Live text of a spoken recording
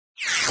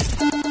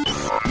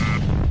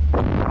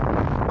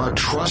a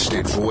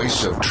trusted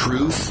voice of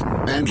truth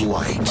and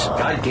light.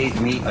 God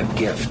gave me a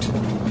gift.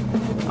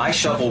 I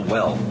shovel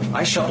well.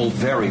 I shovel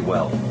very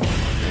well.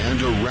 And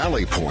a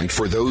rally point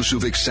for those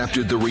who've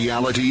accepted the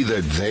reality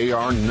that they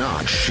are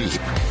not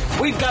sheep.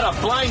 We've got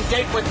a blind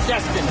date with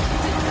destiny.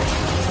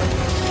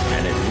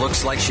 And it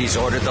looks like she's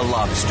ordered the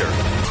lobster.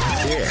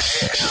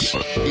 This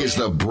is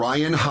the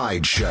Brian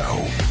Hyde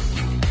Show.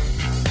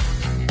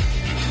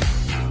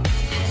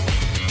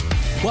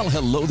 Well,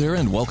 hello there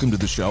and welcome to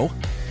the show.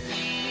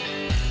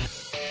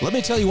 Let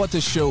me tell you what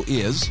this show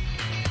is.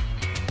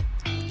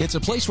 It's a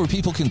place where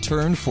people can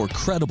turn for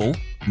credible,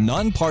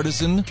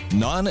 nonpartisan,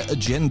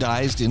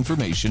 non-agendized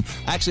information.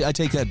 Actually, I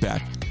take that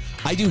back.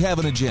 I do have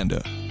an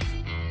agenda.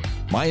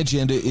 My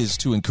agenda is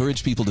to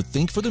encourage people to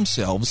think for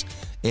themselves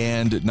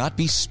and not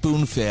be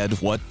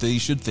spoon-fed what they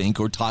should think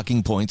or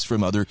talking points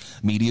from other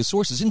media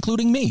sources,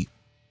 including me.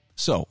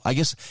 So, I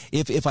guess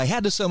if I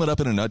had to sum it up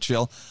in a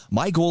nutshell,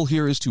 my goal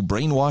here is to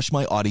brainwash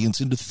my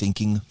audience into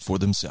thinking for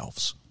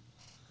themselves.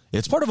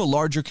 It's part of a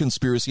larger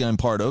conspiracy I'm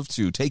part of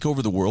to take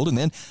over the world and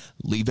then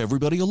leave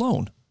everybody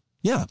alone.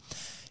 Yeah,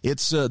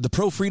 it's the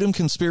pro-freedom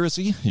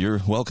conspiracy. You're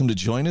welcome to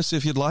join us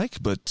if you'd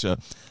like, but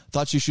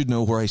thought you should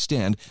know where I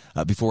stand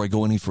before I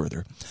go any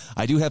further.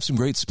 I do have some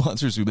great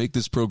sponsors who make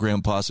this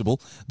program possible.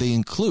 They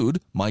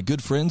include my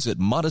good friends at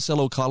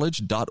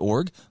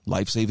MonticelloCollege.org,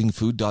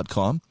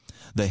 LifesavingFood.com,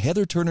 the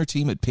Heather Turner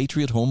team at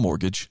Patriot Home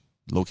Mortgage,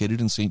 located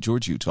in St.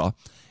 George, Utah,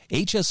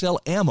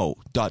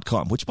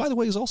 HSLammo.com, which, by the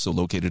way, is also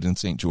located in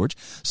St. George,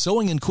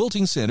 Sewing and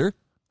Quilting Center,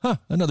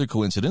 another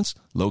coincidence,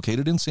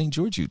 located in St.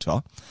 George, Utah,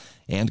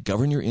 and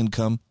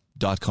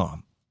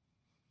GovernYourIncome.com.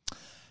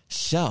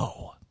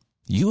 So,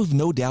 you have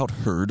no doubt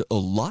heard a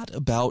lot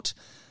about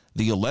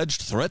the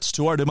alleged threats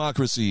to our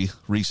democracy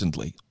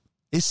recently,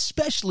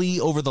 especially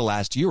over the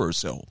last year or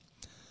so.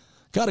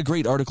 Got a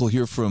great article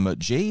here from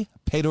J.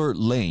 Peter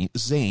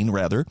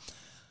Zane,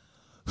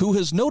 who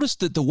has noticed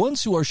that the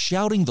ones who are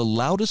shouting the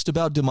loudest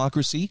about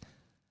democracy,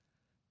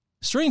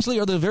 strangely,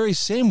 are the very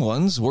same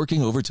ones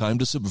working overtime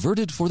to subvert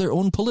it for their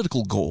own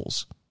political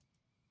goals.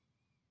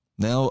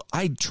 Now,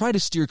 I try to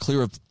steer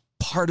clear of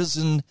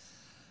partisan,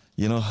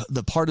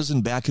 the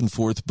partisan back and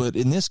forth, but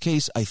in this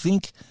case, I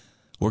think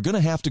we're going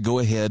to have to go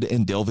ahead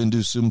and delve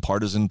into some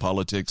partisan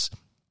politics.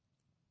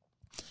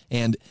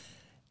 And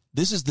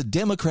this is the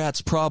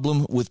Democrats'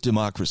 problem with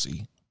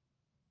democracy.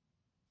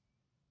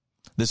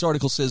 This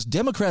article says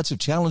Democrats have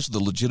challenged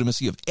the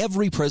legitimacy of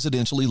every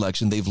presidential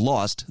election they've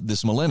lost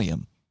this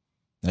millennium.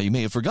 Now, you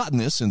may have forgotten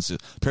this since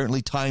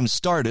apparently time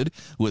started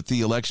with the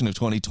election of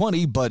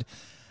 2020, but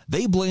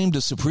they blamed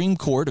a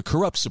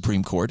corrupt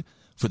Supreme Court,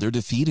 for their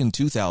defeat in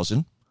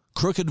 2000,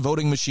 crooked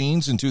voting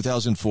machines in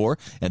 2004,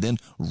 and then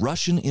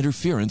Russian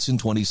interference in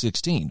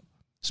 2016,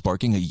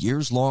 sparking a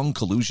years-long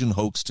collusion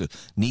hoax to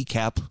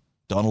kneecap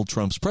Donald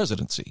Trump's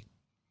presidency.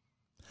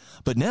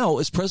 But now,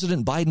 as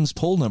President Biden's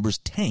poll numbers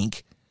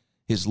tank,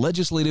 his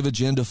legislative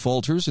agenda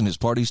falters, and his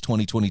party's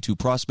 2022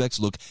 prospects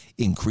look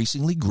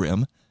increasingly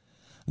grim,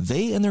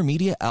 they and their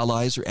media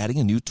allies are adding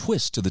a new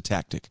twist to the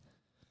tactic.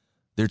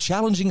 They're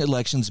challenging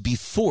elections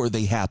before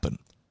they happen.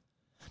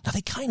 Now,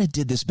 they kind of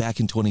did this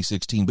back in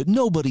 2016, but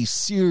nobody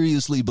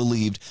seriously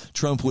believed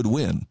Trump would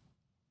win.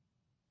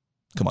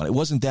 Come on, it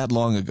wasn't that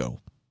long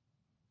ago.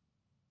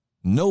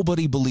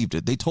 Nobody believed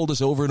it. They told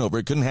us over and over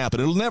it couldn't happen.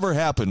 It'll never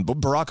happen.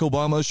 But Barack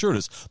Obama assured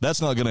us that's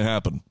not going to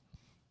happen.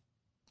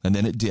 And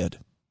then it did.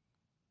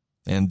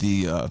 And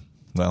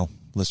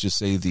let's just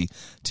say the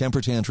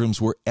temper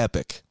tantrums were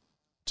epic,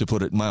 to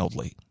put it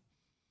mildly.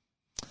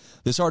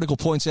 This article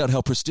points out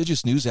how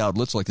prestigious news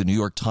outlets like the New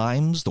York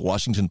Times, the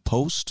Washington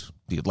Post,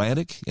 the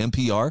Atlantic,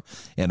 NPR,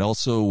 and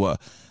also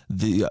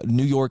the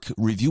New York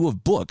Review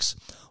of Books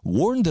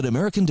warned that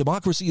American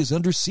democracy is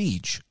under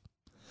siege.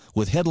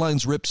 With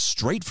headlines ripped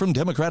straight from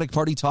Democratic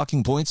Party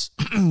talking points,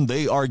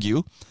 they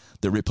argue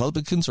the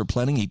Republicans are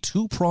planning a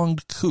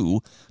two-pronged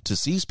coup to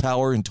seize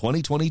power in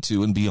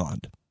 2022 and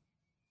beyond.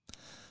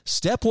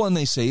 Step one,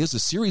 they say, is a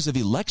series of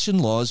election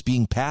laws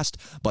being passed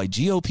by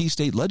GOP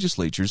state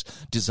legislatures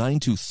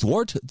designed to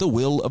thwart the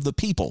will of the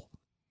people.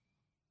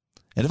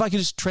 And if I could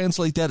just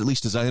translate that, at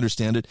least as I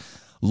understand it,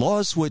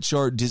 laws which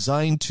are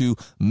designed to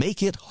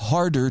make it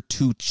harder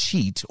to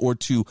cheat or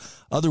to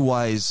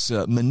otherwise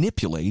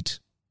manipulate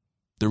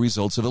the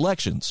results of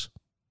elections.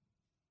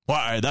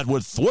 Why, that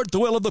would thwart the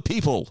will of the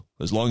people,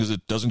 as long as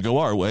it doesn't go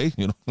our way.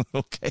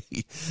 Okay,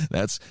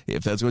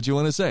 if that's what you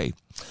want to say.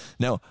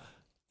 Now,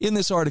 in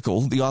this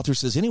article, the author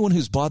says anyone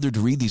who's bothered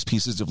to read these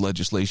pieces of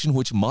legislation,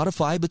 which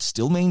modify but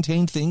still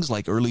maintain things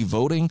like early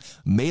voting,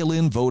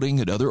 mail-in voting,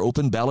 and other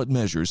open ballot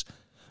measures,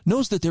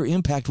 knows that their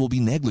impact will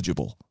be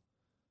negligible.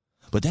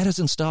 But that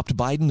hasn't stopped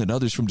Biden and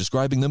others from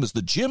describing them as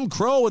the Jim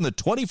Crow in the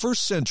 21st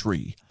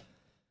century.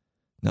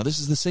 Now, this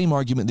is the same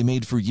argument they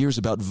made for years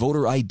about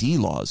voter ID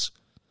laws,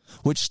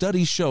 which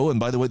studies show,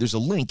 and by the way, there's a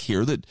link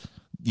here that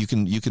you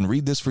can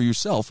read this for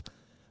yourself,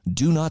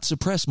 do not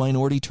suppress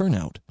minority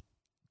turnout.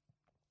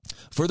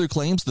 Further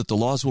claims that the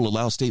laws will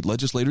allow state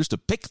legislators to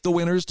pick the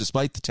winners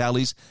despite the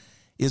tallies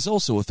is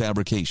also a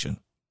fabrication.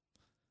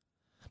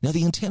 Now,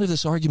 the intent of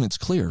this argument is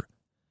clear.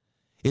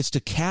 It's to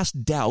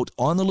cast doubt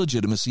on the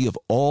legitimacy of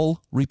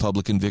all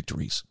Republican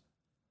victories.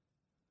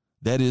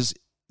 That is,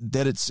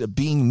 that it's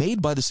being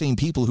made by the same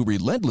people who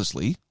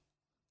relentlessly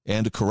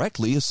and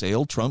correctly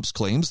assail Trump's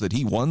claims that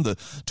he won the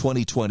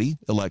 2020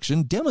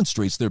 election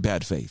demonstrates their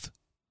bad faith.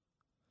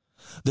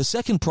 The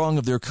second prong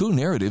of their coup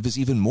narrative is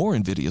even more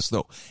invidious,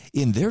 though.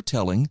 In their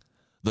telling,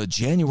 the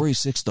January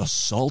 6th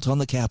assault on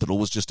the Capitol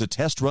was just a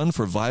test run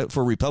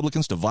for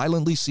Republicans to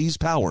violently seize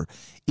power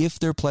if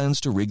their plans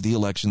to rig the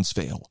elections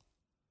fail.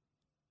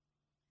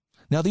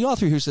 Now, the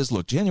author here says,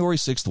 look, January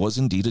 6th was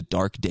indeed a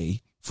dark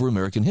day for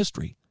American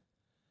history.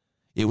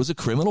 It was a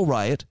criminal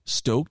riot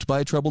stoked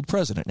by a troubled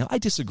president. Now, I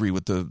disagree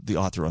with the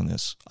author on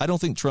this. I don't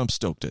think Trump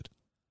stoked it.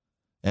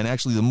 And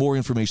actually, the more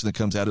information that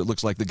comes out, it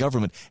looks like the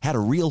government had a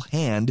real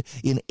hand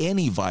in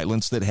any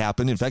violence that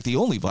happened. In fact, the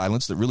only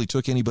violence that really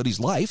took anybody's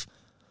life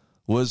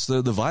was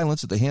the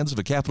violence at the hands of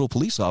a Capitol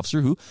police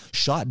officer who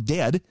shot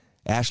dead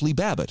Ashley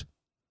Babbitt,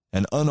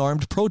 an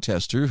unarmed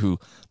protester who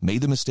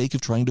made the mistake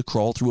of trying to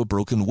crawl through a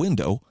broken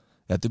window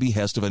at the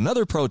behest of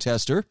another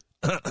protester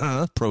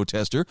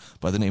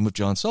by the name of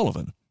John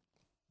Sullivan.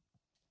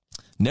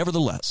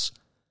 Nevertheless,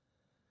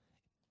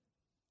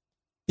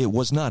 it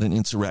was not an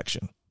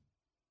insurrection.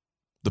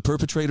 The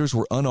perpetrators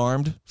were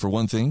unarmed, for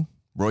one thing.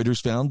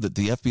 Reuters found that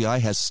the FBI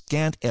has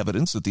scant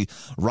evidence that the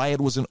riot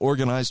was an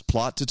organized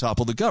plot to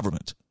topple the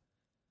government.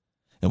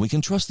 And we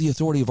can trust the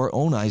authority of our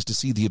own eyes to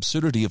see the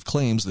absurdity of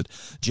claims that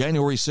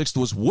January 6th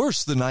was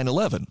worse than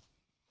 9/11.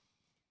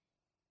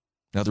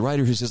 Now, the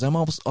writer here says, I'm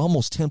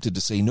almost tempted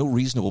to say no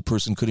reasonable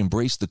person could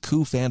embrace the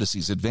coup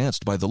fantasies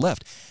advanced by the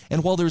left.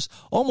 And while there's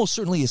almost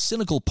certainly a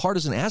cynical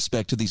partisan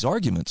aspect to these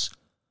arguments,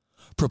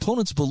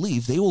 proponents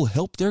believe they will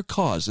help their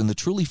cause, and the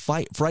truly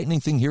frightening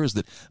thing here is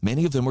that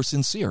many of them are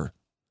sincere.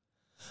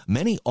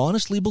 Many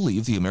honestly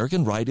believe the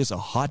American right is a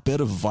hotbed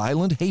of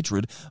violent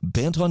hatred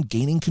bent on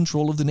gaining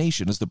control of the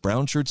nation, as the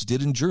brown shirts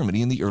did in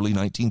Germany in the early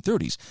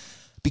 1930s,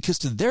 because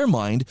to their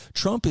mind,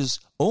 Trump is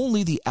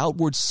only the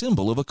outward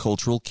symbol of a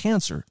cultural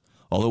cancer,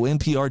 although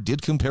NPR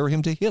did compare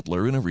him to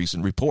Hitler in a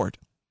recent report.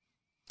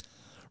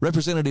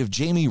 Representative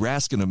Jamie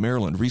Raskin of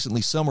Maryland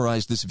recently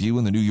summarized this view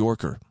in The New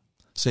Yorker,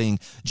 saying,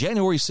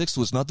 January 6th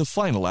was not the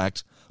final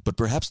act, but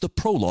perhaps the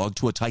prologue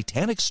to a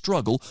titanic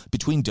struggle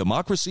between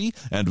democracy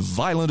and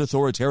violent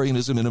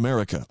authoritarianism in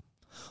America.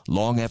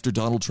 Long after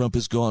Donald Trump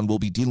is gone, we'll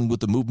be dealing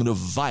with the movement of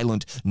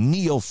violent,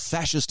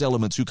 neo-fascist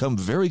elements who come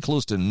very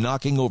close to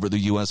knocking over the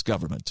U.S.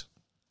 government.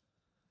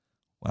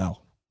 Wow.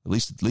 At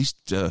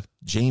least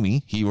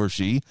Jamie, he or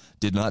she,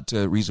 did not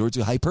resort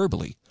to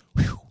hyperbole.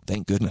 Whew,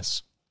 thank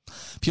goodness.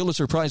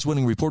 Pulitzer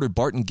Prize-winning reporter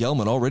Barton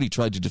Gellman already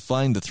tried to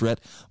define the threat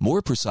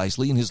more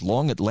precisely in his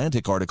long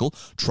Atlantic article,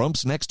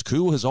 Trump's Next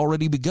Coup Has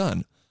Already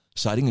Begun,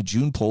 citing a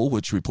June poll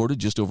which reported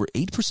just over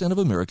 8% of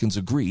Americans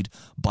agreed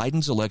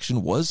Biden's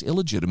election was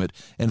illegitimate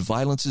and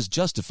violence is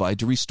justified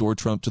to restore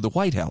Trump to the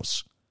White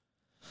House.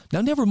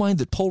 Now, never mind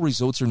that poll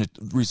results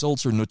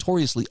are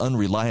notoriously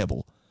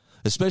unreliable,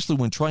 especially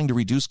when trying to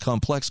reduce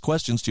complex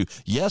questions to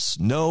yes,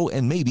 no,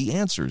 and maybe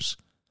answers.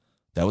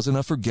 That was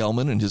enough for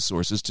Gellman and his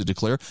sources to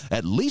declare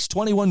at least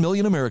 21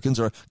 million Americans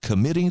are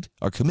committed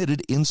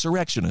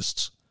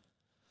insurrectionists.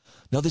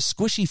 Now, this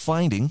squishy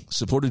finding,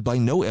 supported by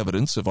no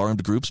evidence of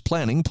armed groups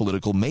planning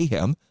political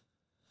mayhem,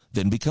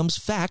 then becomes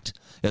fact,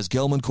 as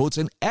Gellman quotes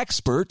an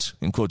expert,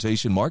 in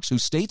quotation marks, who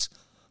states,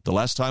 the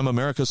last time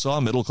America saw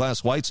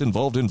middle-class whites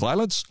involved in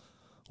violence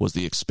was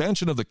the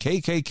expansion of the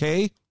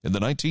KKK in the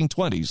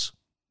 1920s.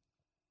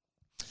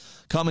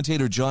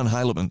 Commentator John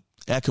Heilemann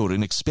echoed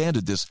and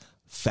expanded this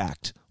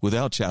fact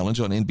without challenge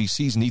on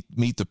NBC's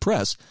Meet the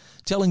Press,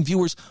 telling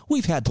viewers,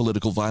 we've had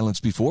political violence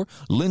before,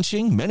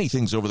 lynching, many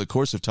things over the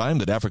course of time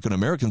that African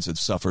Americans have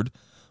suffered,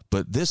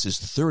 but this is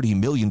 30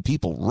 million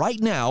people right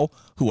now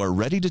who are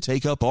ready to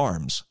take up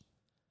arms.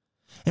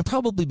 And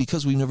probably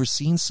because we've never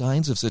seen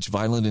signs of such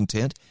violent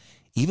intent,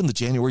 even the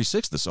January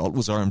 6th assault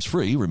was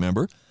arms-free,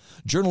 remember?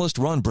 Journalist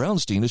Ron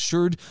Brownstein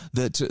assured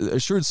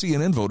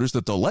CNN voters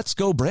that the Let's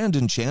Go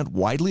Brandon chant,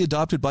 widely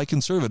adopted by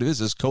conservatives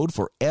as code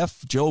for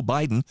F Joe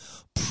Biden,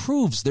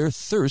 proves their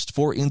thirst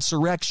for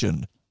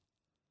insurrection.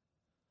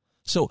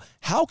 So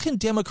how can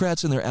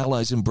Democrats and their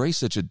allies embrace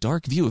such a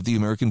dark view of the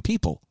American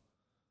people?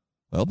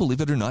 Well,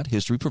 believe it or not,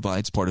 history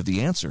provides part of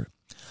the answer.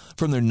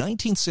 From their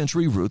 19th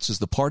century roots as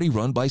the party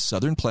run by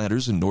Southern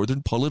planters and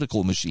Northern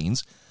political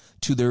machines,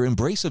 to their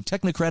embrace of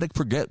technocratic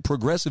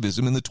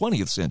progressivism in the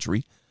 20th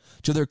century,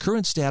 to their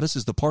current status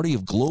as the party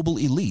of global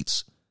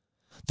elites,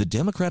 the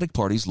Democratic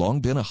Party's long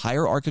been a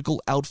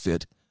hierarchical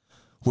outfit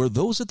where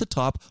those at the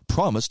top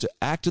promise to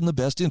act in the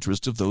best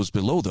interest of those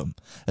below them.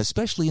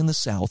 Especially in the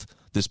South,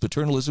 this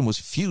paternalism was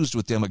fused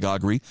with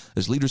demagoguery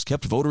as leaders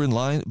kept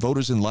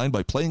voters in line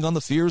by playing on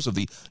the fears of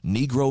the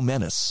Negro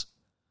menace.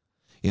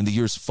 In the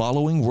years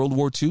following World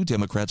War II,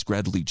 Democrats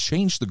gradually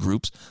changed the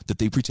groups that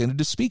they pretended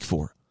to speak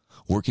for.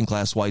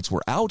 Working-class whites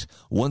were out,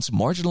 once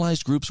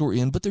marginalized groups were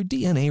in, but their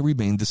DNA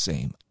remained the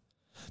same.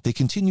 They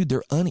continued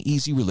their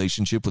uneasy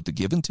relationship with the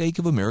give and take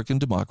of American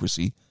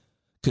democracy,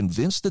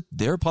 Convinced that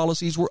their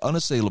policies were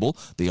unassailable,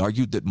 they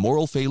argued that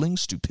moral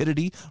failings,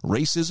 stupidity,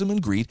 racism,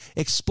 and greed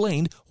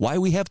explained why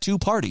we have two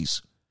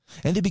parties.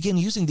 And they began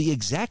using the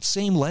exact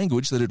same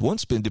language that had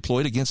once been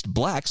deployed against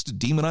blacks to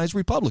demonize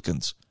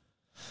Republicans.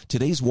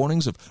 Today's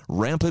warnings of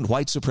rampant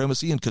white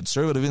supremacy and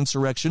conservative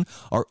insurrection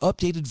are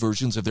updated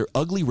versions of their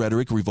ugly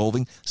rhetoric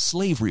revolving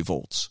slave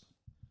revolts.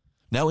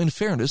 Now, in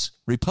fairness,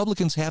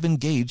 Republicans have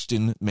engaged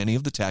in many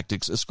of the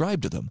tactics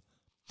ascribed to them.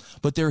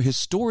 But their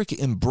historic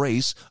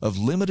embrace of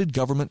limited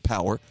government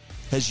power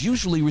has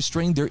usually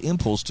restrained their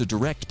impulse to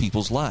direct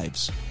people's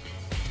lives.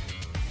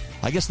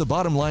 I guess the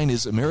bottom line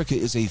is America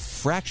is a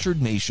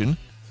fractured nation,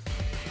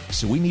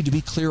 so we need to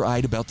be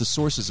clear-eyed about the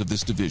sources of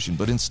this division.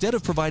 But instead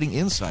of providing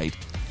insight,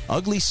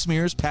 ugly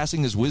smears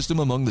passing as wisdom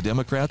among the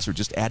Democrats are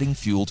just adding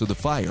fuel to the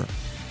fire.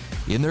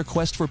 In their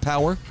quest for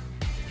power,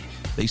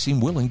 they seem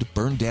willing to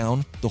burn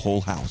down the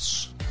whole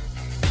house.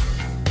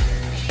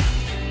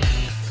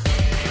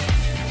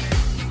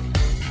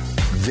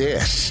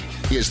 This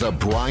is the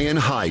Brian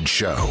Hyde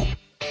Show.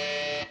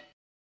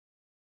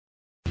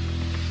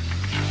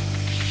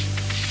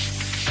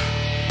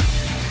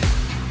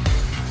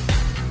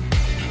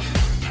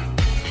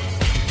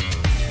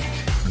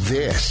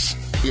 This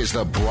is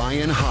the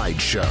Brian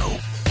Hyde Show.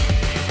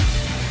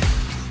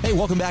 Hey,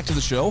 welcome back to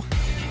the show.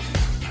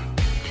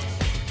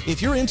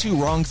 If you're into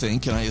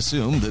wrongthink, and I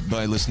assume that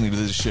by listening to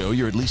this show,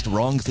 you're at least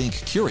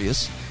wrongthink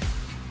curious,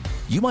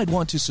 you might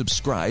want to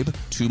subscribe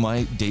to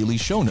my daily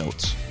show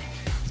notes.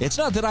 It's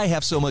not that I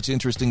have so much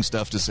interesting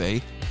stuff to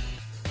say,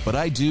 but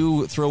I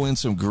do throw in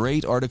some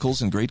great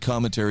articles and great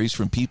commentaries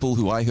from people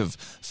who I have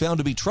found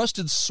to be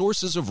trusted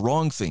sources of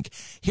wrongthink.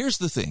 Here's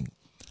the thing.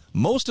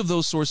 Most of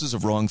those sources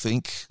of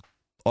wrongthink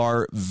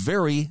are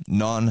very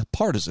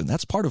nonpartisan.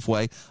 That's part of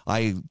why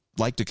I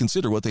like to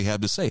consider what they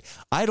have to say.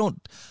 I don't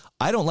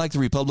like the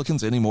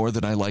Republicans any more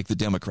than I like the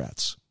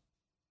Democrats.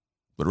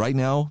 But right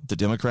now, the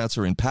Democrats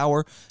are in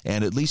power,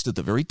 and at least at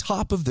the very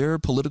top of their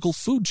political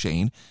food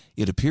chain,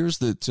 it appears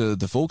that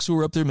the folks who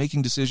are up there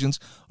making decisions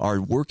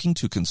are working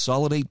to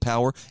consolidate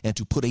power and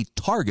to put a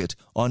target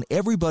on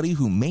everybody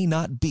who may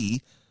not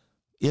be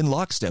in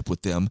lockstep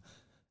with them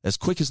as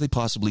quick as they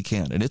possibly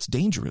can. And it's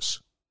dangerous.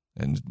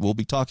 And we'll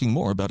be talking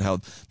more about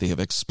how they have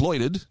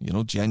exploited,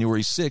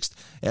 January 6th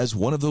as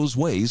one of those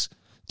ways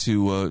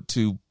to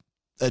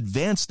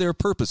advance their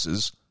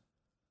purposes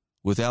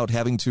without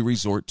having to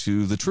resort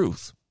to the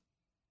truth.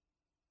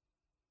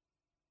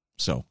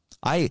 So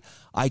I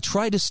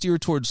try to steer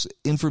towards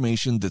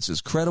information that's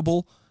as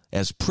credible,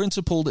 as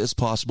principled as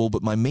possible,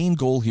 but my main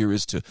goal here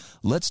is to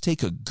let's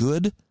take a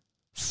good,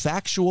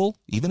 factual,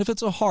 even if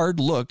it's a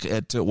hard look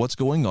at what's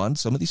going on.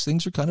 Some of these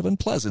things are kind of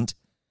unpleasant.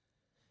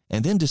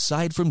 And then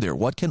decide from there,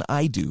 what can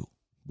I do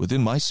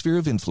within my sphere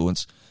of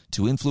influence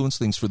to influence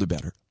things for the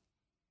better?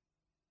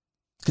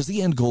 Because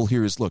the end goal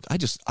here is, look,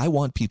 I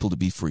want people to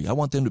be free. I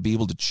want them to be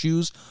able to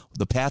choose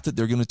the path that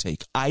they're going to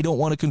take. I don't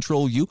want to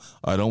control you.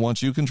 I don't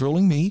want you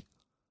controlling me.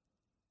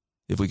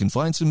 If we can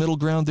find some middle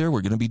ground there,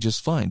 we're going to be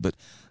just fine. But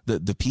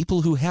the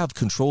people who have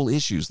control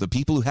issues, the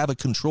people who have a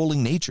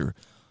controlling nature,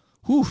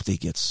 they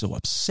get so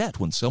upset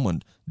when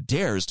someone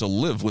dares to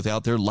live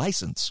without their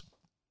license.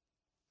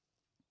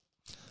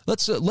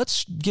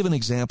 Let's give an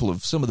example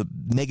of some of the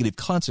negative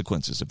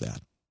consequences of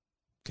that.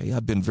 Okay,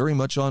 I've been very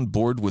much on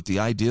board with the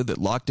idea that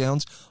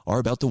lockdowns are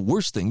about the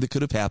worst thing that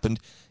could have happened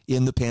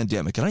in the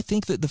pandemic. And I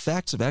think that the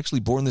facts have actually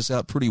borne this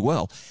out pretty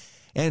well.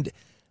 And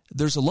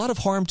there's a lot of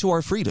harm to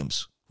our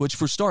freedoms, which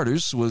for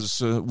starters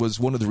was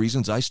one of the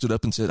reasons I stood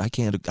up and said, I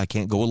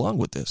can't go along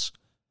with this.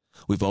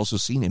 We've also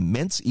seen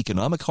immense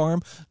economic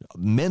harm,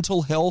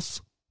 mental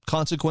health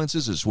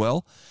consequences as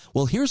well.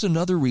 Well, here's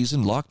another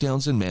reason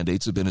lockdowns and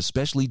mandates have been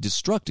especially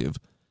destructive,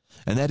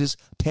 and that is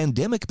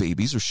pandemic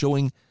babies are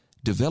showing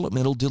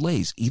developmental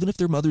delays, even if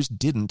their mothers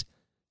didn't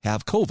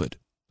have COVID.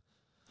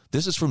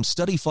 This is from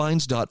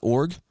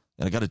studyfinds.org,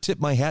 and I got to tip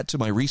my hat to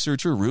my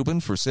researcher, Ruben,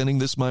 for sending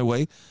this my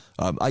way.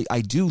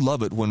 I do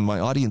love it when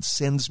my audience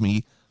sends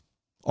me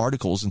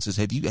articles and says,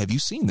 have you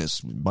seen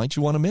this? Might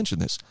you want to mention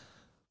this?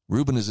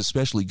 Ruben is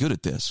especially good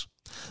at this.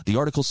 The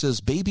article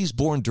says babies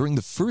born during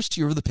the first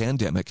year of the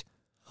pandemic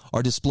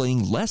are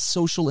displaying less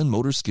social and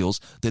motor skills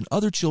than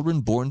other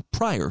children born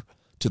prior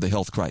to the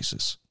health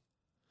crisis.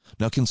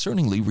 Now,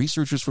 concerningly,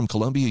 researchers from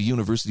Columbia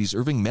University's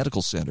Irving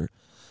Medical Center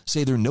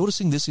say they're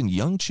noticing this in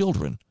young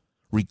children,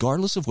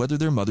 regardless of whether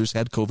their mothers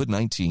had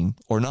COVID-19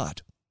 or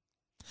not.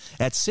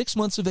 At 6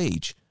 months of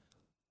age,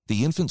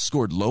 the infant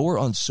scored lower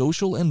on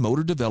social and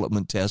motor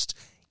development tests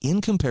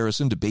in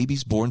comparison to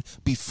babies born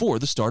before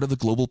the start of the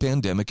global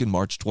pandemic in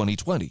March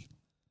 2020.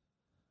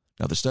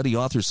 Now, the study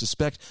authors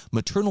suspect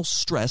maternal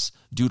stress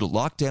due to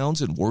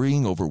lockdowns and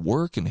worrying over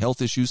work and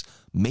health issues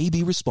may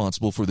be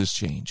responsible for this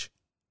change.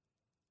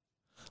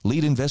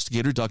 Lead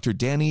investigator Dr.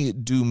 Danny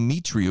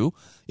Dumitriu,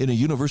 in a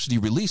university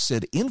release,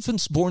 said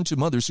infants born to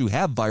mothers who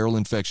have viral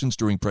infections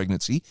during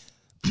pregnancy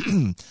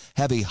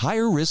have a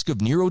higher risk of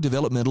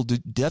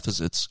neurodevelopmental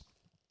deficits.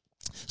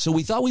 So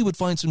we thought we would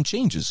find some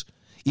changes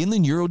in the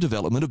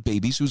neurodevelopment of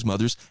babies whose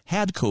mothers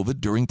had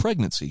COVID during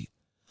pregnancy.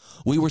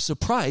 We were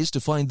surprised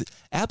to find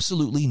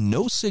absolutely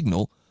no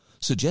signal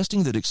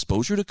suggesting that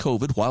exposure to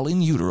COVID while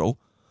in utero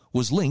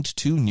was linked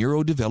to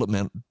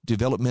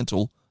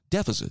neurodevelopmental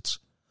deficits.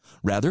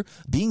 Rather,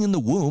 being in the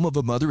womb of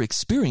a mother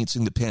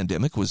experiencing the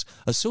pandemic was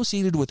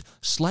associated with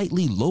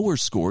slightly lower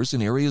scores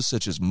in areas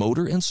such as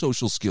motor and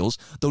social skills,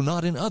 though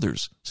not in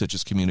others, such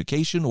as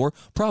communication or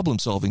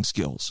problem-solving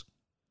skills.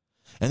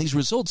 And these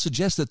results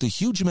suggest that the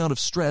huge amount of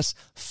stress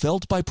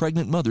felt by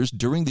pregnant mothers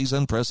during these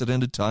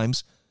unprecedented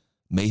times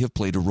may have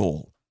played a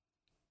role.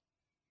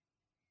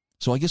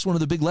 So I guess one of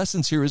the big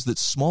lessons here is that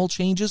small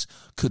changes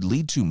could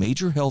lead to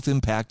major health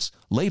impacts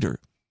later.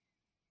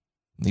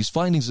 These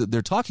findings that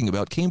they're talking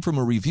about came from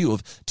a review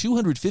of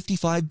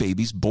 255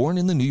 babies born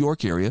in the New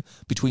York area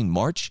between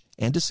March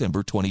and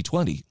December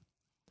 2020.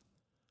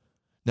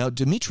 Now,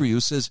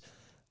 Dimitriou says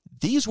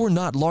these were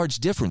not large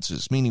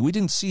differences, meaning we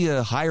didn't see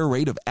a higher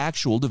rate of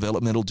actual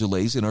developmental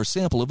delays in our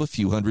sample of a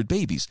few hundred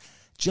babies,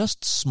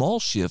 just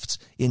small shifts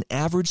in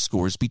average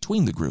scores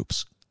between the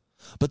groups.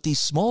 But these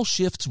small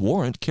shifts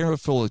warrant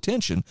careful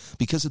attention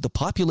because at the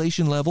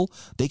population level,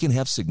 they can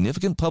have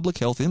significant public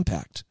health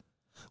impact.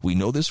 We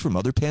know this from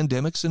other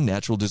pandemics and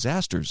natural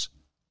disasters.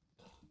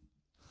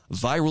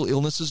 Viral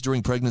illnesses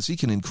during pregnancy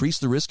can increase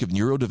the risk of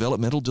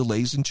neurodevelopmental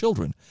delays in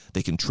children.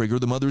 They can trigger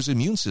the mother's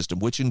immune system,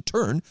 which in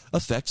turn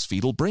affects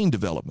fetal brain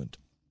development.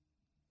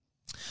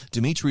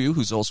 Dimitriou,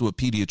 who's also a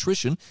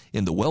pediatrician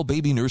in the Well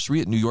Baby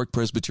Nursery at New York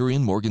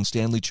Presbyterian Morgan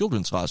Stanley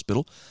Children's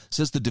Hospital,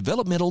 says the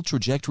developmental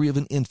trajectory of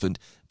an infant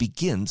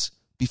begins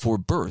before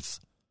birth.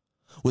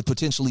 With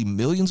potentially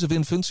millions of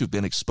infants who've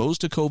been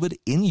exposed to COVID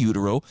in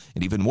utero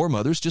and even more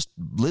mothers just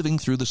living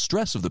through the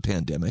stress of the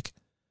pandemic,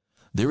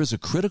 there is a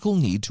critical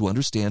need to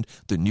understand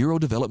the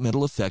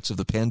neurodevelopmental effects of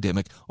the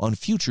pandemic on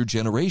future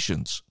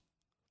generations.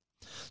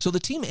 So the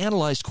team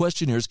analyzed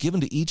questionnaires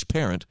given to each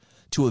parent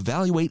to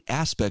evaluate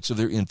aspects of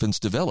their infant's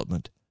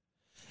development.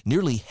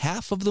 Nearly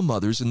half of the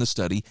mothers in the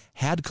study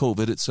had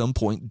COVID at some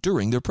point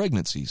during their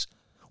pregnancies,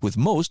 with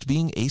most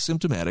being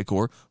asymptomatic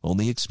or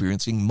only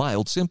experiencing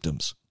mild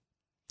symptoms.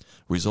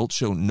 Results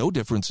show no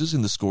differences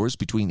in the scores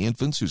between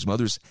infants whose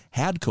mothers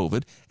had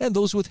COVID and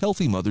those with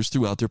healthy mothers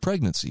throughout their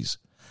pregnancies.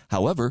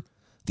 However,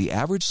 the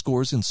average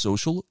scores in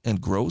social and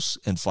gross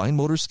and fine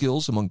motor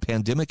skills among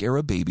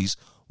pandemic-era babies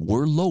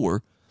were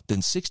lower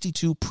than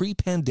 62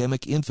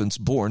 pre-pandemic infants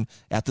born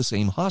at the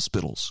same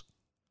hospitals.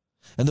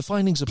 And the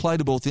findings apply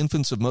to both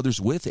infants of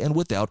mothers with and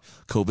without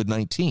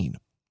COVID-19.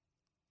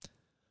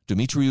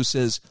 Dimitriou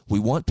says, we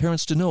want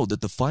parents to know that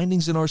the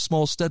findings in our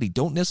small study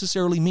don't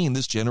necessarily mean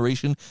this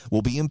generation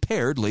will be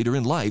impaired later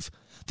in life.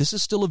 This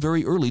is still a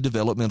very early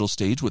developmental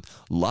stage with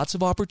lots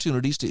of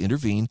opportunities to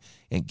intervene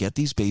and get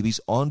these babies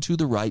onto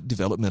the right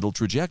developmental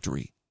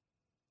trajectory.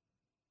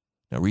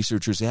 Now,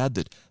 researchers add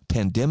that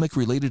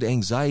pandemic-related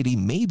anxiety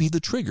may be the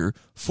trigger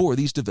for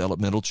these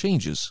developmental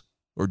changes,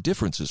 or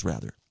differences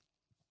rather.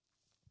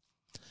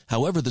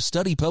 However, the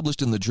study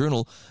published in the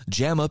journal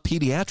JAMA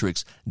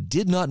Pediatrics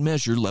did not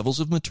measure levels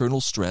of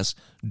maternal stress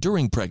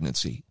during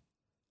pregnancy.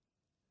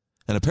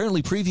 And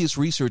apparently previous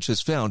research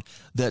has found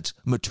that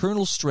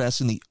maternal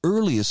stress in the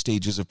earliest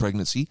stages of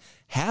pregnancy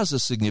has a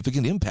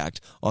significant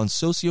impact on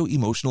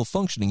socio-emotional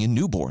functioning in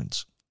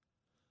newborns.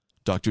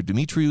 Dr.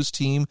 Dimitriou's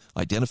team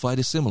identified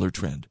a similar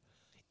trend.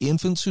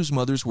 Infants whose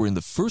mothers were in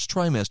the first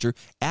trimester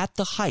at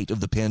the height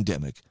of the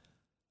pandemic.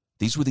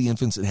 These were the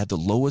infants that had the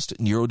lowest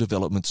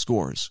neurodevelopment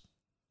scores.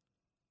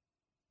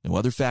 Now,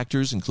 other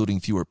factors, including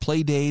fewer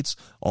play dates,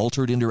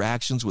 altered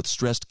interactions with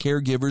stressed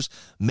caregivers,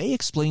 may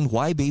explain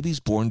why babies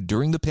born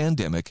during the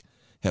pandemic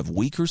have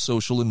weaker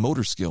social and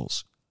motor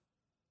skills.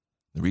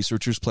 The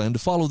researchers plan to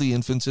follow the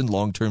infants in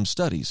long-term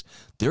studies.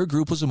 Their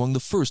group was among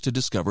the first to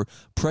discover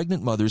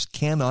pregnant mothers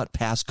cannot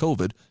pass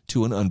COVID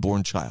to an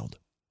unborn child.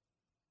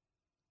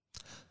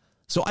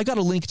 So I got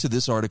a link to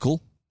this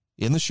article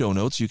in the show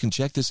notes. You can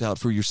check this out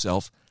for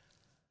yourself.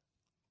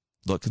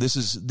 Look, this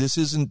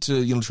isn't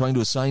trying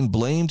to assign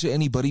blame to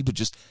anybody, but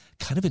just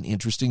kind of an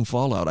interesting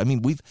fallout. I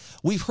mean,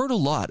 we've heard a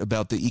lot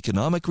about the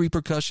economic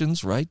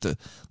repercussions, right? The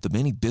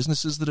many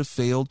businesses that have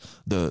failed,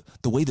 the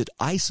way that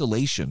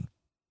isolation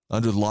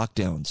under the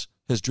lockdowns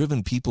has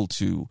driven people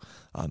to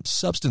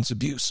substance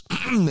abuse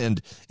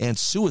and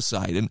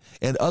suicide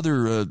and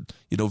other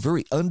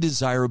very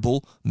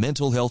undesirable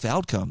mental health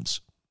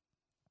outcomes.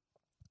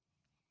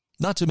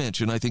 Not to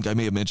mention, I think I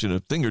may have mentioned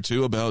a thing or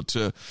two about,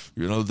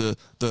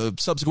 the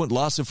subsequent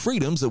loss of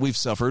freedoms that we've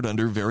suffered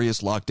under various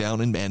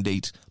lockdown and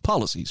mandate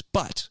policies.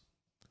 But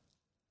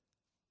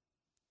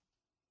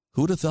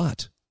who would have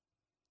thought?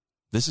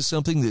 This is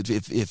something that,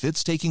 if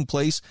it's taking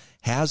place,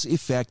 has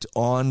effect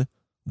on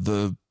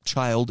the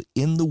child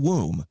in the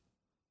womb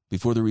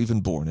before they're even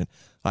born. And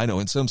I know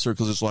in some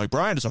circles it's like,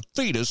 Brian, it's a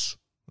fetus.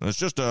 It's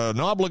just an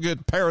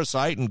obligate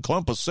parasite and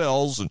clump of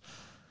cells, and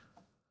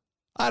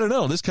I don't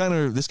know. This kind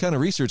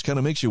of research kind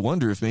of makes you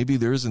wonder if maybe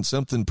there isn't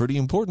something pretty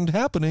important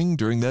happening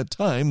during that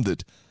time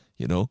that,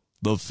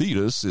 the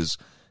fetus is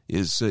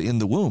in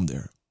the womb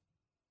there.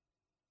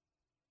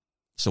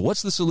 So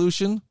what's the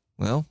solution?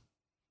 Well,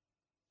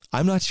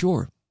 I'm not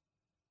sure.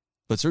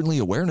 But certainly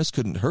awareness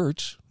couldn't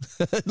hurt.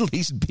 At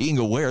least being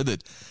aware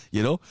that,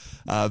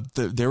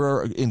 there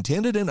are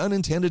intended and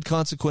unintended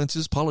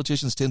consequences.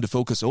 Politicians tend to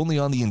focus only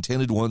on the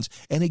intended ones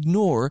and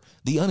ignore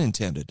the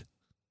unintended.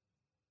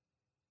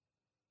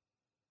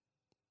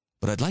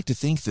 But I'd like to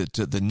think that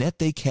the net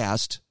they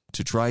cast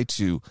to try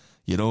to,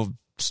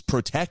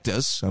 protect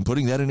us, I'm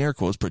putting that in air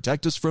quotes,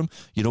 protect us from,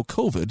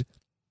 COVID,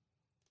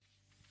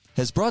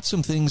 has brought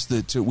some things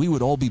that we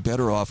would all be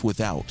better off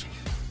without.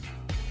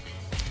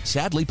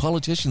 Sadly,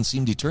 politicians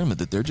seem determined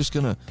that they're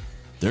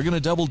going to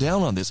double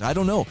down on this. I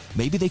don't know.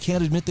 Maybe they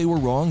can't admit they were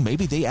wrong.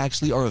 Maybe they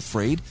actually are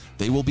afraid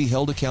they will be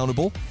held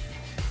accountable.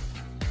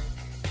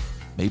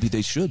 Maybe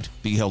they should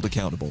be held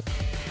accountable.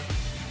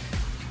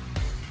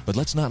 But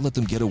let's not let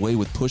them get away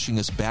with pushing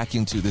us back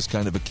into this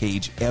kind of a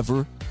cage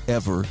ever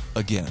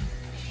again.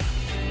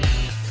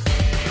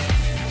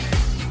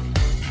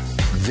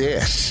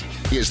 This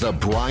is the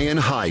Brian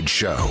Hyde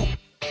Show.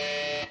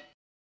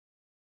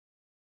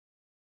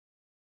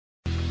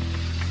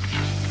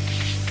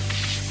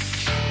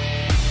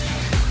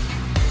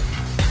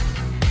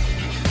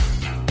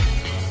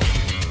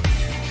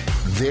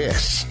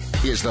 This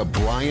is the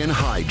Brian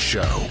Hyde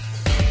Show.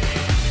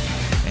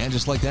 And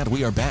just like that,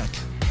 we are back.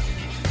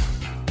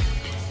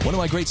 One of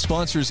my great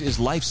sponsors is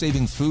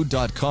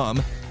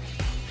LifesavingFood.com.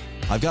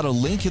 I've got a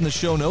link in the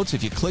show notes.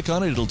 If you click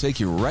on it, it'll take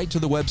you right to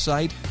the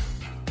website.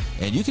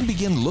 And you can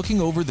begin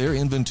looking over their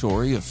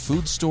inventory of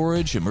food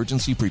storage,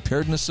 emergency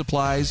preparedness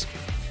supplies,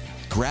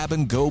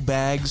 grab-and-go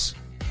bags,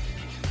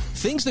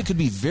 things that could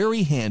be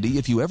very handy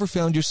if you ever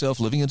found yourself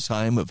living in a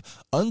time of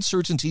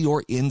uncertainty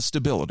or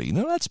instability.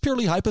 Now, that's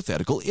purely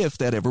hypothetical. If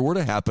that ever were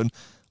to happen,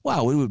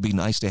 wow, it would be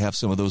nice to have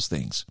some of those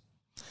things.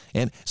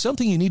 And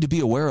something you need to be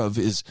aware of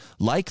is,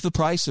 like the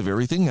price of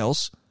everything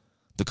else,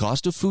 the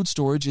cost of food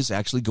storage is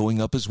actually going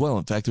up as well.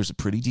 In fact, there's a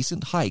pretty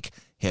decent hike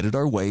headed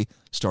our way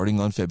starting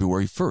on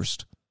February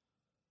 1st.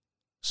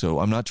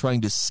 So I'm not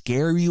trying to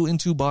scare you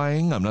into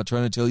buying. I'm not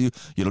trying to tell you,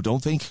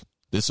 don't think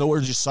this, or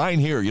just sign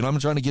here. I'm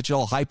trying to get you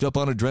all hyped up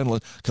on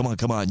adrenaline.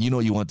 Come on.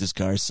 You want this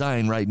car.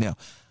 Sign right now.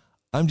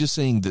 I'm just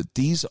saying that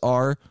these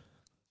are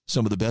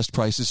some of the best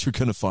prices you're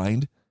going to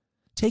find.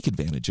 Take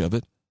advantage of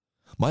it.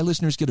 My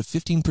listeners get a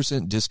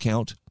 15%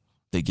 discount.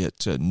 They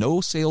get no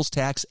sales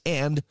tax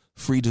and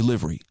free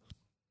delivery.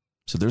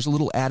 So there's a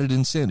little added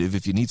incentive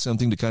if you need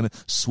something to kind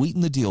of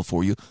sweeten the deal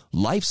for you.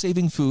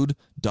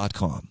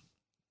 LifesavingFood.com.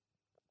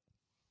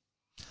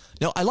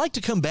 Now, I like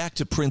to come back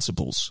to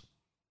principles.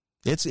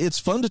 It's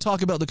fun to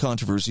talk about the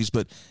controversies,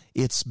 but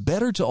it's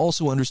better to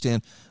also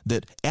understand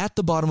that at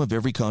the bottom of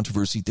every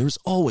controversy, there's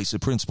always a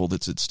principle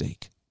that's at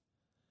stake.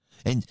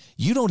 And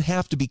you don't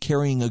have to be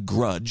carrying a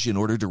grudge in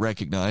order to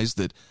recognize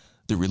that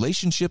the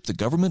relationship the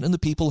government and the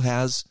people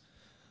has,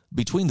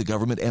 between the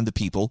government and the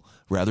people,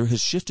 rather,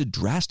 has shifted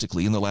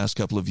drastically in the last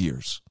couple of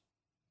years.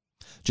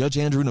 Judge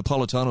Andrew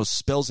Napolitano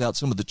spells out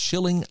some of the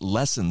chilling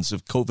lessons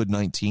of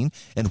COVID-19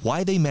 and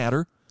why they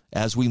matter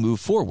as we move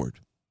forward.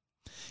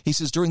 He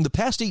says, during the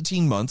past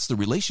 18 months, the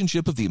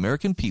relationship of the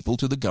American people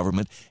to the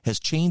government has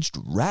changed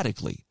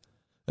radically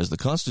as the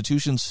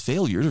Constitution's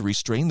failure to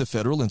restrain the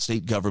federal and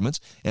state governments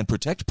and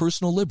protect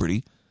personal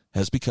liberty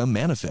has become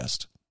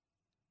manifest.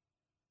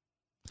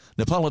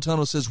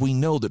 Napolitano says, we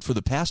know that for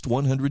the past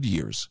 100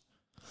 years,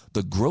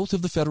 the growth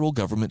of the federal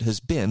government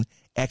has been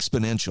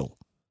exponential.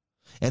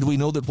 And we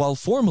know that while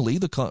formally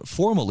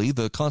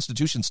the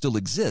Constitution still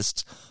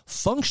exists,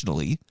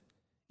 functionally,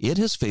 it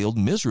has failed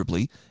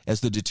miserably as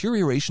the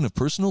deterioration of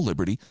personal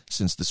liberty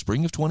since the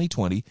spring of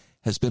 2020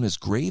 has been as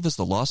grave as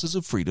the losses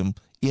of freedom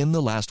in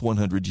the last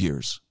 100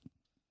 years.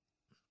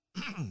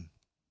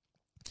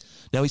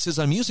 Now, he says,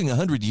 I'm using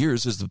 100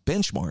 years as the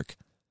benchmark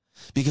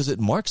because it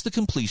marks the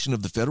completion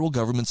of the federal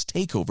government's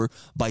takeover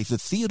by the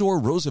Theodore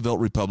Roosevelt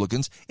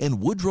Republicans and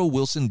Woodrow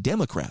Wilson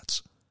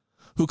Democrats,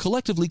 who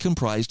collectively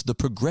comprised the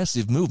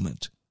progressive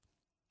movement.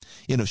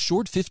 In a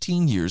short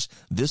 15 years,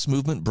 this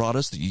movement brought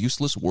us the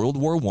useless World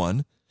War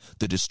I,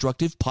 the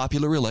destructive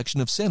popular election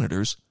of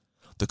senators,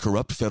 the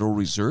corrupt Federal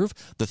Reserve,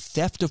 the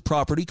theft of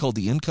property called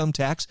the income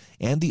tax,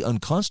 and the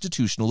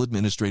unconstitutional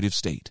administrative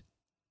state.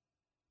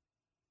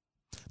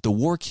 The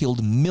war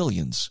killed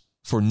millions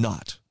for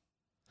naught.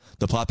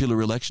 The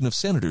popular election of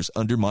senators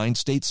undermined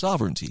state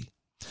sovereignty.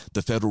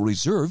 The Federal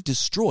Reserve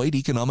destroyed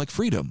economic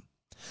freedom.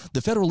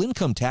 The federal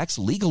income tax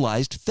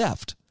legalized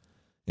theft.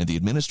 And the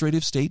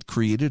administrative state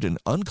created an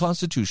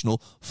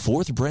unconstitutional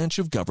fourth branch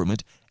of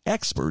government,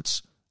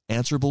 experts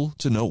answerable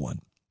to no one.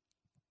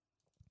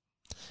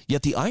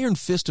 Yet the iron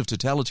fist of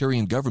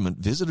totalitarian government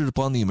visited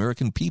upon the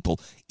American people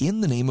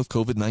in the name of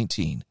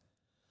COVID-19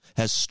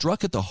 has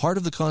struck at the heart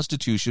of the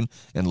Constitution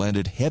and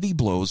landed heavy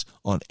blows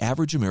on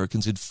average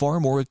Americans in far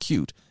more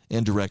acute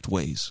and direct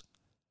ways.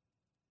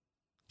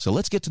 So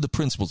let's get to the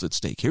principles at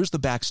stake. Here's the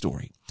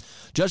backstory.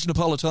 Judge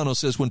Napolitano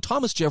says when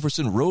Thomas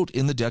Jefferson wrote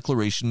in the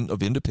Declaration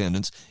of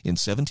Independence in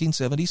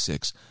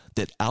 1776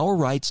 that our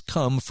rights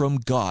come from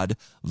God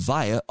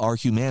via our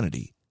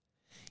humanity,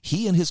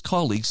 he and his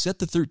colleagues set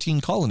the 13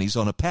 colonies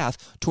on a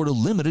path toward a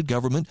limited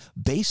government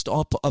based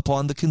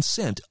upon the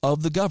consent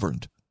of the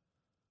governed.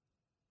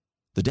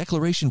 The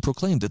Declaration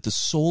proclaimed that the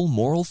sole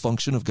moral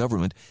function of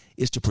government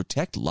is to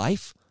protect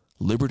life,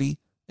 liberty,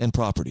 and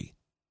property.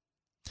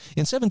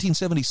 In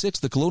 1776,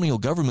 the colonial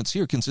governments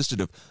here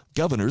consisted of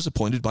governors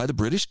appointed by the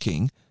British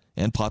king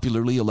and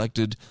popularly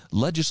elected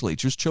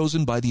legislatures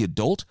chosen by the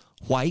adult,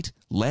 white,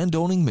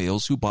 landowning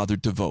males who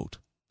bothered to vote.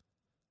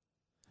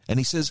 And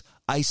he says,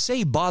 I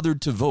say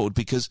bothered to vote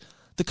because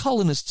the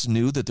colonists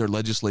knew that their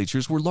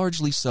legislatures were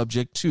largely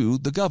subject to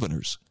the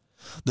governors.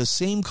 The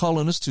same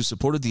colonists who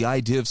supported the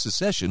idea of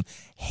secession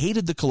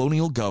hated the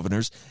colonial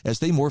governors as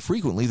they more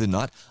frequently than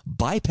not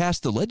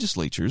bypassed the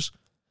legislatures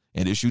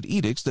and issued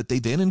edicts that they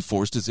then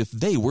enforced as if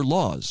they were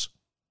laws.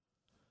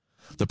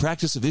 The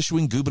practice of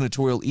issuing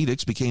gubernatorial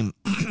edicts became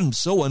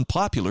so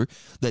unpopular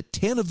that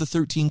 10 of the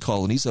 13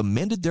 colonies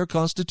amended their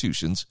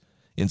constitutions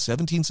in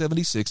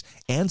 1776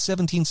 and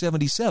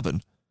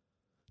 1777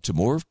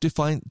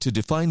 to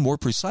define more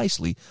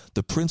precisely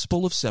the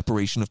principle of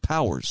separation of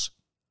powers.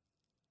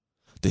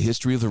 The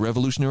history of the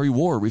Revolutionary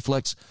War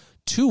reflects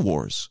two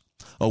wars,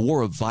 a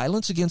war of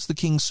violence against the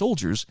king's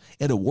soldiers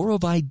and a war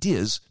of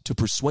ideas to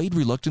persuade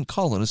reluctant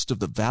colonists of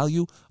the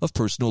value of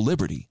personal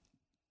liberty.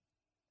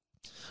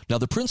 Now,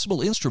 the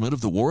principal instrument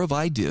of the War of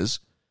Ideas,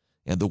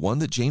 and the one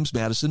that James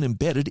Madison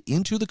embedded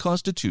into the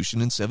Constitution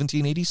in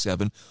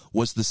 1787,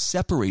 was the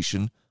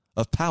separation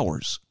of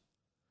powers.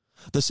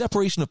 The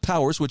separation of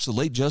powers, which the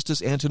late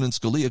Justice Antonin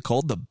Scalia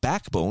called the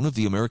backbone of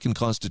the American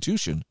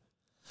Constitution,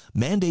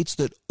 mandates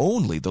that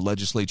only the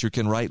legislature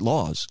can write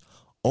laws,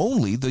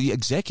 only the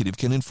executive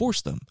can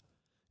enforce them,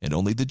 and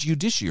only the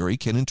judiciary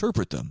can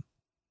interpret them.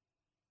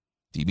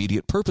 The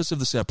immediate purpose of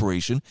the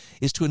separation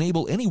is to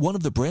enable any one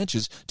of the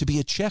branches to be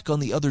a check on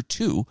the other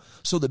two,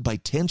 so that by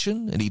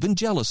tension and even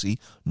jealousy,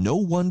 no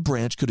one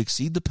branch could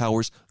exceed the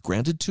powers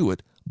granted to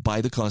it by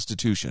the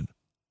Constitution.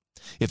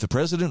 If the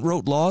president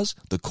wrote laws,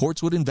 the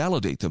courts would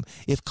invalidate them.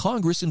 If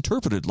Congress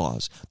interpreted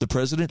laws, the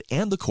president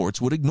and the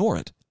courts would ignore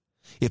it.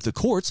 If the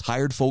courts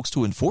hired folks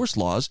to enforce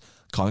laws,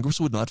 Congress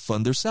would not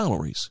fund their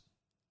salaries.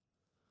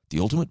 The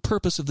ultimate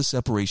purpose of the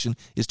separation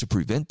is to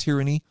prevent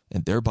tyranny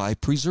and thereby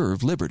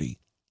preserve liberty.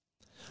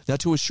 Now,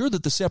 to assure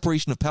that the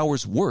separation of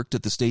powers worked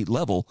at the state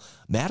level,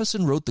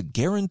 Madison wrote the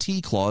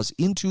Guarantee Clause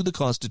into the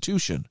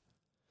Constitution.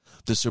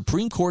 The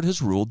Supreme Court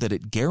has ruled that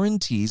it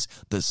guarantees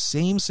the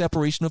same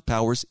separation of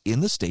powers in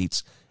the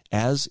states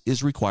as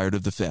is required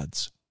of the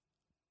feds.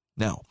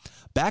 Now,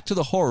 back to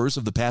the horrors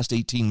of the past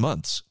 18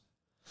 months.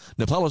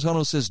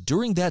 Napolitano says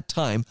during that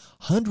time,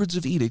 hundreds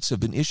of edicts have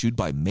been issued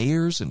by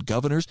mayors and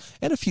governors,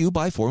 and a few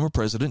by former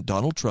President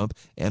Donald Trump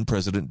and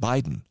President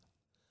Biden.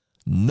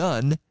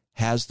 None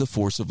has the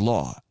force of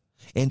law,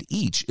 and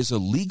each is a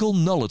legal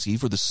nullity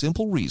for the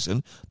simple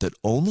reason that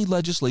only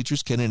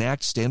legislatures can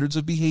enact standards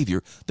of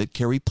behavior that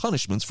carry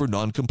punishments for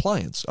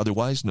noncompliance,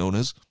 otherwise known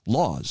as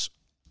laws.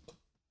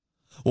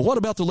 Well, what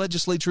about the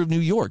legislature of New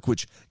York,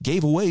 which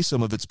gave away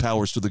some of its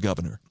powers to the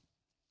governor?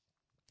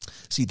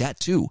 See, that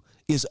too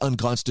is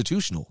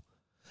unconstitutional,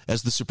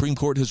 as the Supreme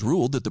Court has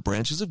ruled that the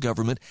branches of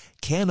government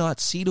cannot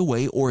cede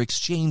away or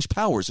exchange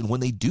powers, and when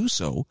they do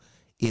so,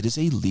 it is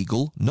a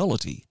legal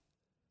nullity.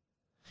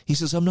 He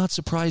says, I'm not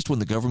surprised when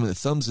the government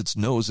thumbs its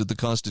nose at the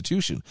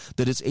Constitution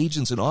that its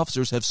agents and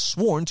officers have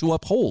sworn to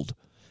uphold,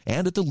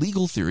 and at the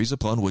legal theories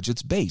upon which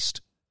it's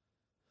based.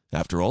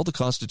 After all, the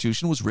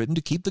Constitution was written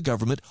to keep the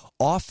government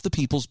off the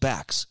people's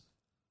backs.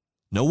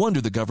 No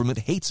wonder the government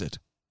hates it.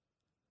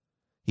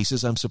 He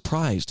says, I'm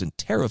surprised and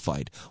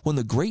terrified when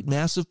the great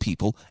mass of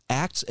people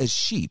acts as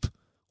sheep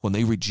when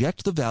they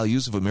reject the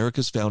values of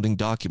America's founding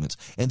documents,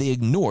 and they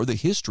ignore the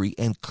history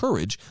and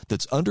courage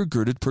that's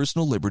undergirded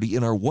personal liberty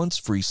in our once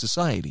free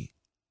society.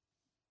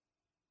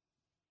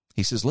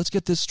 He says, let's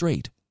get this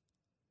straight.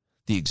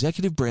 The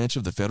executive branch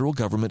of the federal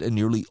government in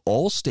nearly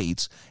all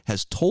states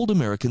has told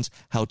Americans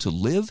how to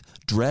live,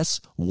 dress,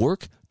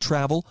 work,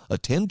 travel,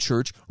 attend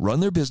church,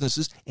 run their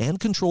businesses, and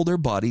control their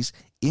bodies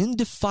in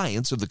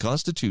defiance of the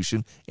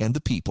Constitution and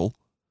the people,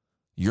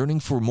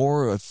 yearning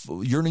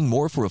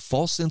more for a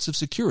false sense of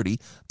security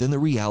than the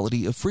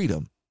reality of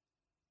freedom.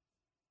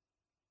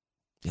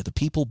 Yeah, the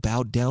people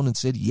bowed down and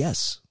said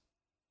yes,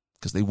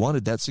 because they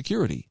wanted that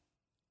security.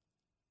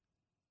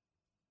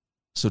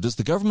 So does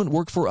the government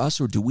work for us,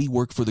 or do we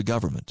work for the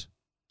government?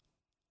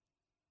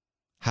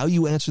 How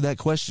you answer that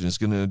question is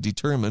going to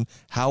determine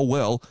how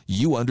well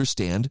you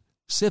understand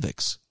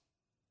civics.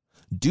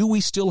 Do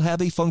we still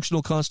have a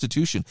functional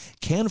Constitution?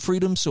 Can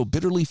freedom so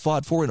bitterly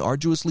fought for and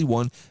arduously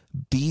won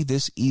be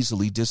this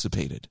easily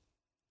dissipated?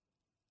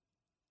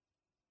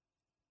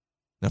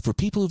 Now, for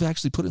people who've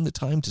actually put in the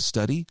time to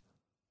study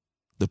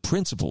the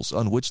principles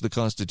on which the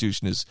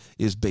Constitution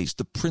is based,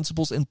 the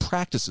principles and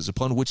practices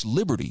upon which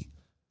liberty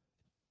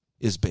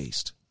is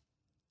based,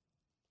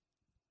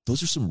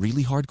 those are some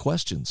really hard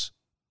questions.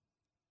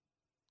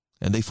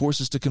 And they force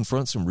us to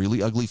confront some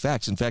really ugly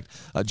facts. In fact,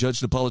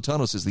 Judge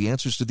Napolitano says the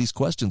answers to these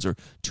questions are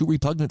too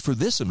repugnant for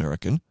this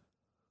American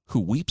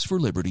who weeps for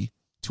liberty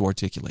to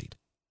articulate.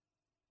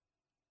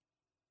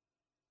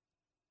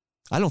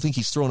 I don't think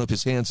he's thrown up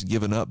his hands and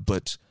given up,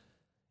 but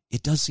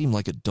it does seem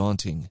like a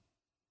daunting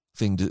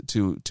thing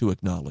to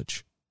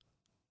acknowledge.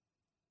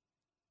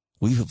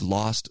 We have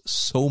lost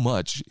so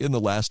much in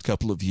the last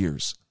couple of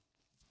years.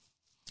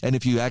 And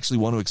if you actually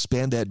want to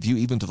expand that view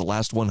even to the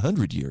last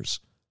 100 years,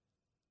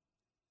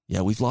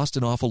 yeah, we've lost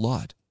an awful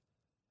lot.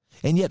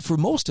 And yet for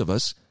most of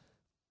us,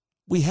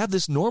 we have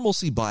this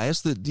normalcy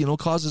bias that,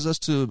 causes us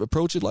to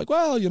approach it like,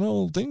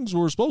 well, things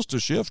were supposed to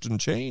shift and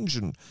change.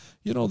 And,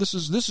 this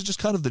is just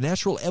kind of the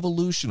natural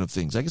evolution of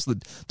things. I guess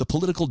the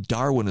political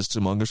Darwinists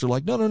among us are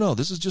like, no,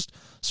 this is just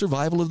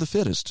survival of the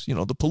fittest,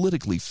 the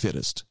politically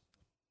fittest.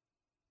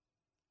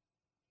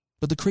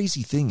 But the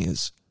crazy thing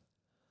is,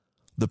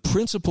 the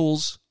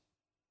principles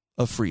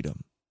of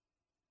freedom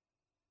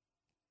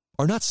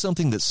are not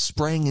something that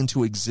sprang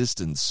into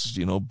existence,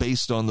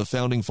 based on the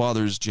Founding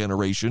Fathers'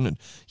 generation and,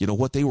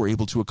 what they were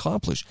able to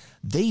accomplish.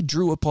 They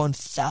drew upon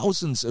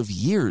thousands of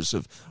years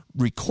of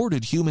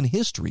recorded human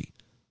history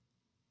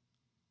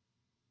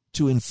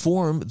to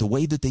inform the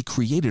way that they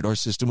created our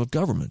system of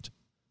government.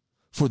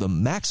 For the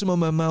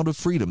maximum amount of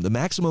freedom, the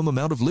maximum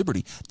amount of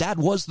liberty, that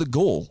was the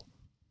goal.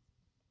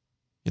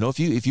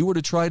 If you were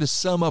to try to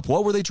sum up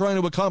what were they trying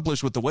to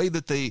accomplish with the way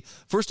that they,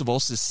 first of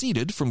all,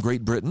 seceded from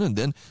Great Britain and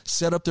then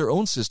set up their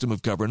own system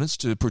of governance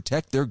to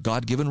protect their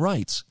God-given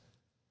rights.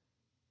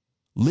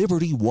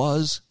 Liberty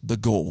was the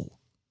goal.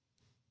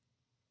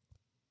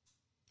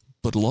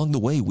 But along the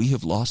way, we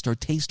have lost our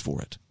taste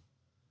for it.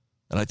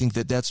 And I think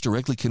that that's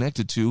directly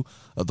connected to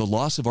the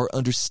loss of our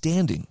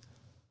understanding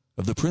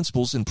of the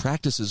principles and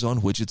practices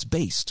on which it's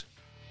based.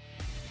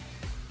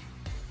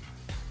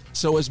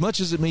 So as much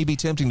as it may be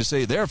tempting to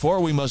say, therefore,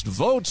 we must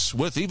vote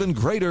with even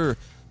greater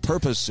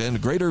purpose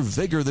and greater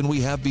vigor than we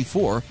have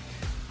before,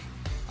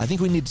 I think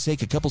we need to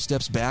take a couple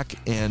steps back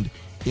and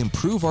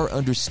improve our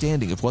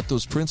understanding of what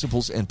those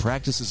principles and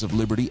practices of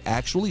liberty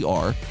actually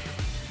are,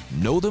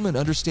 know them and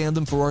understand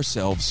them for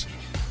ourselves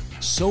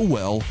so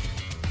well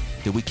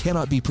that we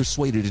cannot be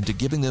persuaded into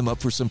giving them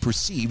up for some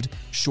perceived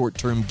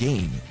short-term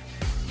gain.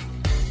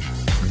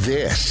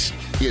 This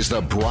is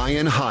the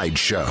Brian Hyde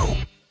Show.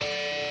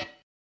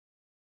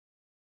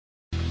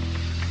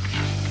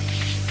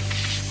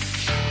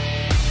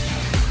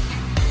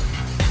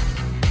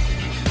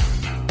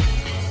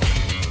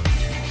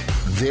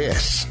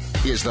 This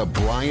is the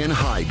Brian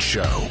Hyde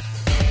Show.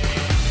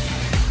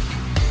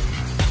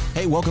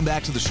 Hey, welcome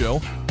back to the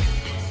show.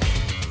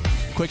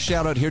 Quick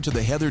shout out here to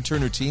the Heather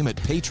Turner team at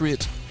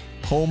Patriot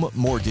Home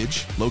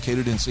Mortgage,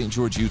 located in St.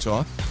 George,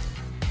 Utah.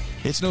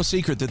 It's no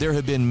secret that there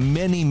have been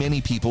many,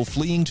 many people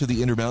fleeing to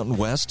the Intermountain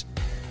West.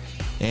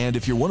 And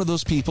if you're one of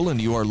those people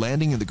and you are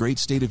landing in the great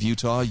state of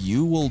Utah,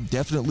 you will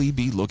definitely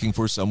be looking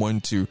for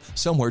somewhere to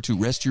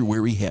rest your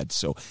weary head.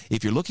 So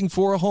if you're looking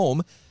for a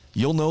home,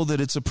 you'll know that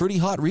it's a pretty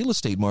hot real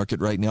estate market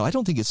right now. I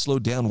don't think it's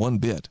slowed down one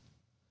bit.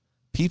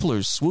 People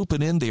are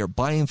swooping in. They are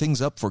buying things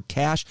up for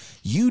cash.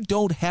 You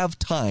don't have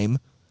time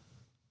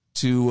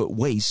to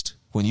waste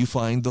when you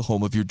find the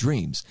home of your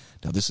dreams.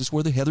 Now, this is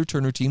where the Heather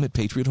Turner team at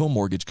Patriot Home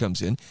Mortgage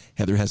comes in.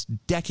 Heather has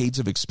decades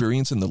of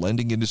experience in the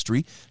lending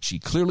industry. She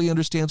clearly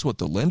understands what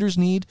the lenders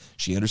need.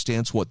 She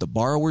understands what the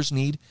borrowers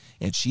need.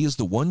 And she is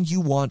the one you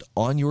want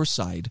on your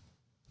side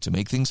to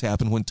make things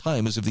happen when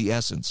time is of the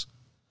essence.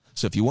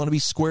 So if you want to be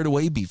squared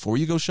away before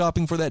you go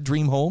shopping for that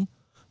dream home,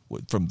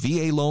 from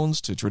VA loans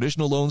to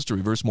traditional loans to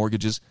reverse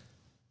mortgages,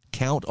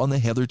 count on the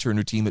Heather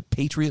Turner team at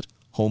Patriot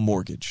Home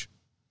Mortgage.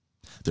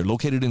 They're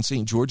located in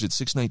St. George at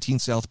 619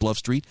 South Bluff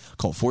Street.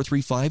 Call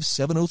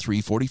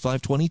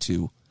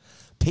 435-703-4522.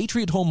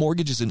 Patriot Home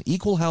Mortgage is an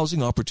equal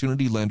housing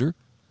opportunity lender,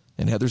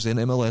 and Heather's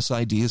NMLS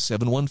ID is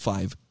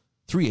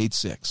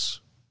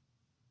 715386.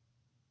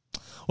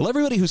 Well,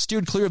 everybody who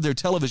steered clear of their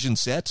television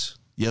set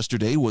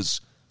yesterday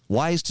was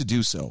wise to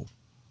do so.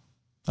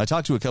 I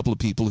talked to a couple of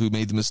people who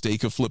made the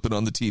mistake of flipping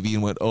on the TV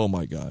and went, oh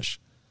my gosh.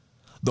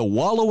 The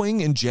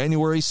wallowing in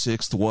January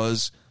 6th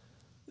was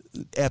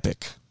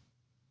epic.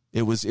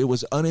 It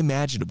was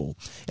unimaginable.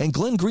 And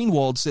Glenn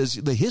Greenwald says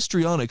the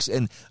histrionics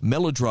and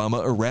melodrama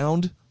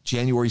around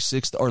January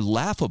 6th are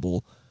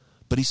laughable,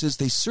 but he says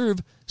they serve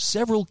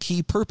several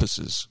key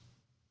purposes.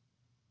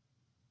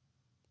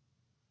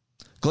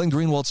 Glenn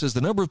Greenwald says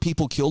the number of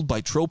people killed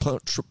by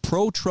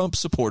pro-Trump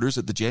supporters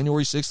at the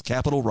January 6th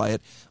Capitol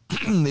riot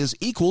is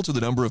equal to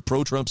the number of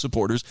pro-Trump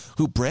supporters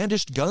who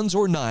brandished guns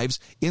or knives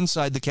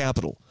inside the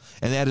Capitol.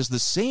 And that is the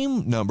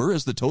same number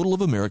as the total of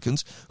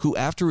Americans who,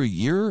 after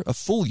a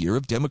full year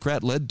of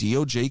Democrat-led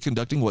DOJ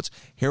conducting what's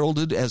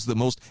heralded as the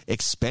most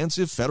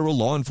expansive federal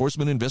law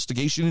enforcement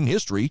investigation in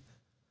history,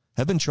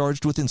 have been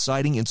charged with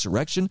inciting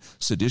insurrection,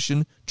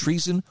 sedition,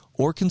 treason,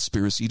 or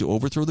conspiracy to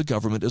overthrow the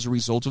government as a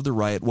result of the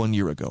riot 1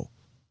 year ago.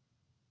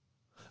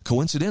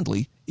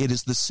 Coincidentally, it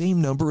is the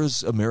same number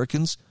as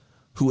Americans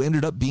who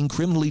ended up being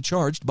criminally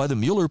charged by the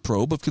Mueller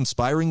probe of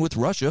conspiring with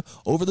Russia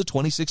over the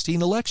 2016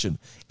 election,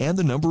 and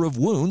the number of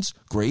wounds,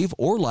 grave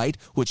or light,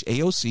 which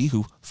AOC,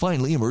 who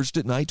finally emerged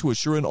at night to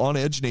assure an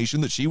on-edge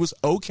nation that she was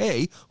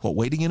okay while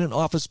waiting in an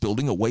office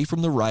building away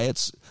from the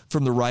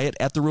riot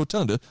at the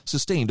Rotunda,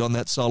 sustained on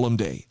that solemn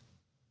day.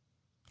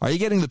 Are you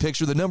getting the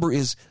picture? The number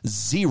is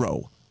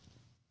 0.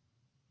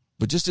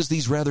 But just as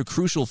these rather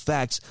crucial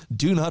facts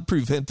do not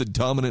prevent the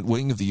dominant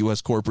wing of the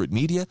U.S. corporate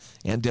media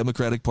and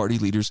Democratic Party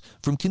leaders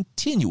from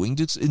continuing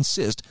to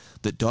insist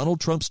that Donald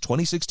Trump's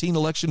 2016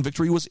 election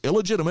victory was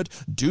illegitimate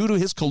due to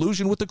his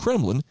collusion with the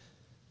Kremlin,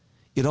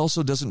 it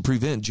also doesn't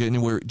prevent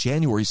January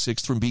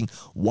 6th from being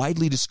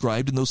widely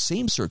described in those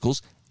same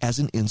circles as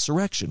an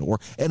insurrection or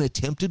an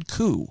attempted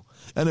coup,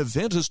 an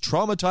event as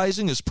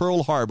traumatizing as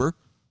Pearl Harbor.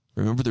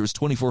 Remember, there was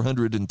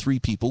 2,403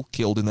 people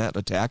killed in that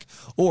attack,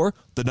 or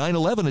the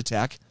 9/11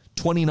 attack,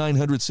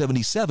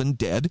 2,977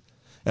 dead,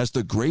 as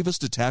the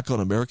gravest attack on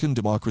American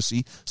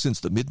democracy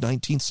since the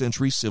mid-19th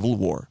century Civil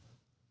War,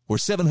 where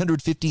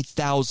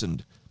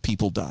 750,000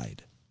 people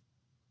died.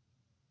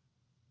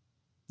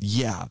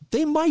 Yeah,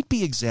 they might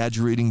be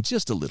exaggerating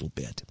just a little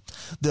bit.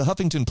 The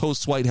Huffington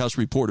Post's White House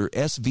reporter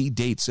S.V.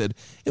 Date said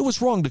it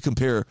was wrong to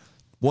compare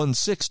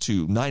 1/6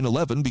 to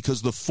 9/11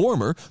 because the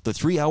former, the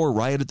 3-hour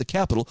riot at the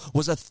Capitol,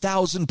 was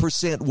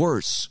 1,000%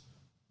 worse.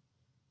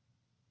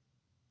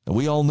 And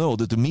we all know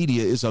that the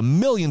media is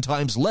 1,000,000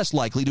 times less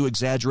likely to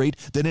exaggerate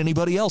than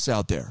anybody else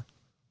out there,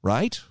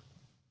 right?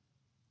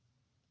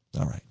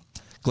 All right.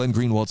 Glenn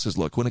Greenwald says,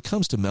 look, when it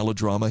comes to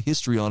melodrama,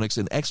 histrionics,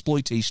 and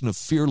exploitation of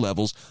fear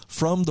levels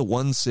from the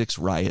 1/6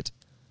 riot,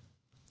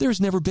 there's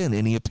never been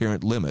any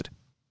apparent limit.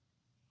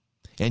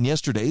 And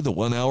yesterday, the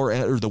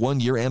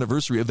 1-year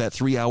anniversary of that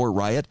 3-hour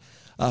riot,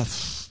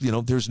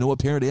 there's no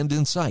apparent end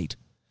in sight.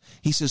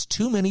 He says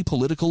too many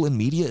political and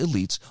media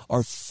elites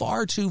are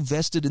far too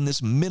vested in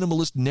this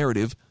minimalist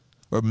narrative,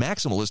 or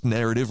maximalist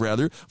narrative,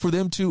 rather, for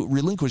them to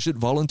relinquish it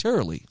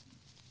voluntarily.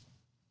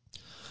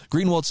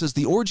 Greenwald says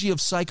the orgy of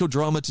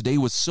psychodrama today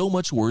was so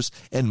much worse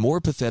and more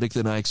pathetic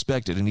than I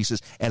expected. And he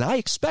says, and I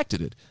expected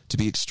it to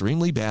be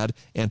extremely bad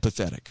and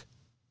pathetic.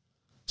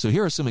 So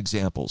here are some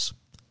examples.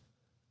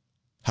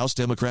 House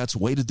Democrats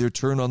waited their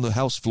turn on the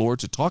House floor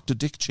to talk to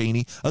Dick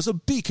Cheney as a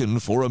beacon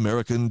for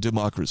American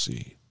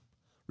democracy,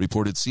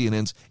 reported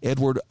CNN's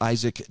Edward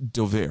Isaac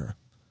Dover.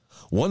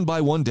 One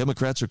by one,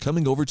 Democrats are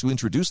coming over to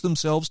introduce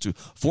themselves to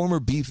former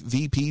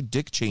VP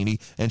Dick Cheney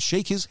and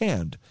shake his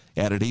hand,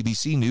 added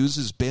ABC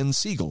News' Ben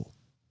Siegel.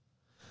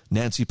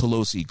 Nancy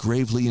Pelosi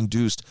gravely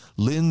induced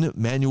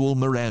Lin-Manuel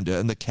Miranda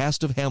and the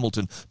cast of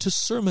Hamilton to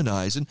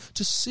sermonize and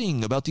to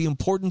sing about the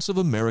importance of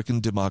American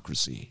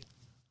democracy.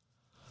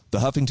 The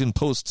Huffington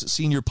Post's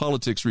senior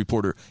politics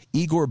reporter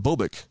Igor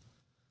Bobek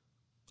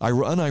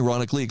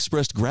unironically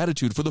expressed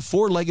gratitude for the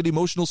 4-legged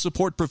emotional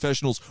support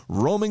professionals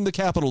roaming the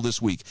Capitol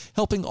this week,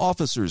 helping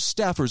officers,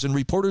 staffers, and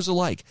reporters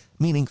alike,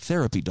 meaning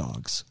therapy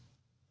dogs.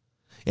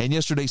 And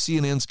yesterday,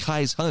 CNN's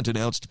Kais Hunt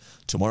announced,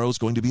 tomorrow's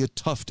going to be a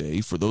tough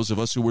day for those of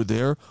us who were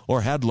there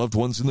or had loved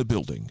ones in the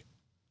building.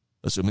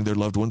 Assuming their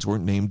loved ones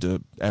weren't named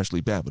Ashley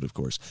Babbitt, of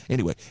course.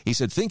 Anyway, he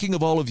said, thinking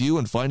of all of you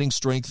and finding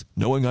strength,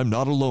 knowing I'm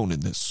not alone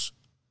in this.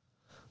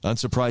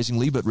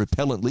 Unsurprisingly, but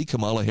repellently,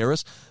 Kamala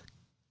Harris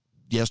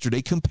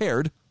yesterday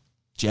compared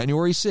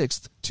January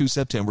 6th to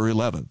September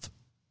 11th.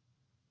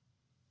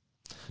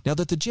 Now,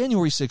 that the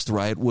January 6th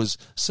riot was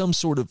some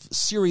sort of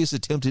serious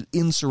attempted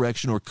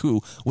insurrection or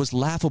coup was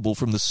laughable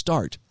from the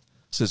start,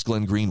 says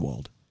Glenn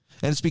Greenwald.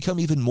 And it's become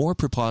even more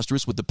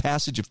preposterous with the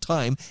passage of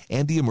time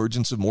and the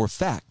emergence of more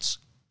facts.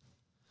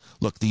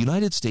 Look, the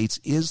United States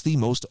is the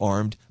most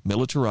armed,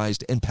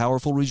 militarized, and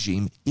powerful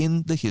regime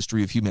in the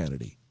history of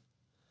humanity.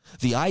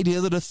 The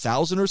idea that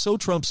 1,000 or so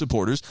Trump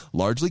supporters,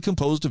 largely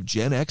composed of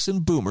Gen X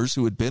and boomers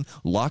who had been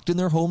locked in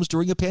their homes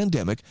during a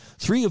pandemic,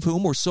 3 of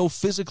whom were so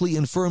physically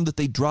infirm that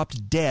they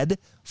dropped dead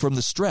from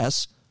the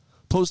stress,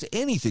 posed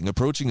anything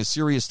approaching a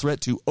serious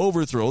threat to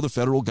overthrow the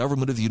federal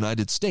government of the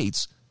United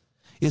States,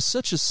 is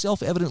such a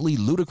self-evidently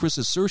ludicrous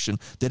assertion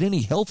that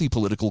any healthy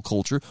political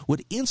culture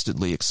would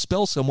instantly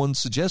expel someone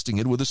suggesting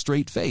it with a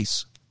straight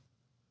face.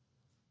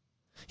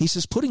 He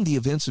says putting the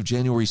events of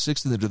January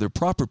 6th into their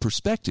proper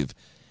perspective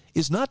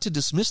is not to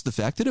dismiss the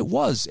fact that it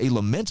was a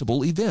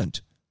lamentable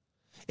event,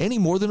 any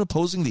more than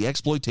opposing the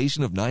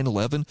exploitation of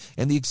 9/11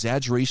 and the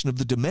exaggeration of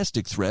the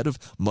domestic threat of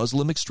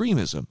Muslim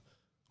extremism,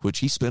 which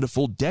he spent a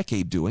full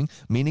decade doing,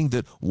 meaning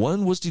that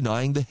one was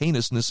denying the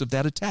heinousness of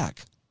that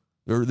attack,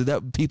 or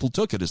that people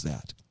took it as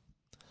that.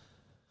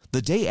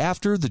 The day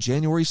after the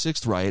January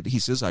 6th riot, he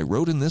says, I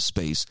wrote in this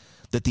space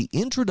that the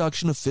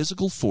introduction of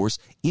physical force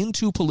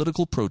into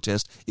political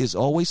protest is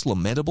always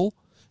lamentable,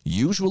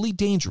 usually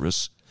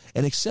dangerous,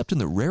 and except in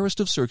the rarest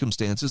of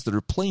circumstances that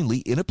are plainly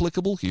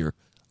inapplicable here,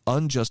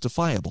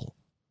 unjustifiable.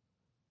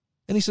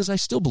 And he says, I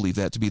still believe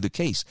that to be the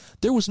case.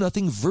 There was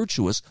nothing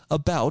virtuous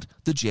about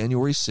the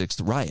January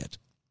 6th riot.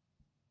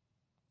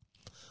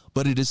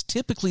 But it is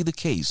typically the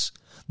case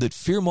that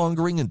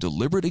fear-mongering and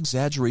deliberate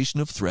exaggeration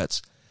of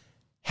threats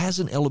has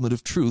an element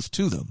of truth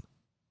to them.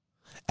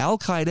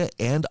 Al-Qaeda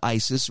and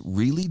ISIS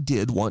really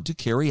did want to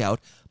carry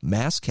out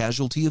mass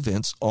casualty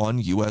events on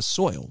U.S.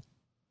 soil.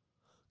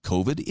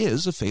 COVID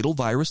is a fatal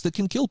virus that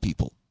can kill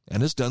people,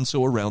 and has done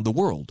so around the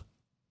world.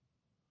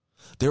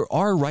 There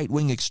are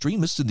right-wing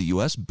extremists in the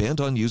U.S. bent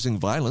on using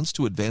violence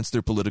to advance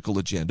their political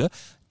agenda,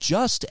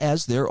 just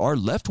as there are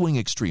left-wing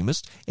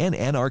extremists and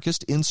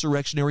anarchist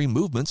insurrectionary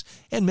movements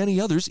and many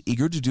others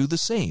eager to do the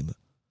same.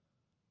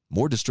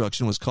 More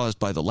destruction was caused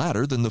by the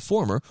latter than the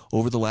former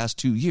over the last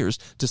 2 years,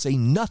 to say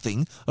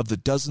nothing of the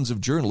dozens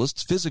of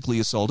journalists physically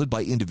assaulted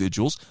by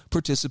individuals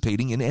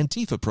participating in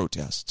Antifa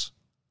protests.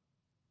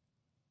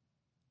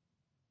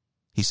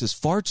 He says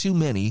far too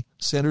many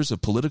centers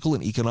of political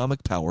and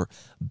economic power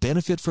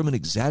benefit from an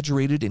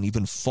exaggerated and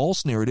even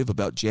false narrative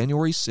about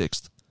January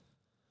 6th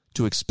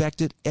to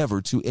expect it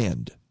ever to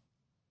end.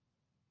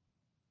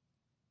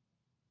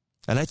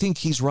 And I think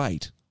he's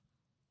right.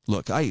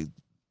 Look, I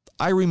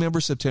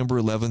remember September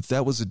 11th.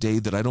 That was a day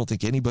that I don't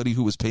think anybody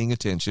who was paying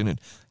attention,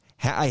 and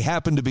I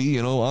happened to be,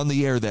 on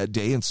the air that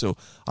day, and so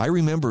I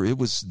remember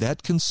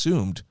that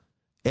consumed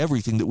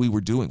everything that we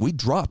were doing. We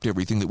dropped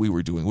everything that we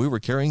were doing. We were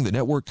carrying the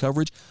network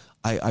coverage.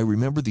 I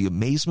remember the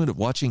amazement of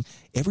watching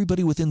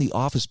everybody within the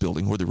office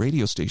building where the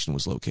radio station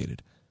was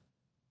located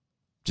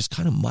just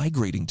kind of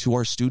migrating to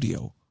our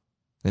studio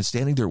and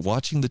standing there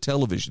watching the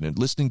television and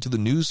listening to the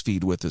news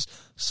feed with us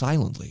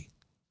silently.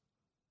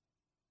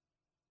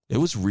 It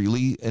was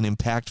really an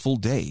impactful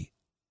day.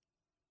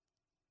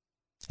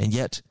 And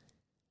yet,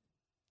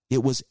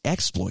 it was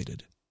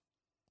exploited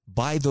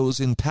by those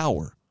in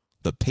power.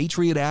 The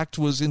Patriot Act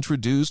was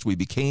introduced. We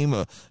became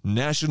a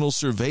national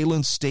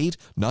surveillance state,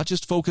 not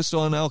just focused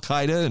on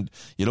Al-Qaeda and,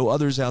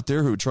 others out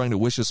there who are trying to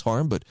wish us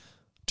harm, but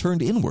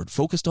turned inward,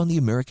 focused on the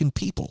American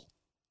people.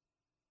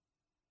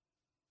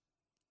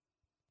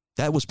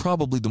 That was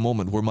probably the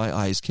moment where my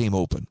eyes came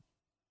open,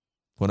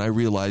 when I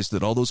realized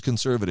that all those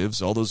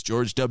conservatives, all those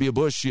George W.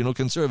 Bush,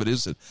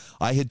 conservatives that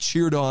I had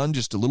cheered on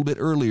just a little bit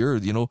earlier,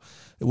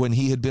 when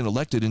he had been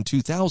elected in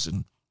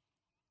 2000,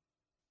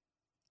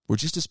 were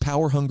just as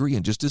power-hungry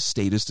and just as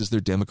statist as their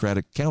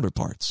Democratic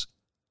counterparts.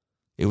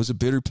 It was a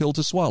bitter pill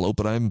to swallow,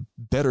 but I'm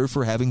better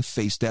for having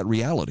faced that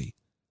reality.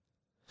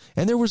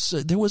 And there was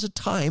a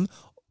time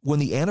when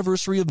the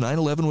anniversary of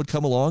 9/11 would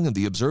come along and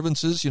the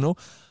observances,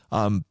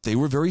 they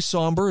were very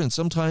somber and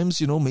sometimes,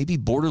 maybe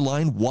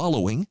borderline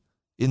wallowing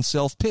in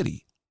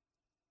self-pity.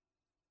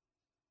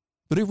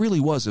 But it really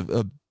was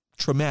a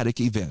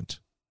traumatic event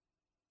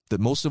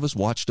that most of us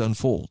watched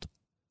unfold.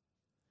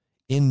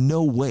 In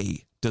no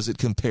way does it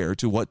compare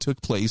to what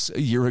took place a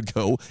year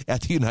ago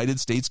at the United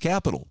States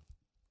Capitol.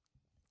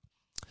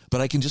 But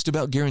I can just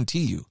about guarantee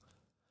you,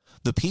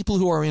 the people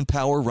who are in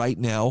power right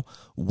now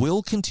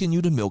will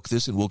continue to milk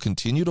this and will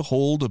continue to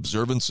hold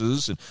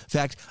observances. In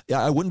fact,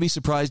 I wouldn't be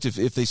surprised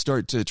if they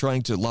start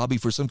trying to lobby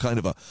for some kind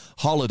of a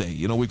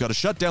holiday. We've got to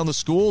shut down the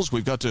schools.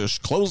 We've got to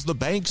close the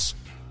banks.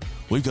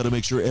 We've got to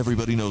make sure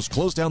everybody knows.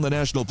 Close down the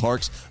national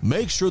parks.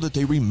 Make sure that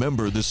they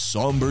remember this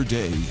somber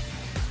day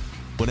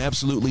when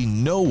absolutely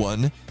no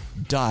one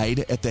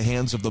died at the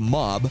hands of the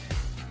mob,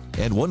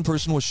 and one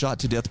person was shot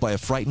to death by a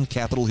frightened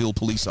Capitol Hill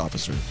police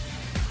officer.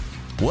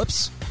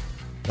 Whoops.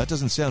 That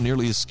doesn't sound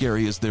nearly as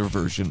scary as their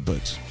version,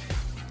 but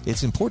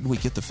it's important we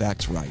get the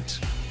facts right.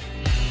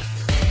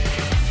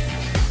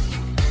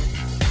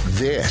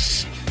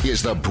 This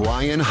is the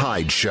Brian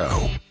Hyde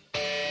Show.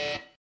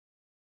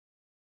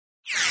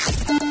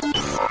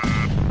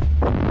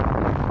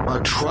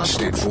 A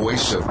trusted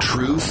voice of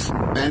truth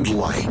and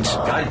light.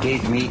 God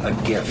gave me a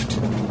gift.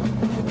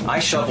 I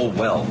shovel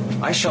well.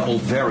 I shovel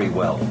very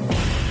well.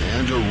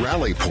 And a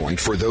rally point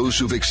for those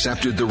who've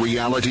accepted the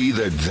reality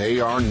that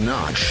they are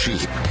not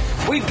sheep.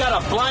 We've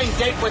got a blind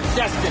date with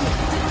destiny.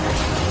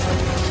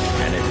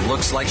 And it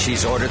looks like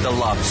she's ordered the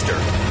lobster.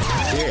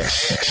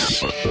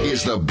 This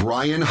is the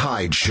Brian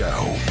Hyde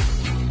Show.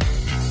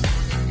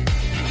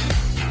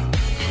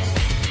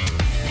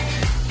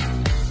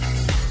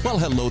 Well,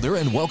 hello there,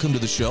 and welcome to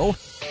the show.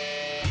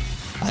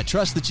 I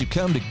trust that you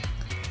come to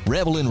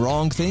revel in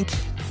wrongthink,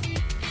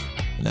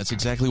 and that's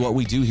exactly what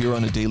we do here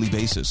on a daily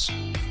basis.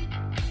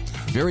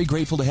 Very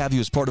grateful to have you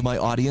as part of my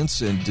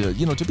audience, and,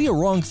 to be a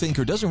wrong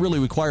thinker doesn't really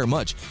require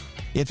much.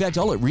 In fact,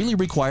 all it really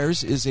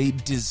requires is a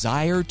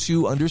desire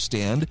to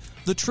understand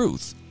the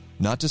truth,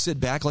 not to sit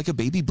back like a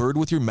baby bird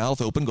with your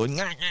mouth open going,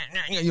 nah,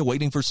 nah, nah,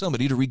 waiting for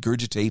somebody to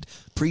regurgitate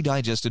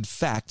pre-digested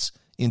facts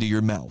into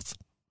your mouth.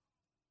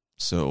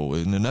 So,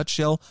 in a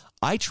nutshell,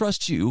 I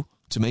trust you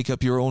to make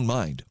up your own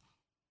mind.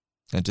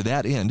 And to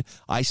that end,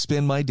 I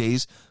spend my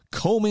days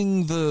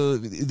combing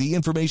the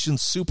information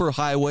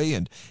superhighway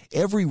and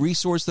every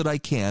resource that I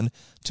can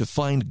to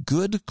find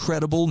good,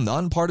 credible,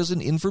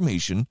 nonpartisan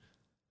information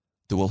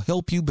that will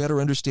help you better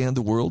understand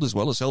the world as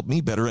well as help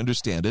me better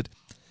understand it.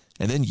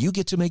 And then you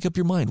get to make up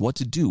your mind what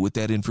to do with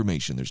that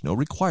information. There's no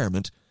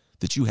requirement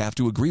that you have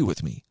to agree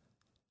with me.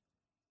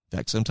 In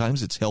fact,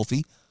 sometimes it's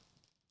healthy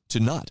to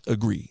not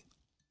agree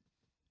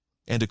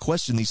and to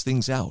question these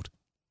things out.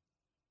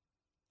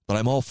 But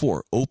I'm all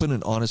for open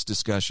and honest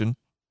discussion,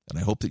 and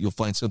I hope that you'll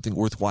find something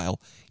worthwhile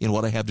in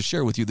what I have to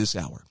share with you this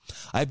hour.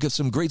 I've got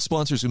some great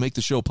sponsors who make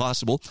the show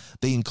possible.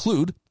 They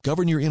include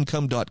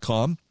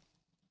GovernYourIncome.com,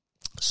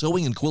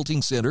 Sewing and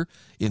Quilting Center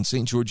in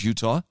St. George,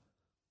 Utah.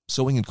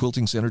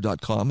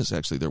 SewingandQuiltingCenter.com is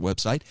actually their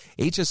website.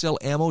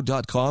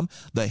 HSLAmmo.com,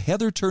 the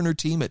Heather Turner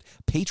team at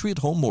Patriot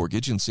Home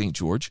Mortgage in St.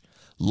 George,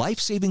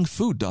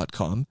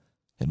 LifesavingFood.com,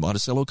 and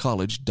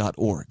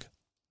MonticelloCollege.org.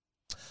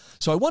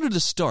 So I wanted to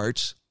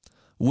start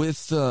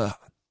with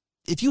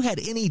if you had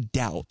any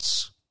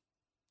doubts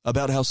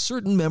about how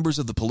certain members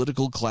of the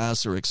political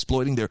class are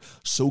exploiting their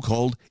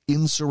so-called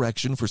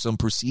insurrection for some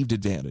perceived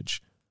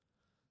advantage,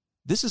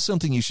 this is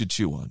something you should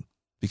chew on.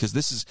 Because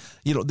this is,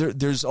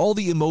 there's all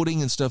the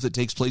emoting and stuff that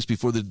takes place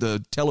before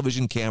the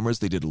television cameras.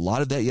 They did a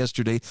lot of that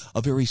yesterday.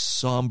 A very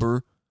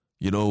somber,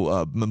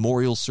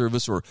 memorial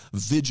service, or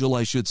vigil,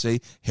 I should say,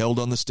 held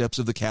on the steps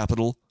of the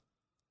Capitol.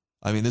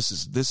 I mean, this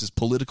is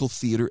political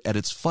theater at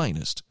its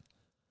finest.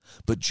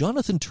 But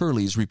Jonathan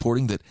Turley is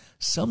reporting that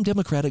some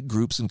Democratic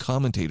groups and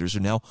commentators are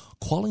now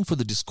calling for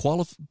the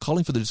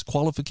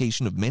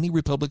disqualification of many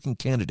Republican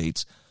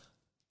candidates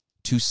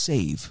to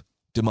save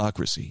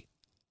democracy.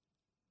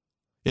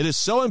 It is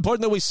so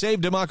important that we save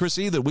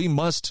democracy that we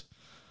must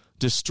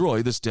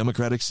destroy this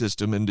democratic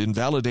system and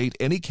invalidate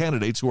any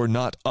candidates who are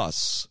not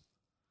us.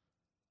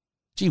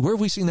 Gee, where have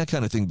we seen that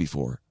kind of thing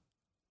before?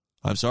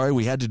 I'm sorry,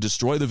 we had to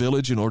destroy the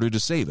village in order to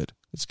save it.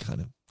 It's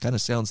kind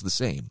of sounds the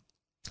same.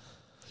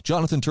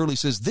 Jonathan Turley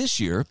says this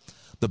year,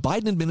 the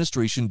Biden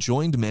administration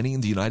joined many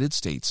in the United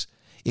States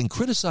in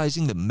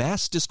criticizing the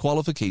mass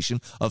disqualification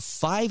of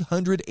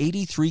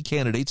 583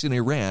 candidates in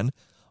Iran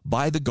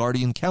by the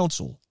Guardian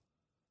Council.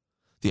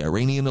 The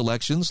Iranian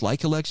elections,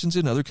 like elections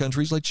in other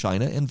countries like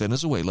China and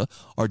Venezuela,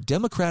 are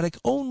democratic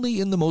only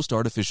in the most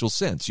artificial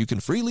sense. You can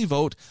freely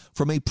vote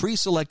from a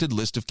pre-selected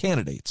list of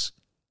candidates.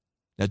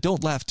 Now,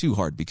 don't laugh too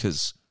hard,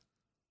 because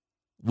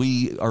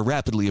we are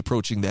rapidly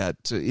approaching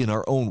that in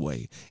our own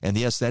way. And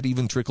yes, that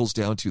even trickles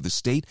down to the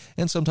state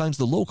and sometimes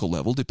the local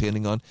level,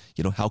 depending on,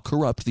 how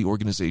corrupt the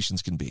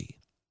organizations can be.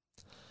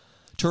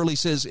 Turley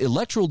says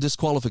electoral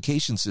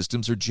disqualification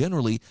systems are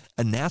generally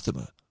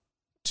anathema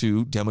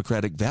to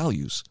democratic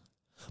values.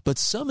 But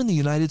some in the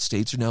United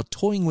States are now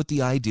toying with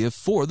the idea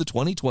for the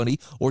 2020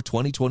 or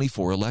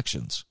 2024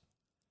 elections.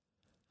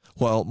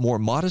 While more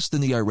modest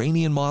than the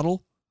Iranian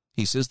model,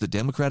 he says the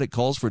Democratic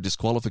calls for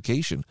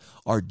disqualification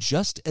are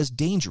just as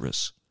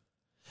dangerous.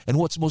 And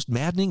what's most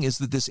maddening is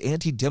that this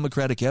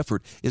anti-democratic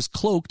effort is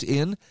cloaked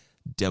in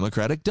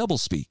Democratic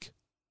doublespeak.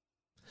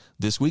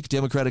 This week,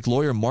 Democratic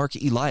lawyer Mark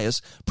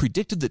Elias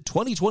predicted that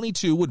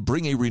 2022 would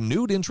bring a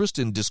renewed interest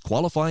in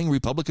disqualifying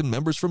Republican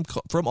members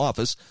from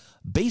office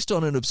based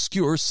on an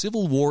obscure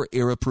Civil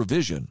War-era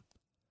provision.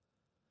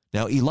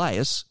 Now,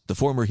 Elias, the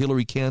former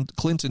Hillary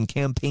Clinton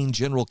campaign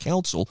general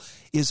counsel,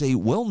 is a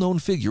well-known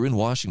figure in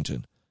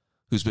Washington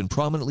who's been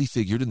prominently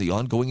figured in the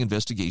ongoing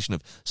investigation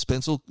of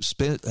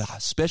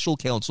Special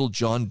Counsel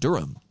John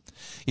Durham.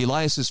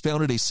 Elias has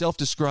founded a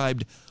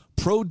self-described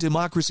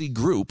pro-democracy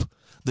group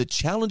that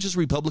challenges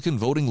Republican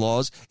voting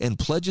laws and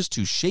pledges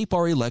to shape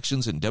our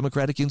elections and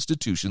democratic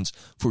institutions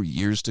for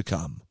years to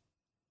come.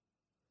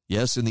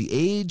 Yes, in the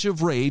age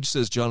of rage,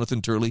 says Jonathan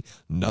Turley,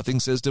 nothing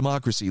says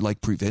democracy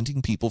like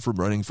preventing people from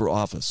running for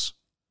office.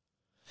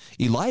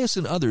 Elias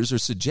and others are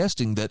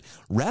suggesting that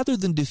rather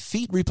than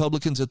defeat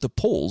Republicans at the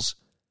polls,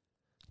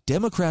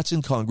 Democrats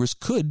in Congress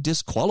could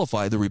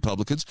disqualify the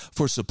Republicans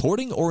for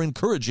supporting or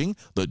encouraging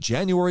the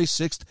January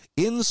 6th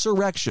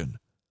insurrection.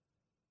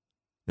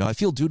 Now, I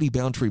feel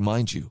duty-bound to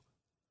remind you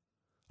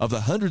of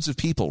the hundreds of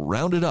people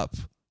rounded up,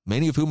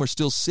 many of whom are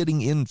still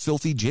sitting in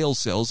filthy jail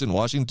cells in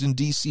Washington,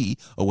 D.C.,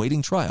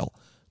 awaiting trial.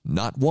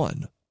 Not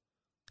one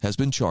has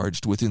been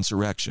charged with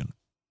insurrection.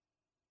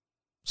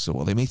 So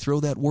while they may throw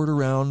that word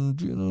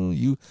around,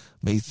 you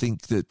may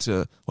think that,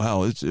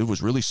 it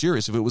was really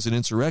serious if it was an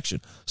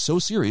insurrection. So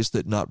serious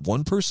that not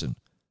one person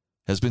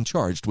has been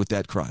charged with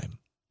that crime.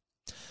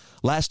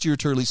 Last year,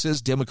 Turley says,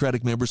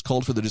 Democratic members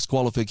called for the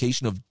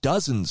disqualification of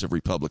dozens of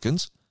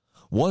Republicans.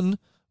 One,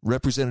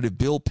 Representative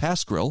Bill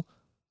Pascrell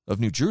of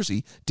New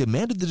Jersey,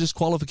 demanded the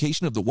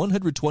disqualification of the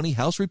 120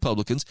 House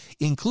Republicans,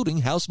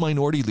 including House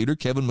Minority Leader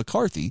Kevin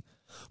McCarthy,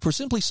 for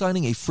simply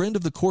signing a friend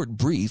of the court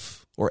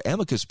brief, or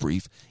amicus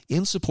brief,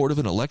 in support of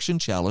an election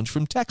challenge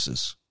from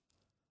Texas.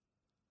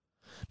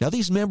 Now,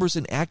 these members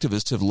and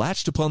activists have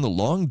latched upon the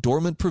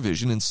long-dormant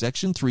provision in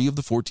Section 3 of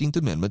the 14th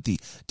Amendment, the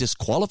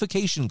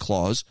disqualification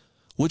clause,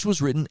 which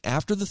was written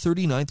after the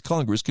 39th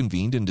Congress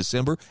convened in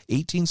December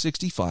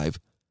 1865,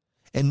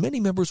 and many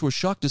members were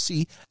shocked to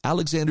see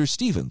Alexander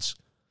Stephens,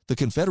 the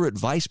Confederate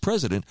vice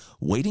president,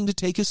 waiting to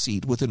take a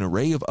seat with an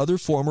array of other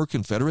former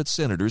Confederate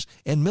senators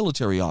and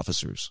military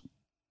officers.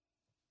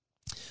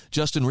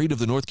 Justin Reed of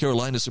the North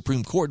Carolina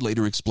Supreme Court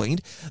later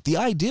explained, the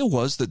idea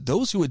was that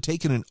those who had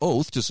taken an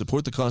oath to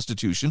support the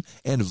Constitution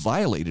and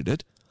violated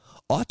it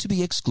ought to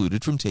be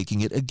excluded from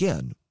taking it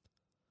again.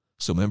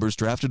 So members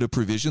drafted a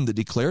provision that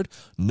declared,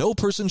 no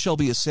person shall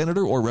be a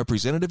senator or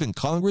representative in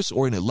Congress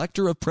or an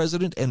elector of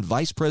president and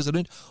vice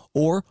president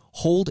or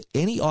hold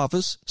any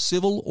office,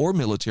 civil or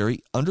military,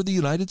 under the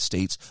United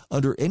States,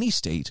 under any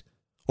state,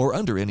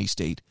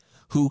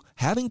 who,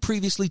 having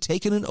previously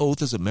taken an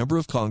oath as a member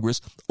of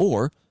Congress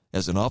or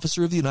as an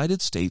officer of the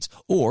United States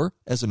or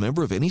as a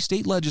member of any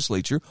state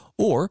legislature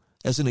or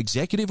as an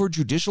executive or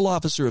judicial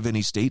officer of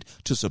any state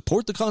to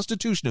support the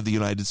Constitution of the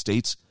United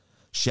States,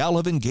 shall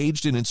have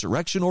engaged in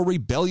insurrection or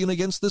rebellion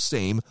against the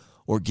same,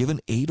 or given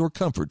aid or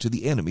comfort to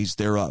the enemies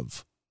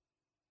thereof.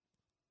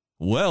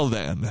 Well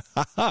then,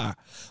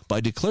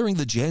 by declaring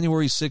the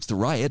January 6th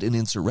riot an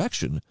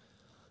insurrection,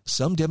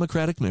 some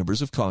Democratic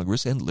members of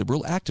Congress and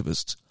liberal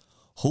activists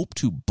hope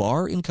to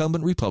bar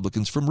incumbent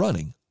Republicans from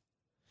running.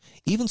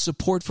 Even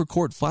support for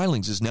court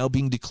filings is now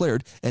being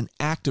declared an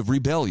act of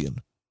rebellion.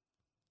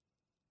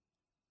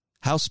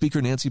 House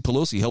Speaker Nancy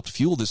Pelosi helped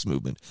fuel this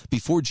movement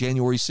before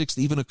January 6th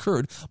even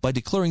occurred by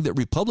declaring that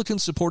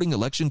Republicans supporting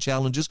election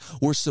challenges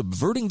were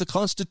subverting the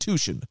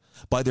Constitution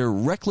by their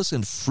reckless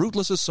and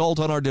fruitless assault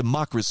on our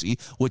democracy,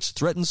 which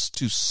threatens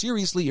to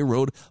seriously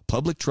erode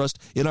public trust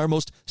in our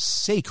most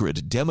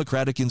sacred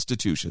democratic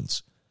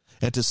institutions,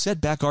 and to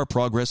set back our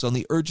progress on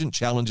the urgent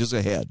challenges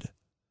ahead.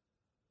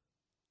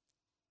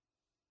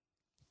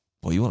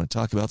 Well, you want to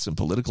talk about some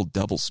political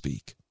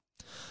doublespeak.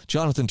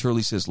 Jonathan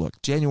Turley says, look,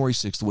 January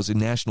 6th was a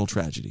national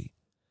tragedy.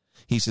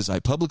 He says, I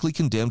publicly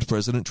condemned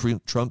President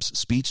Trump's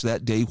speech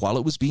that day while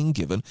it was being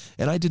given,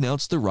 and I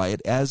denounced the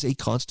riot as a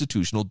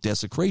constitutional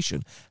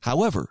desecration.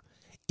 However,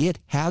 it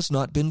has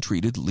not been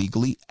treated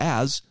legally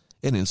as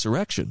an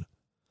insurrection.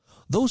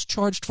 Those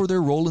charged for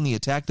their role in the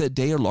attack that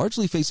day are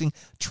largely facing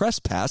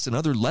trespass and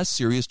other less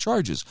serious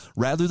charges,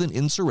 rather than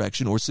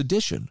insurrection or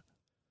sedition.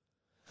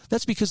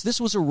 That's because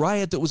this was a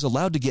riot that was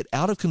allowed to get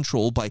out of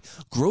control by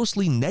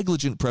grossly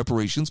negligent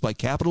preparations by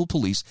Capitol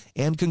Police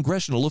and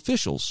congressional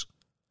officials.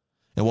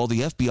 And while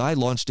the FBI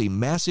launched a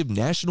massive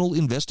national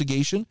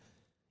investigation,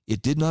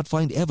 it did not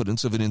find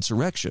evidence of an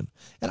insurrection.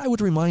 And I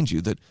would remind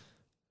you that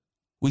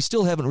we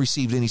still haven't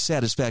received any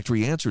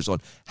satisfactory answers on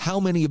how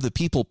many of the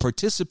people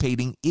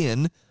participating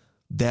in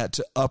that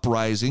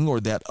uprising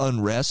or that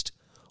unrest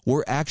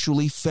were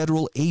actually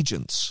federal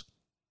agents.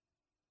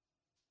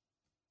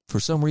 For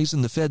some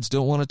reason, the feds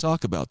don't want to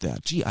talk about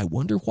that. Gee, I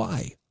wonder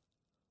why.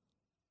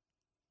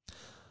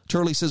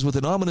 Turley says, with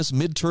an ominous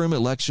midterm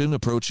election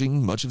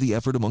approaching, much of the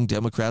effort among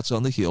Democrats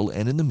on the Hill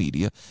and in the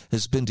media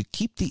has been to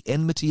keep the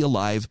enmity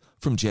alive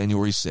from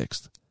January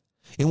 6th.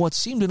 In what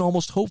seemed an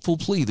almost hopeful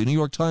plea, the New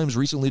York Times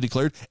recently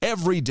declared,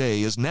 every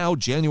day is now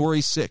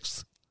January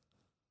 6th.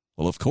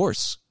 Well, of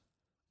course,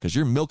 because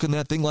you're milking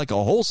that thing like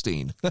a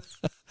Holstein.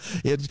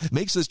 It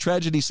makes this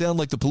tragedy sound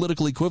like the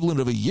political equivalent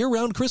of a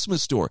year-round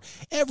Christmas store.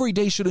 Every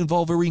day should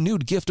involve a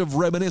renewed gift of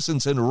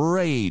reminiscence and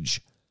rage.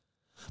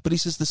 But he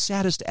says the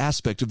saddest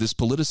aspect of this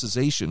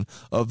politicization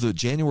of the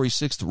January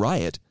 6th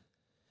riot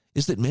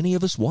is that many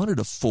of us wanted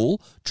a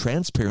full,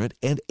 transparent,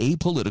 and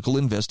apolitical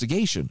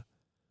investigation.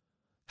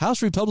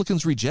 House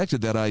Republicans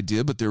rejected that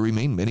idea, but there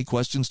remain many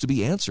questions to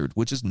be answered,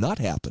 which has not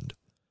happened.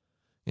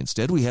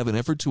 Instead, we have an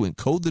effort to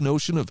encode the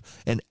notion of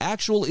an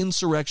actual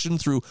insurrection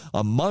through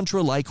a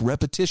mantra-like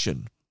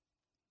repetition.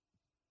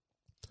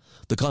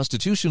 The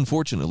Constitution,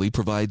 fortunately,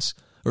 provides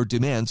or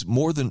demands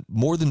more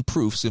than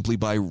proof simply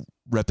by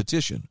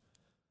repetition.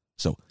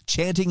 So,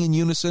 chanting in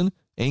unison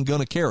ain't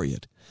going to carry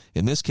it.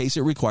 In this case,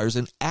 it requires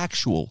an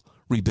actual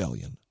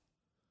rebellion.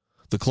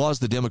 The clause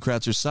the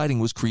Democrats are citing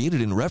was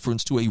created in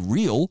reference to a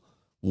real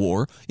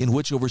war in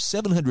which over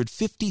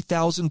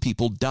 750,000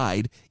 people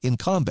died in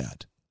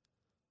combat.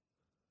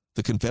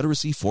 The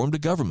Confederacy formed a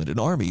government, an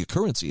army, a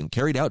currency, and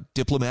carried out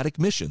diplomatic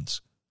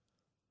missions.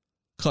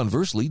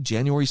 Conversely,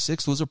 January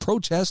 6th was a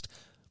protest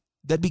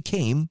that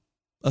became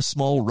a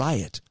small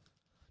riot.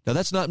 Now,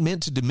 that's not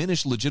meant to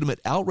diminish legitimate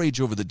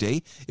outrage over the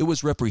day. It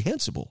was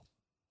reprehensible,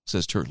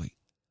 says Turley,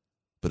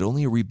 but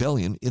only a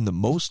rebellion in the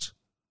most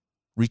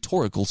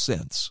rhetorical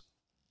sense.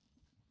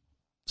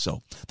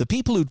 So, the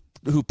people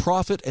who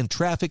profit and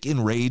traffic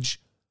in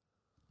rage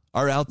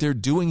are out there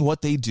doing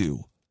what they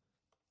do.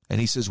 And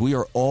he says we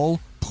are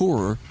all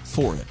poorer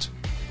for it.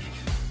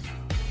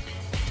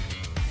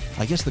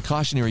 I guess the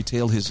cautionary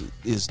tale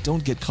is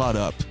don't get caught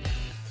up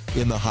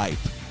in the hype.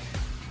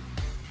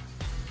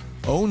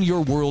 Own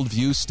your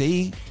worldview.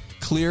 Stay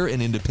clear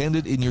and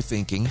independent in your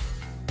thinking.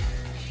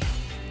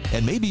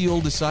 And maybe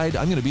you'll decide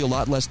I'm going to be a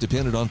lot less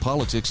dependent on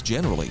politics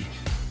generally.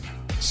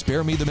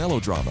 Spare me the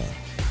melodrama.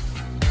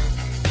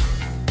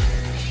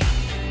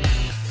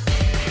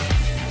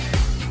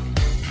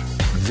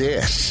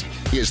 This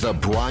is The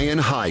Brian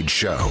Hyde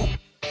Show.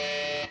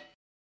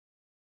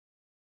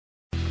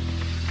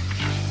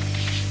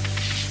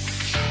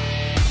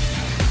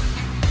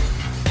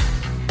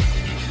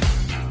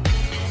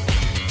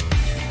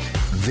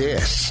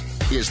 This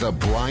is The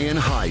Brian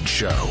Hyde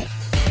Show.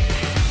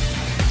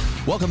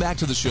 Welcome back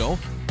to the show.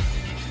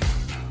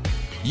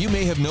 You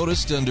may have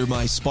noticed under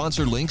my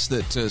sponsor links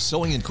that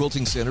Sewing and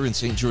Quilting Center in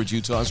St. George,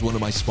 Utah is one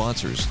of my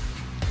sponsors.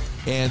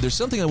 And there's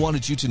something I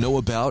wanted you to know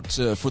about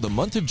for the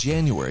month of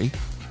January.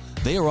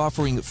 They are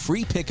offering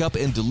free pickup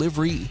and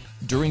delivery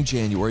during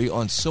January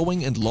on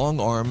sewing and long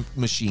arm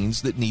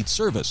machines that need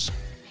service.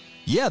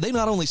 Yeah, they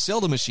not only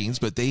sell the machines,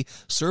 but they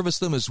service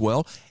them as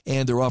well.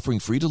 And they're offering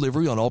free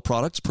delivery on all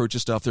products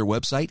purchased off their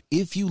website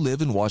if you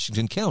live in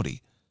Washington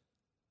County.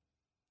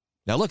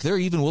 Now, look, they're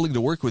even willing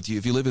to work with you.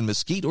 If you live in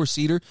Mesquite or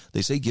Cedar,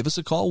 they say, give us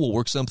a call. We'll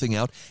work something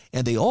out.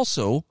 And they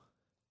also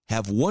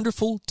have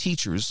wonderful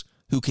teachers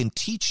who can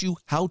teach you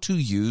how to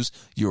use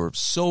your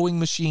sewing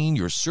machine,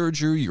 your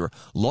serger, your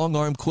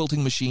long-arm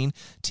quilting machine.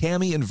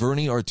 Tammy and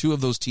Vernie are two of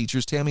those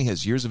teachers. Tammy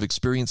has years of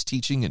experience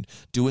teaching and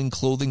doing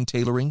clothing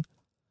tailoring.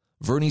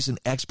 Vernie's an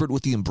expert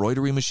with the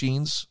embroidery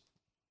machines.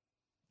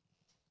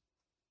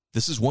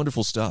 This is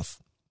wonderful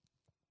stuff.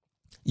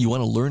 You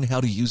want to learn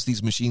how to use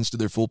these machines to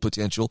their full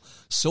potential?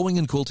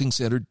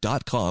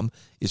 SewingandQuiltingCenter.com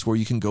is where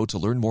you can go to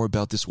learn more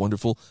about this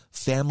wonderful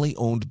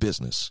family-owned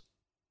business.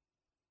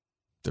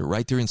 They're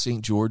right there in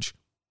St. George.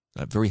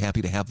 I'm very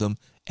happy to have them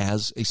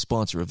as a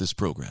sponsor of this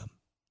program.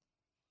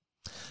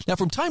 Now,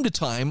 from time to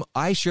time,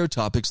 I share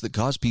topics that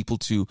cause people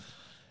to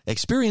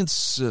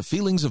experience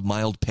feelings of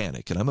mild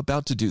panic, and I'm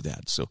about to do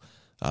that. So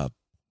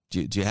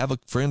do you have a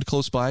friend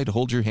close by to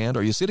hold your hand?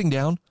 Are you sitting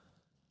down?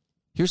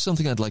 Here's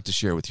something I'd like to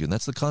share with you, and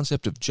that's the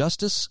concept of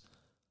justice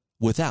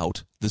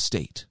without the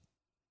state.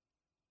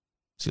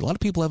 See, a lot of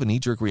people have a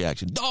knee-jerk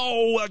reaction.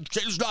 No,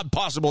 it's not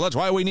possible. That's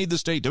why we need the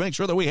state, to make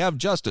sure that we have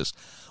justice.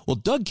 Well,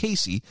 Doug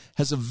Casey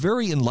has a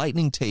very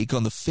enlightening take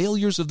on the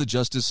failures of the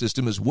justice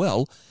system as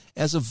well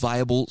as a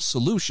viable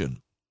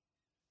solution.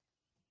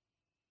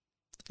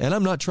 And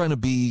I'm not trying to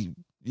be,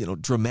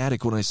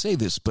 dramatic when I say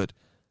this, but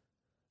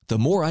the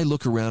more I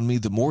look around me,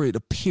 the more it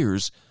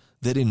appears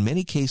that in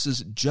many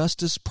cases,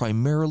 justice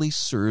primarily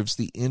serves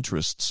the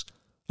interests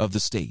of the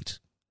state.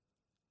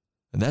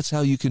 And that's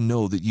how you can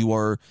know that you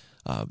are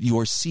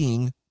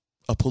seeing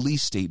a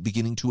police state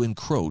beginning to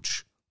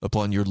encroach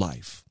upon your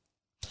life.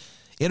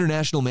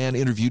 International Man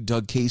interviewed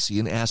Doug Casey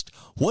and asked,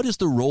 what is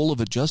the role of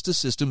a justice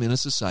system in a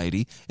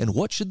society, and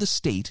what should the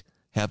state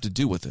have to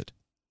do with it?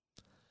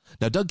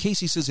 Now, Doug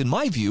Casey says, in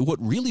my view,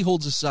 what really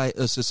holds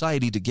a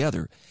society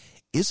together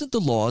isn't the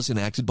laws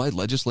enacted by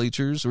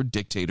legislatures or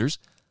dictators,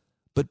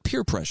 but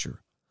peer pressure,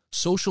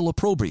 social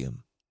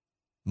opprobrium,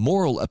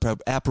 moral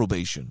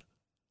approbation.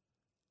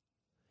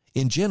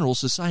 In general,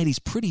 society's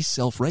pretty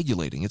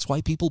self-regulating. It's why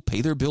people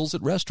pay their bills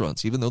at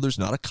restaurants, even though there's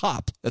not a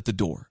cop at the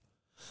door.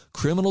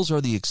 Criminals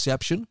are the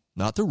exception,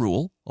 not the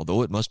rule,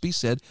 although it must be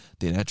said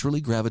they naturally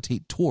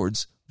gravitate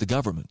towards the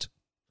government.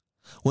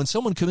 When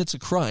someone commits a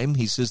crime,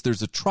 he says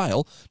there's a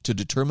trial to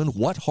determine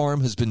what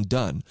harm has been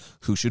done,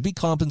 who should be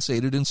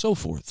compensated, and so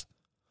forth.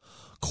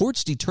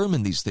 Courts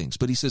determine these things,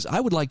 but he says, I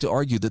would like to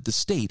argue that the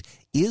state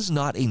is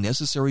not a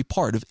necessary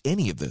part of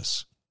any of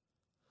this.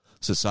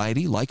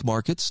 Society, like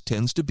markets,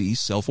 tends to be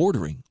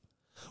self-ordering.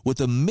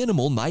 With a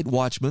minimal night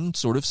watchman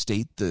sort of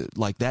state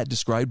like that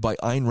described by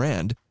Ayn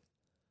Rand,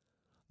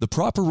 the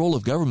proper role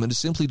of government is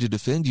simply to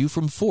defend you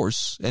from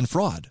force and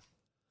fraud.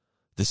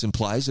 This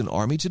implies an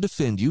army to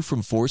defend you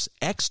from force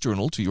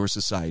external to your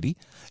society,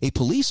 a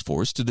police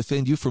force to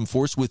defend you from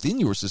force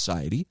within your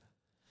society,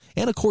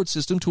 and a court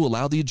system to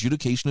allow the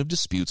adjudication of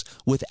disputes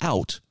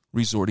without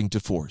resorting to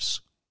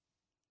force.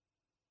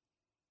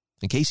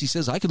 And Casey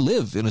says, I could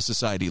live in a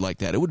society like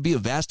that. It would be a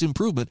vast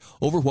improvement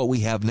over what we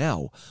have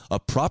now. A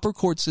proper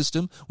court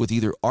system with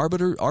either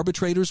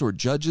arbitrators or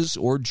judges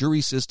or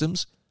jury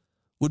systems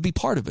would be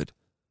part of it.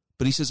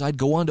 But he says, I'd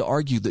go on to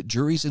argue that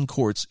juries and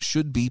courts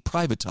should be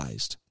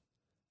privatized.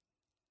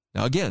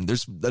 Now, again,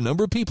 there's a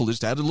number of people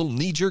just had a little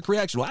knee-jerk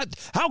reaction.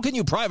 How can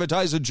you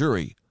privatize a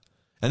jury?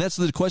 And that's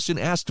the question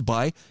asked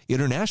by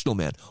International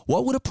Man.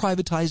 What would a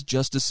privatized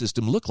justice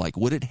system look like?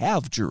 Would it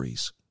have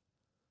juries?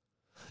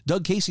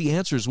 Doug Casey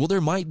answers, well,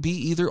 there might be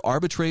either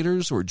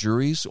arbitrators or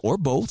juries or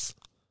both.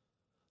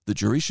 The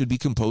jury should be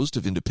composed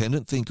of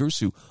independent thinkers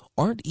who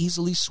aren't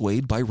easily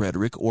swayed by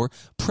rhetoric or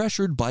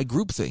pressured by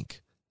groupthink.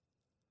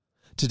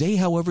 Today,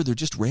 however, they're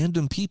just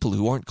random people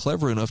who aren't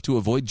clever enough to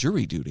avoid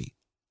jury duty.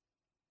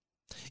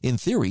 In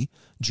theory,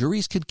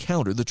 juries could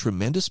counter the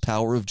tremendous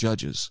power of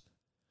judges.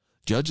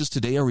 Judges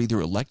today are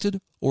either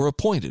elected or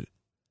appointed.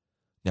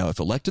 Now, if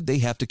elected, they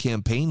have to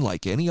campaign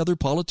like any other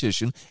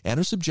politician and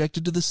are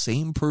subjected to the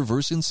same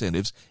perverse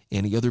incentives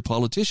any other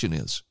politician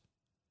is.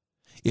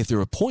 If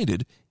they're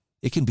appointed,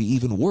 it can be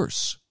even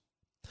worse.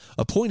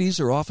 Appointees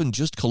are often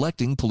just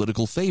collecting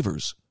political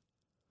favors.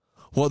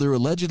 While they're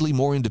allegedly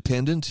more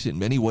independent, in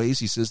many ways,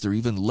 he says they're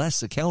even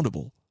less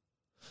accountable.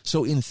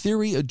 So in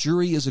theory, a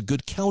jury is a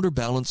good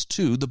counterbalance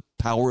to the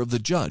power of the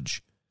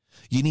judge.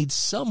 You need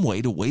some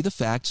way to weigh the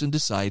facts and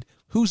decide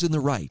who's in the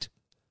right.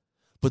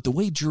 But the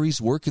way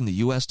juries work in the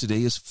U.S.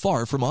 today is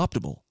far from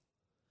optimal.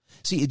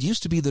 See, it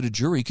used to be that a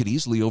jury could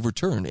easily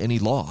overturn any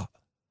law.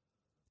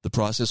 The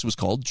process was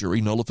called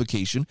jury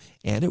nullification,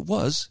 and it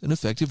was an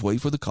effective way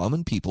for the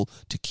common people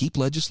to keep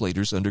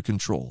legislators under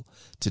control.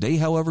 Today,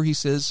 however, he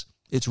says,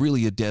 it's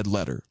really a dead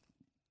letter.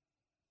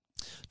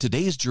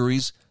 Today's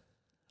juries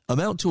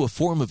amount to a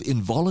form of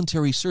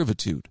involuntary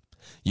servitude.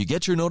 You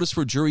get your notice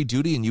for jury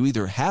duty, and you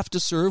either have to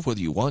serve whether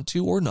you want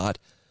to or not,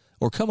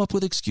 or come up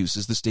with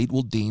excuses the state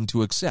will deign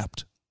to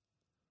accept.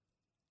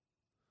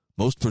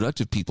 Most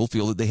productive people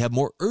feel that they have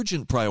more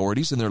urgent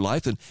priorities in their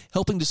life than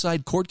helping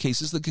decide court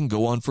cases that can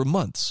go on for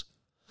months.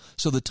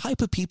 So the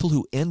type of people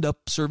who end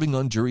up serving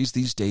on juries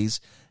these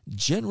days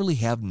generally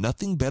have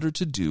nothing better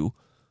to do,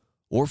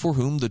 or for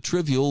whom the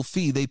trivial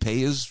fee they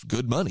pay is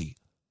good money.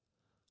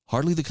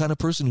 Hardly the kind of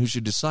person who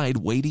should decide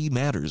weighty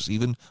matters,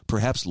 even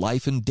perhaps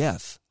life and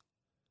death.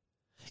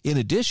 In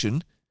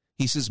addition,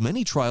 he says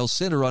many trials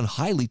center on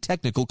highly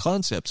technical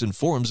concepts and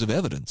forms of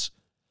evidence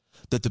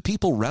that the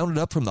people rounded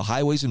up from the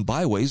highways and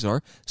byways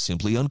are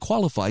simply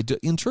unqualified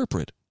to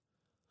interpret.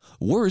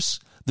 Worse,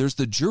 there's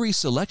the jury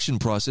selection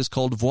process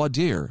called voir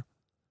dire.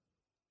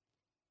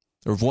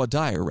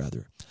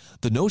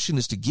 The notion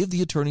is to give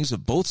the attorneys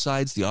of both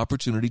sides the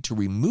opportunity to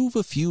remove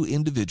a few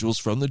individuals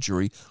from the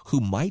jury who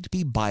might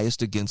be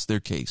biased against their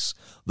case,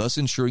 thus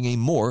ensuring a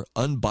more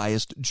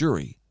unbiased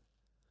jury.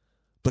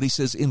 But he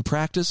says in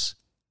practice,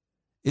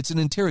 it's an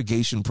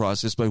interrogation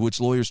process by which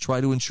lawyers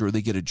try to ensure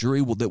they get a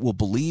jury that will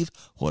believe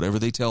whatever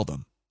they tell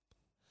them.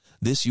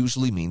 This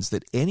usually means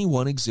that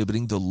anyone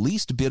exhibiting the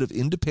least bit of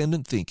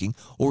independent thinking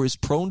or is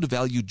prone to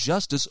value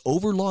justice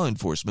over law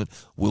enforcement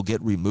will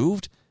get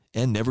removed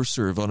and never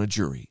serve on a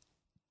jury.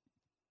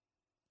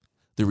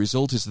 The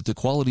result is that the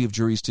quality of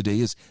juries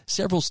today is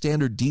several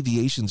standard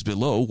deviations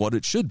below what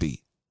it should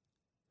be.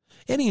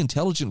 Any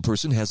intelligent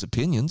person has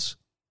opinions.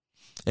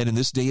 And in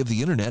this day of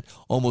the internet,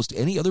 almost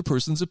any other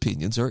person's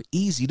opinions are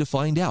easy to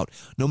find out.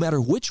 No matter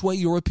which way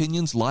your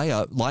opinions line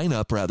up,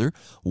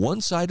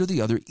 one side or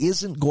the other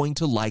isn't going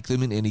to like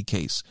them in any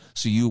case,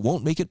 so you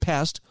won't make it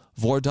past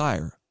voir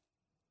dire.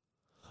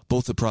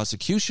 Both the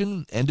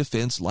prosecution and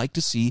defense like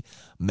to see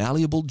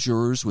malleable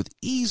jurors with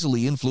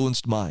easily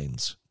influenced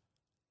minds.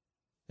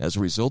 As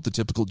a result, the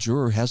typical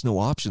juror has no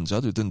options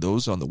other than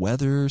those on the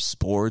weather,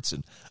 sports,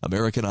 and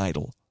American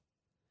Idol.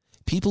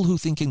 People who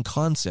think in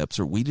concepts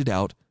are weeded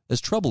out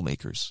as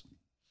troublemakers.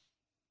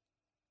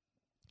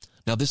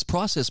 Now, this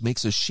process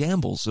makes a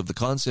shambles of the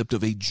concept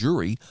of a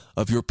jury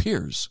of your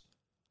peers.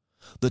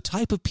 The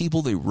type of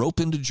people they rope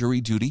into jury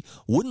duty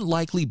wouldn't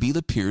likely be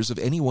the peers of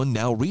anyone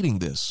now reading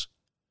this.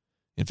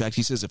 In fact,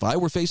 he says, if I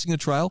were facing a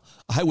trial,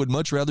 I would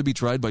much rather be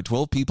tried by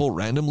 12 people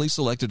randomly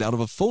selected out of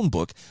a phone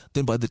book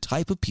than by the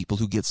type of people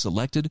who get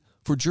selected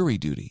for jury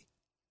duty.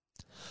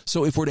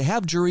 So if we're to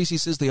have juries, he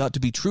says they ought to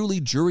be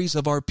truly juries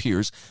of our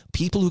peers,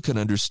 people who can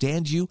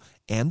understand you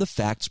and the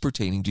facts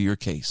pertaining to your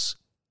case.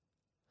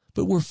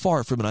 But we're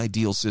far from an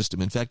ideal system.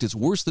 In fact, it's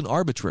worse than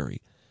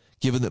arbitrary,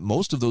 given that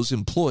most of those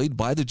employed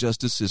by the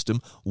justice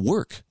system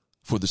work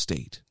for the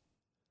state.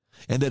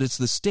 And that it's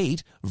the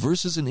state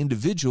versus an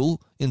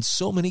individual in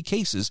so many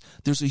cases,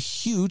 there's a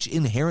huge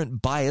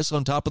inherent bias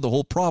on top of the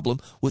whole problem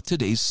with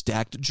today's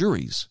stacked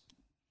juries.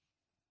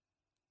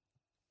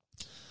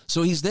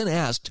 So he's then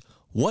asked,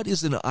 what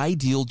is an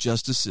ideal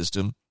justice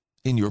system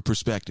in your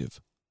perspective?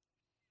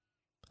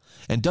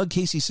 And Doug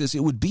Casey says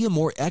it would be a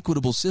more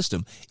equitable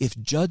system if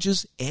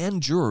judges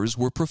and jurors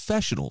were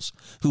professionals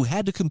who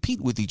had to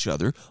compete with each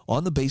other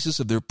on the basis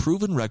of their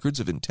proven records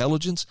of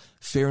intelligence,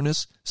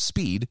 fairness,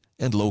 speed,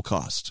 and low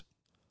cost.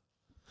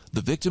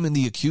 The victim and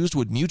the accused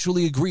would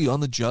mutually agree on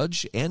the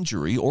judge and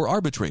jury or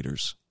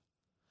arbitrators.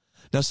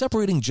 Now,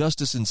 separating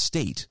justice and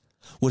state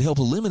would help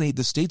eliminate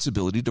the state's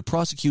ability to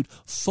prosecute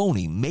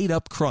phony,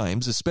 made-up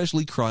crimes,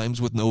 especially crimes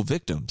with no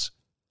victims.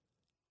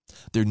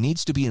 There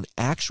needs to be an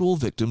actual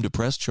victim to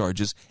press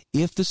charges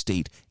if the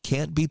state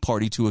can't be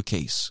party to a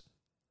case.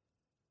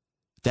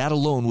 That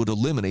alone would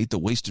eliminate the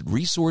wasted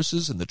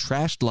resources and the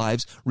trashed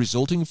lives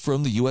resulting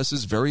from the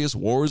U.S.'s various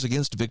wars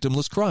against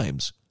victimless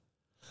crimes.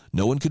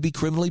 No one could be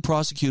criminally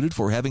prosecuted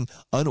for having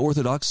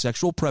unorthodox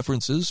sexual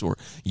preferences or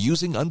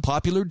using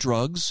unpopular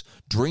drugs,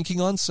 drinking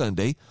on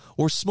Sunday,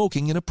 or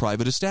smoking in a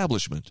private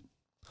establishment,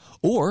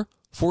 or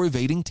for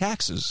evading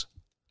taxes.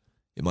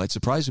 It might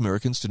surprise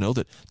Americans to know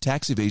that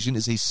tax evasion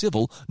is a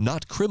civil,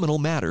 not criminal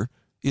matter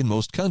in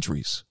most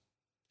countries.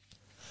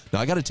 Now,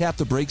 I got to tap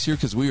the brakes here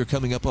because we are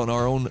coming up on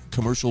our own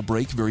commercial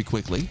break very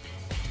quickly.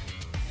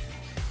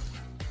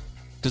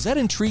 Does that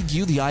intrigue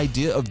you, the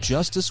idea of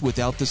justice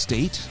without the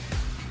state?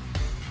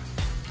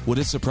 Would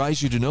it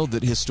surprise you to know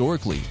that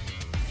historically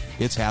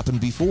it's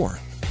happened before?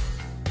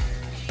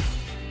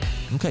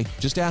 Okay,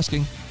 just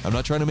asking. I'm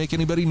not trying to make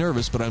anybody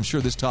nervous, but I'm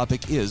sure this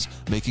topic is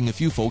making a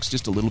few folks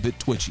just a little bit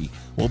twitchy.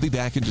 We'll be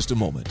back in just a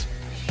moment.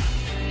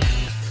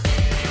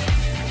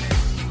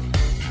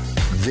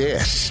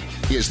 This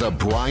is The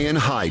Brian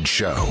Hyde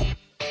Show.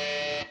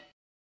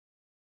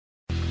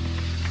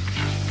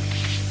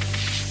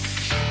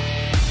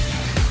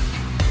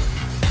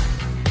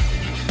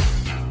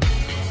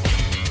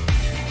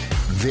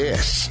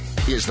 This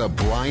is The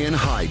Brian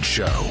Hyde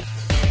Show.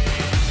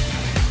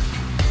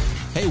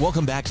 Hey,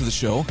 welcome back to the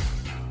show.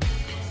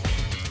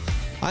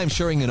 I'm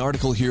sharing an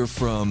article here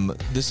from,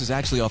 this is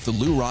actually off the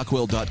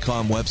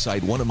LouRockwell.com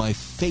website, one of my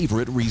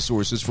favorite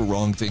resources for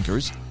wrong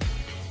thinkers,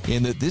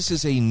 in that this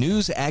is a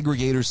news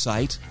aggregator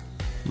site.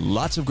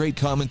 Lots of great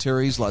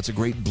commentaries, lots of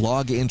great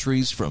blog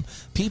entries from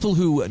people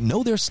who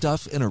know their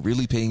stuff and are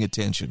really paying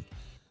attention.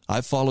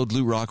 I've followed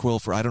Lou Rockwell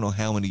for I don't know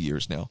how many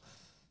years now.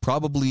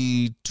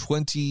 Probably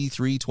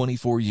 23,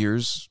 24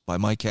 years by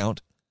my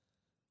count.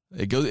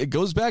 It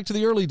goes back to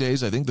the early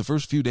days. I think the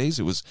first few days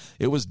it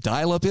was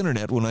dial-up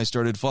internet when I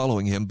started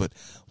following him. But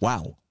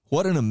wow,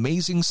 what an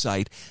amazing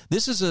site.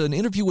 This is an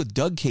interview with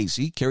Doug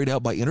Casey, carried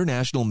out by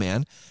International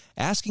Man,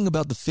 asking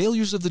about the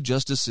failures of the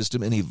justice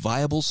system and a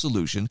viable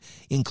solution,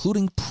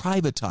 including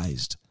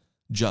privatized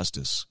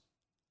justice.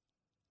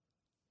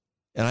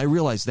 And I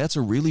realize that's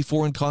a really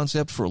foreign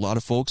concept for a lot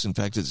of folks. In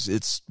fact,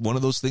 it's one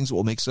of those things that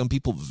will make some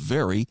people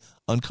very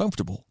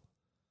uncomfortable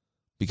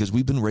because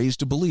we've been raised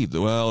to believe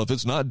that, well, if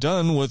it's not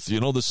done with,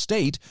 the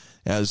state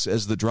as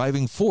the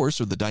driving force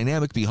or the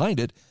dynamic behind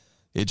it,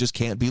 it just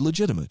can't be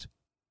legitimate.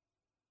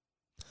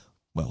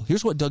 Well,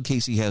 here's what Doug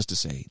Casey has to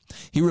say.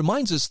 He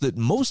reminds us that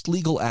most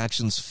legal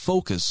actions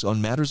focus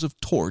on matters of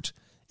tort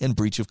and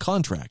breach of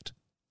contract.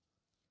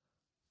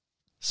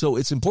 So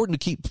it's important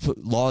to keep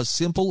laws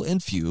simple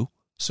and few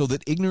so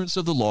that ignorance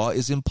of the law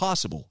is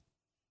impossible.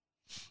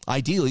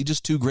 Ideally,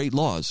 just two great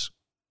laws.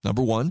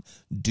 Number one,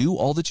 do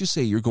all that you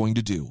say you're going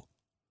to do.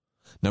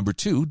 Number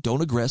two,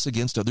 don't aggress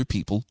against other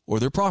people or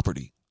their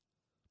property.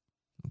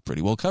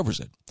 Pretty well covers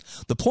it.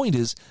 The point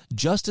is,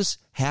 justice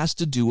has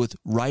to do with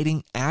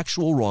righting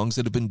actual wrongs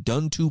that have been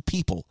done to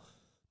people,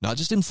 not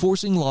just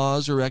enforcing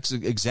laws or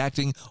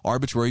exacting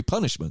arbitrary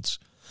punishments.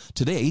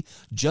 Today,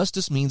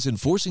 justice means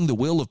enforcing the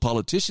will of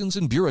politicians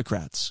and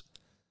bureaucrats.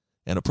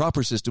 And a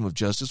proper system of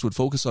justice would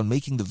focus on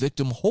making the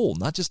victim whole,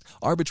 not just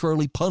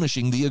arbitrarily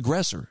punishing the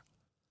aggressor.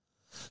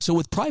 So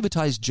with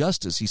privatized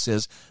justice, he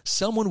says,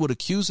 someone would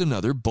accuse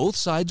another, both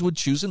sides would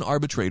choose an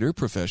arbitrator,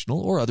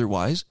 professional or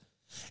otherwise,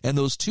 and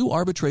those two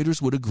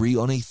arbitrators would agree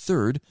on a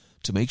third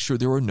to make sure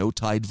there are no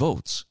tied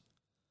votes.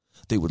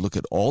 They would look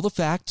at all the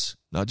facts,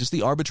 not just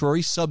the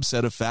arbitrary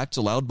subset of facts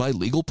allowed by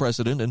legal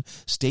precedent and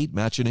state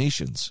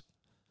machinations.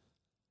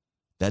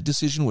 That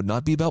decision would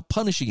not be about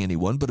punishing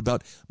anyone, but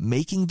about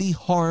making the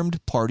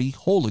harmed party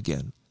whole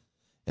again.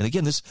 And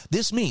again,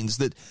 this means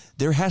that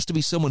there has to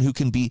be someone who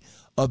can be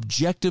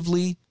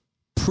objectively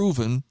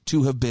proven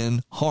to have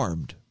been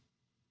harmed.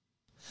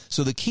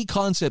 So the key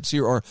concepts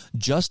here are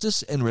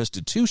justice and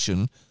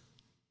restitution,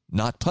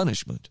 not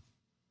punishment.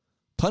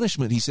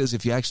 Punishment, he says,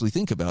 if you actually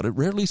think about it,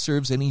 rarely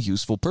serves any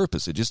useful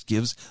purpose. It just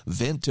gives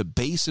vent to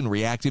base and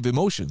reactive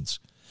emotions.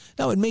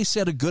 Now, it may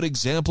set a good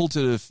example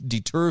to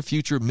deter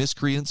future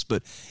miscreants,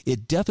 but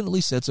it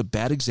definitely sets a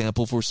bad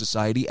example for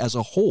society as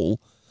a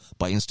whole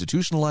by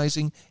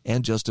institutionalizing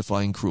and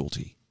justifying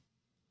cruelty.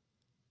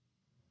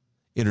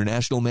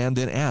 International Man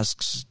then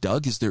asks,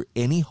 Doug, is there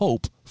any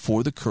hope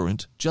for the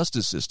current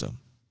justice system?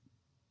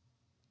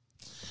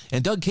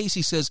 And Doug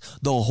Casey says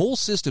the whole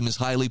system is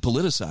highly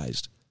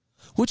politicized,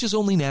 which is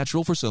only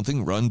natural for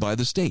something run by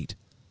the state.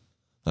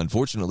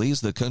 Unfortunately,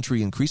 as the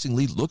country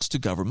increasingly looks to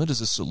government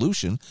as a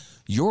solution,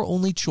 your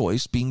only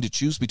choice being to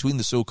choose between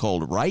the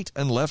so-called right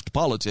and left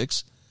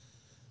politics,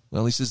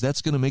 well, he says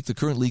that's going to make the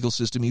current legal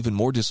system even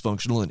more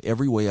dysfunctional in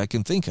every way I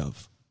can think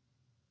of.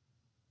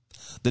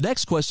 The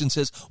next question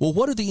says, well,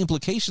 what are the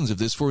implications of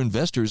this for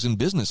investors and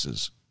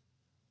businesses?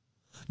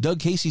 Doug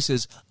Casey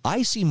says,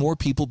 I see more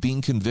people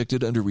being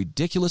convicted under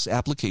ridiculous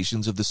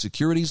applications of the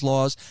securities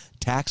laws,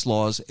 tax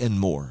laws, and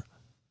more.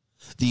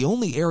 The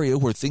only area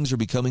where things are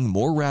becoming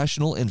more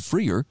rational and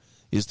freer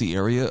is the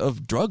area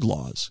of drug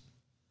laws.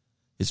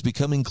 It's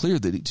becoming clear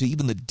that to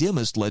even the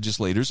dimmest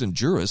legislators and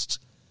jurists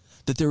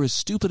that they're as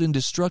stupid and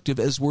destructive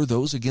as were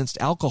those against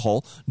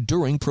alcohol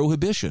during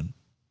Prohibition.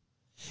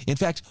 In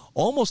fact,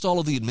 almost all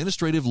of the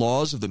administrative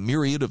laws of the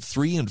myriad of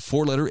 3- and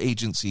 4-letter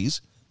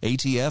agencies,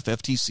 ATF,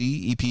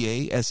 FTC,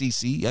 EPA,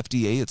 SEC,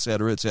 FDA,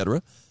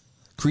 etc.,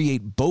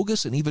 create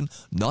bogus and even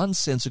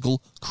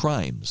nonsensical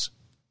crimes.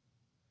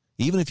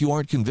 Even if you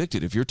aren't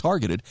convicted, if you're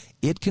targeted,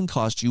 it can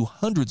cost you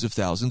hundreds of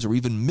thousands or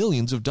even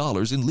millions of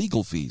dollars in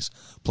legal fees,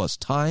 plus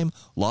time,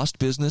 lost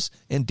business,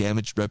 and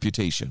damaged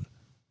reputation.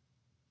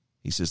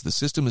 He says the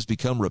system has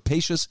become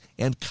rapacious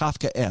and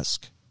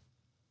Kafkaesque.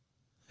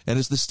 And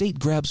as the state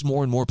grabs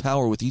more and more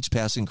power with each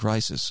passing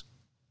crisis,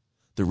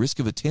 the risk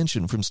of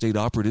attention from state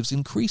operatives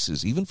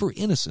increases, even for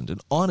innocent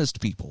and honest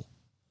people.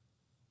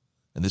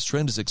 And this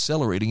trend is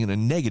accelerating in a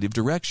negative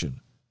direction.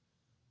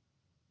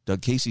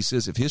 Doug Casey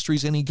says if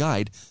history's any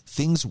guide,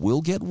 things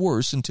will get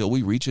worse until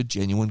we reach a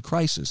genuine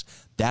crisis.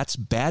 That's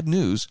bad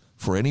news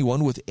for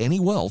anyone with any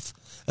wealth,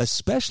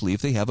 especially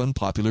if they have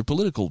unpopular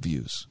political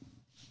views.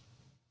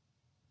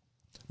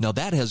 Now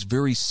that has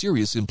very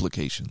serious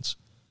implications,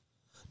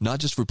 not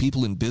just for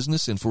people in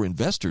business and for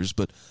investors,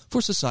 but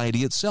for society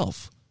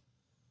itself.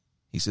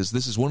 He says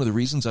this is one of the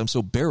reasons I'm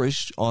so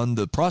bearish on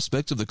the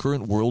prospects of the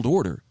current world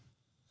order.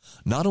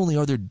 Not only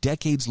are there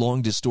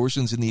decades-long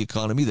distortions in the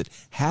economy that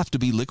have to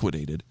be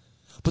liquidated,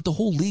 but the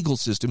whole legal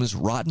system is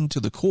rotten to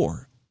the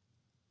core.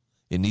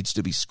 It needs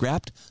to be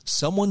scrapped.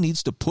 Someone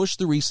needs to push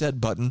the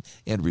reset button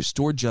and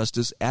restore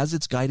justice as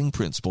its guiding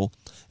principle,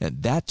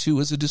 and that too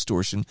is a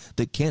distortion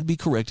that can't be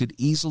corrected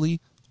easily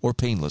or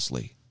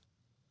painlessly.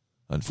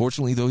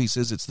 Unfortunately, though, he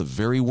says it's the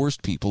very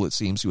worst people, it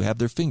seems, who have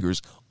their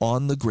fingers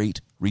on the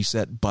great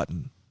reset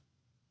button.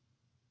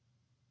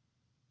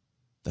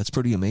 That's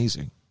pretty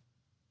amazing.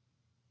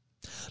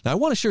 Now, I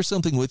want to share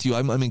something with you.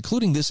 I'm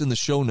including this in the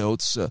show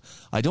notes.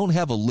 I don't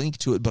have a link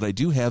to it, but I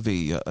do have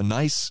a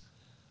nice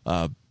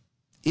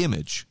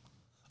image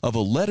of a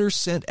letter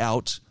sent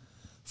out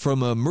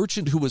from a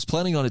merchant who was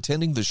planning on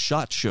attending the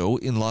SHOT Show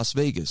in Las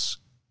Vegas.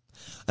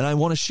 And I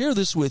want to share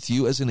this with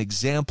you as an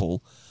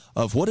example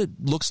of what it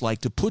looks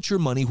like to put your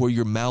money where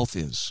your mouth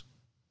is.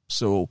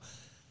 So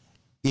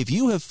If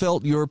you have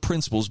felt your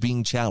principles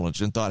being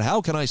challenged and thought,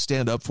 how can I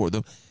stand up for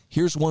them?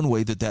 Here's one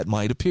way that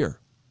might appear.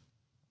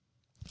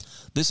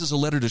 This is a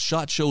letter to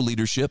SHOT Show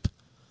leadership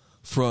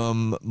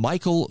from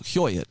Michael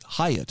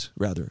Hyatt,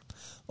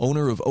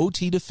 owner of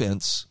OT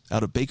Defense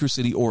out of Baker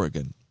City,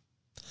 Oregon.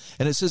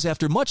 And it says,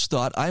 after much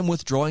thought, I'm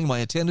withdrawing my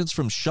attendance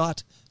from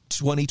SHOT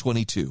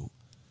 2022.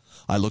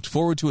 I looked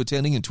forward to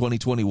attending in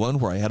 2021,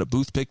 where I had a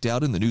booth picked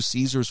out in the new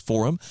Caesars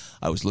Forum.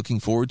 I was looking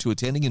forward to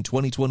attending in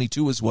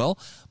 2022 as well,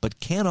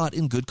 but cannot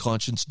in good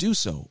conscience do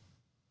so.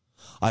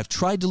 I've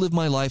tried to live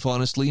my life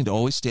honestly and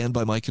always stand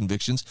by my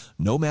convictions,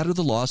 no matter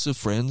the loss of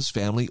friends,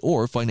 family,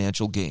 or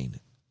financial gain.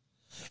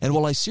 And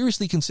while I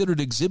seriously considered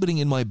exhibiting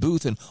in my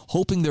booth and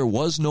hoping there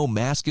was no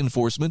mask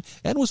enforcement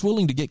and was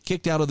willing to get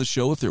kicked out of the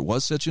show if there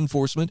was such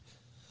enforcement,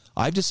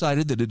 I've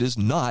decided that it is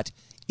not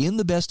in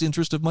the best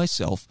interest of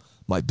myself,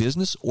 my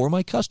business, or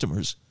my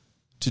customers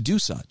to do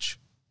such.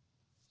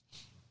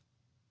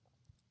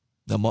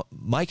 Now,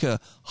 Micah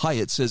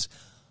Hyatt says,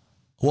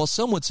 while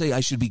some would say I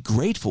should be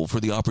grateful for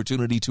the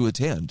opportunity to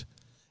attend,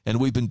 and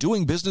we've been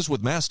doing business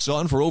with masks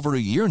on for over a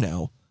year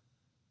now,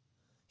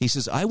 he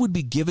says, I would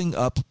be giving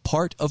up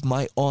part of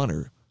my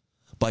honor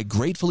by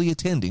gratefully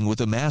attending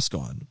with a mask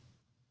on.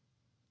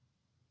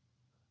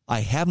 I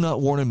have not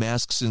worn a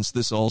mask since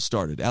this all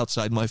started,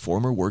 outside my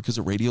former work as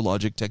a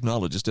radiologic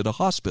technologist at a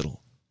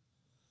hospital.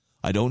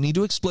 I don't need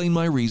to explain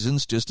my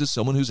reasons, just as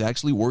someone who's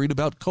actually worried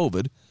about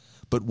COVID,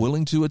 but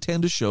willing to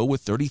attend a show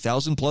with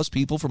 30,000 plus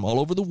people from all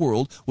over the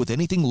world with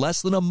anything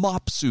less than a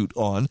mop suit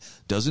on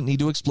doesn't need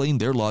to explain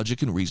their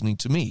logic and reasoning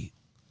to me.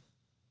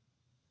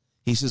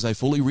 He says, I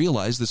fully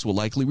realize this will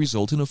likely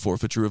result in a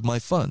forfeiture of my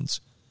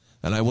funds,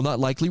 and I will not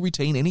likely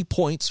retain any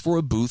points for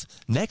a booth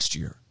next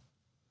year.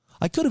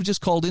 I could have just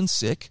called in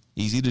sick,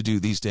 easy to do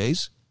these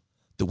days,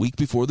 the week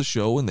before the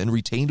show, and then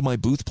retained my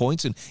booth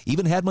points and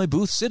even had my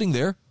booth sitting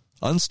there,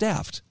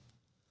 unstaffed.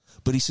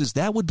 But he says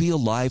that would be a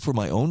lie for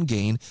my own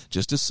gain,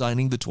 just as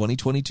signing the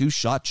 2022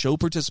 SHOT Show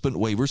participant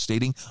waiver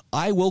stating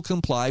I will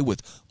comply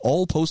with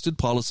all posted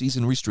policies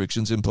and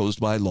restrictions imposed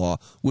by law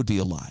would be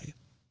a lie.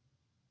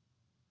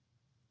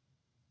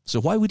 So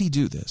why would he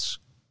do this?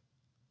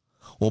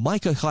 Well,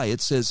 Micah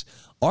Hyatt says,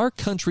 our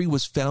country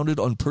was founded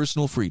on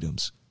personal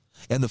freedoms,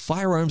 and the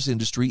firearms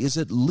industry is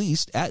at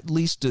least at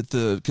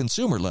the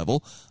consumer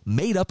level,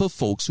 made up of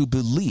folks who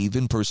believe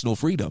in personal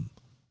freedom.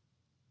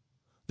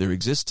 There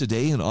exists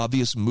today an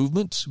obvious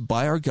movement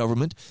by our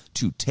government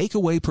to take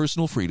away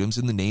personal freedoms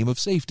in the name of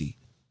safety.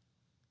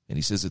 And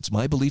he says, it's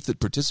my belief that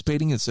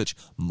participating in such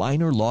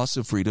minor loss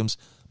of freedoms,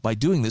 by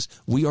doing this,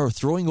 we are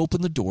throwing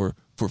open the door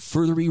for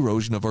further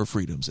erosion of our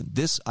freedoms, and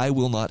this I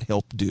will not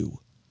help do.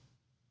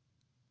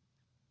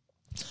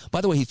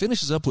 By the way, he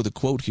finishes up with a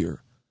quote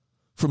here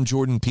from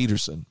Jordan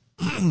Peterson.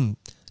 And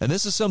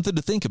this is something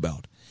to think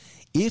about.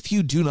 If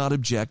you do not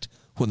object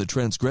when the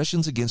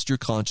transgressions against your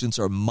conscience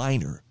are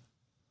minor,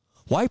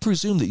 why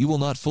presume that you will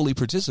not fully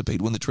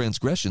participate when the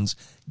transgressions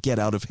get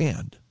out of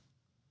hand?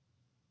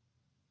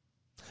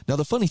 Now,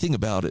 the funny thing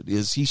about it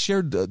is he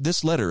shared,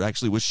 this letter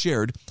actually was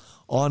shared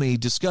on a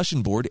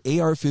discussion board,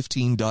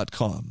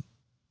 AR15.com.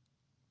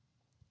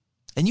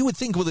 And you would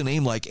think with a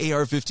name like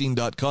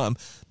AR15.com,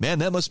 man,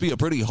 that must be a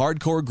pretty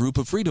hardcore group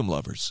of freedom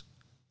lovers.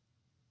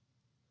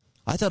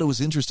 I thought it was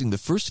interesting. The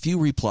first few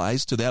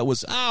replies to that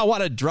was,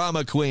 what a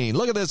drama queen.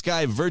 Look at this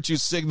guy virtue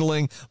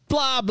signaling,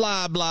 blah,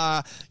 blah,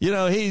 blah.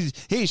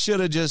 He should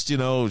have just,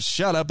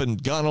 shut up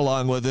and gone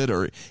along with it,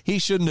 or he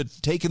shouldn't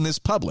have taken this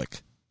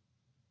public.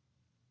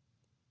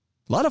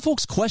 A lot of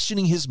folks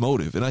questioning his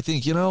motive. And I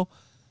think, you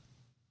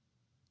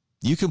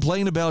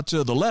complain about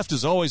the left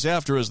is always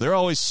after us. They're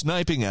always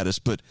sniping at us.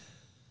 But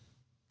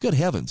good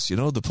heavens,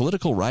 the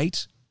political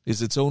right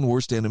is its own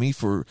worst enemy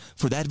for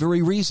that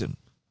very reason.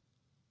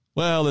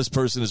 Well, this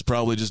person is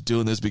probably just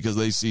doing this because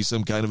they see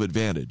some kind of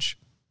advantage.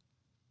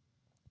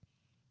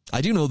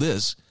 I do know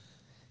this.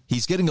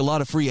 He's getting a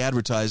lot of free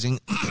advertising,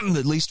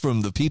 at least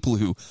from the people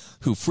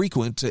who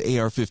frequent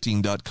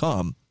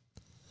AR15.com.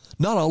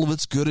 Not all of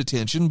it's good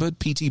attention, but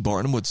P.T.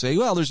 Barnum would say,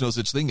 well, there's no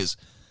such thing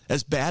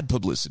as bad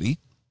publicity.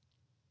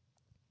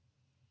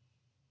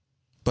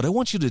 But I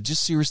want you to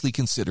just seriously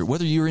consider,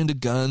 whether you're into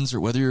guns or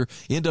whether you're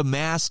into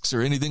masks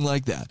or anything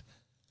like that,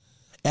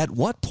 at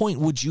what point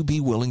would you be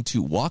willing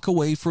to walk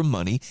away from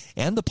money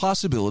and the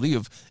possibility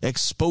of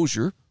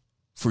exposure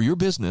for your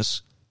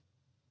business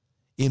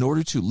in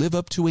order to live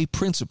up to a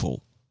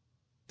principle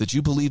that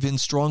you believe in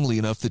strongly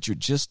enough that you're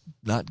just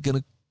not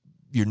going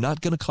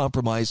to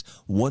compromise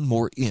one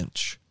more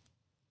inch?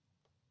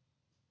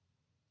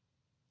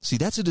 See,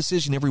 that's a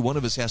decision every one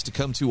of us has to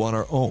come to on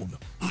our own.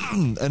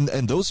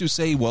 and those who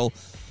say, well,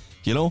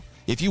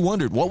 if you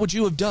wondered, what would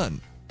you have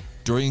done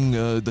during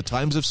the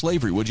times of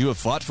slavery? Would you have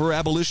fought for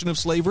abolition of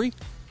slavery?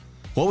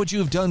 What would you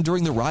have done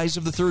during the rise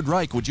of the Third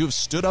Reich? Would you have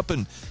stood up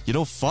and,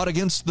 fought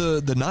against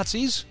the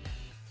Nazis?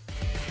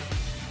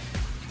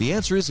 The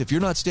answer is, if you're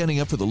not standing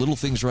up for the little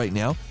things right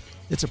now,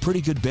 it's a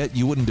pretty good bet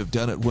you wouldn't have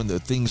done it when the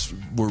things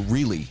were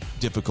really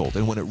difficult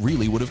and when it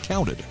really would have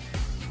counted.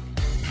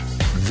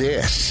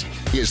 This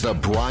is the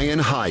Brian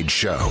Hyde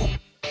Show.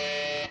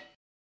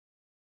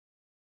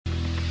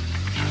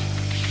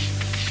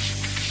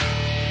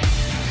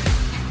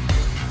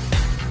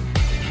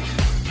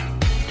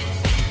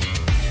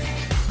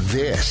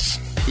 This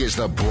is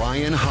the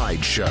Brian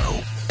Hyde Show.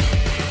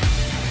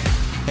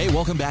 Hey,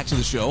 welcome back to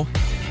the show.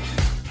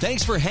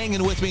 Thanks for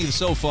hanging with me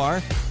so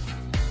far.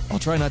 I'll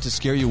try not to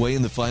scare you away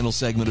in the final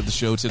segment of the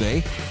show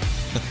today.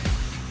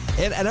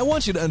 and I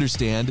want you to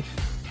understand,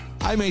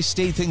 I may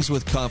state things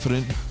with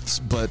confidence,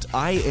 but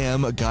I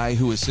am a guy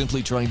who is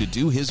simply trying to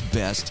do his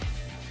best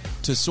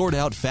to sort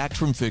out fact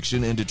from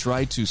fiction and to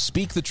try to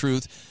speak the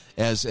truth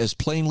as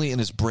plainly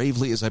and as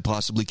bravely as I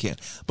possibly can.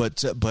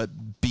 But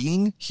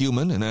being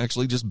human and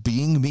actually just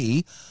being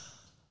me,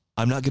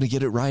 I'm not going to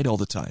get it right all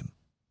the time.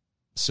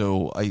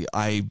 So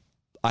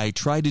I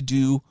try to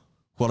do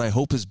what I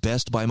hope is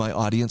best by my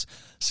audience.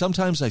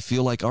 Sometimes I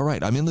feel like, all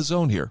right, I'm in the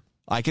zone here.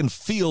 I can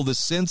feel the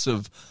sense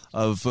of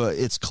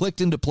it's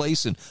clicked into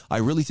place, and I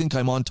really think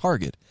I'm on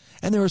target.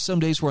 And there are some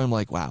days where I'm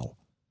like, wow,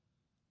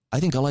 I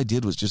think all I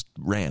did was just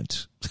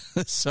rant.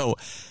 So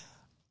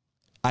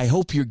I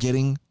hope you're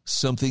getting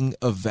something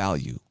of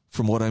value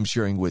from what I'm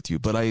sharing with you.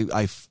 But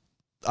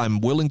I'm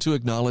willing to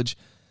acknowledge,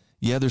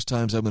 yeah, there's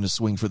times I'm going to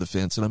swing for the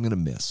fence and I'm going to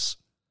miss.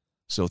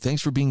 So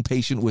thanks for being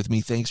patient with me.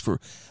 Thanks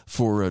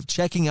for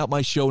checking out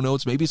my show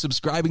notes, maybe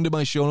subscribing to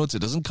my show notes.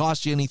 It doesn't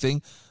cost you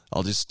anything.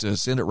 I'll just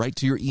send it right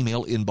to your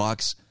email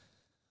inbox.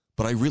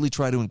 But I really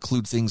try to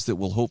include things that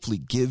will hopefully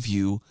give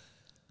you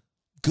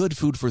good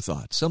food for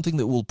thought, something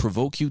that will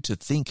provoke you to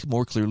think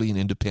more clearly and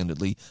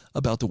independently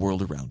about the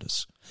world around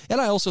us. And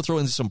I also throw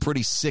in some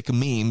pretty sick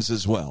memes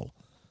as well.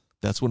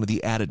 That's one of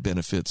the added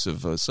benefits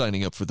of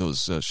signing up for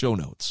those show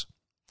notes.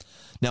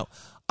 Now,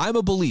 I'm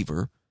a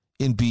believer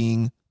in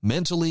being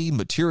mentally,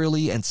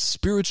 materially, and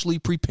spiritually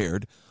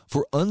prepared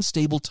for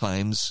unstable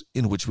times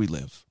in which we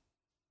live.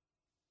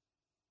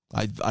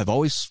 I've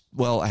always,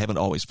 well, I haven't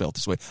always felt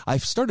this way.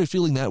 I've started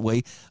feeling that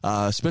way,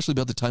 especially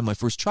about the time my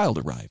first child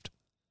arrived.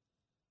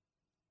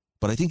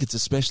 But I think it's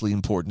especially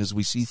important as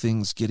we see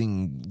things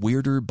getting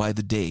weirder by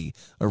the day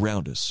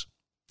around us.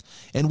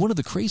 And one of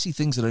the crazy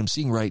things that I'm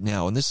seeing right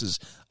now, and this is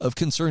of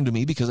concern to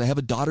me because I have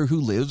a daughter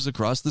who lives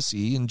across the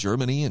sea in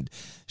Germany, and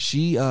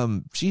she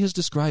has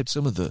described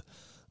some of the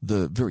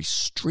very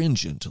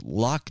stringent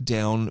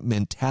lockdown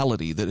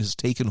mentality that has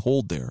taken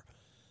hold there.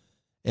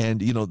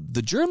 And, you know,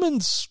 the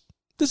Germans,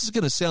 this is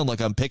going to sound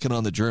like I'm picking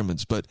on the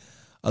Germans, but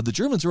the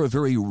Germans are a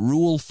very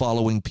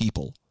rule-following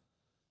people.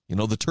 You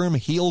know, the term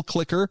heel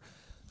clicker,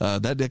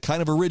 that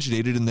kind of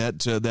originated in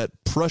that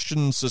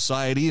Prussian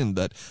society and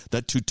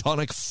that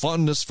Teutonic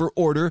fondness for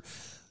order.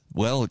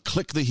 Well,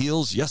 click the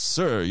heels, yes,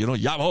 sir. You know,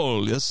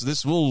 jawohl, yes,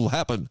 this will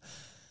happen.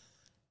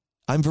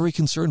 I'm very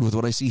concerned with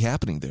what I see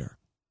happening there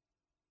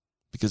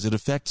because it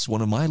affects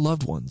one of my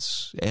loved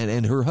ones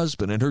and her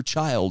husband and her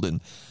child,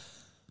 and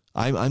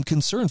I'm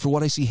concerned for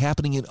what I see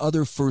happening in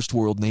other first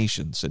world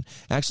nations. And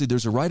actually,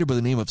 there's a writer by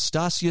the name of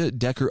Stasia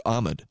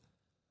Decker-Ahmed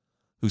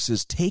who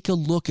says, take a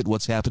look at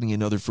what's happening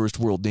in other first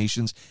world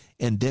nations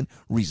and then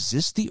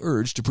resist the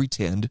urge to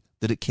pretend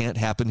that it can't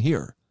happen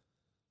here.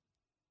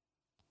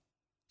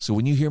 So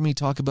when you hear me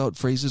talk about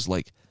phrases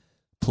like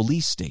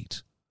police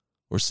state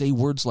or say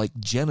words like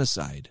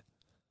genocide,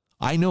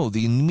 I know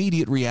the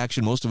immediate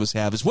reaction most of us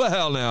have is,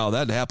 well, now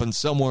that happened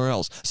somewhere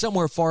else,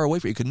 somewhere far away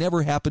from you. It could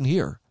never happen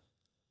here.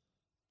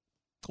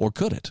 Or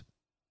could it?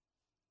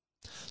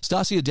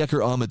 Stasia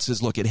Decker-Ahmed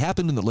says, look, it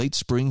happened in the late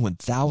spring when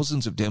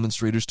thousands of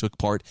demonstrators took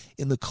part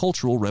in the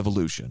Cultural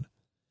Revolution.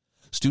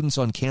 Students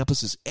on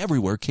campuses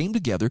everywhere came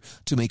together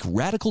to make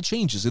radical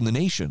changes in the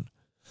nation.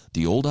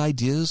 The old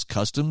ideas,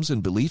 customs,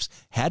 and beliefs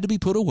had to be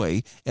put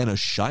away and a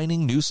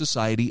shining new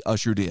society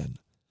ushered in.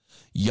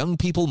 Young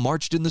people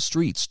marched in the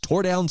streets,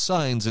 tore down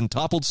signs, and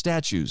toppled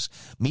statues.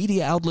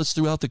 Media outlets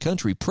throughout the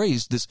country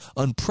praised this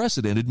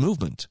unprecedented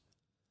movement.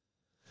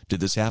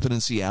 Did this happen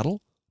in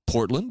Seattle,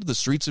 Portland, the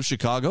streets of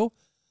Chicago?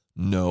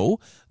 No,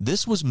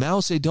 this was Mao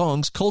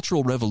Zedong's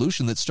Cultural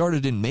Revolution that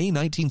started in May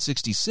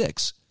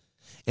 1966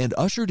 and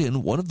ushered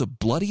in one of the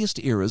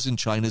bloodiest eras in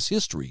China's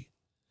history.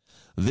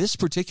 This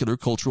particular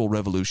Cultural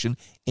Revolution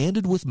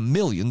ended with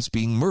millions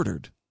being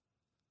murdered.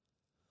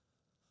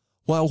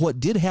 While what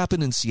did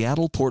happen in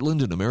Seattle,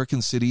 Portland, and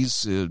American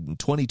cities in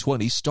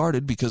 2020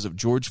 started because of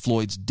George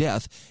Floyd's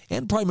death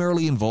and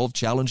primarily involved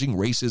challenging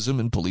racism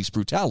and police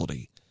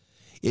brutality,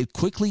 it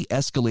quickly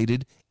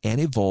escalated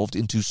and evolved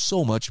into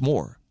so much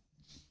more.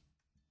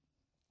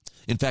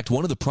 In fact,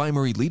 one of the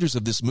primary leaders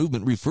of this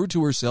movement referred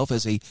to herself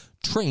as a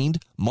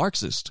trained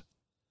Marxist.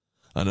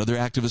 Another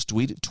activist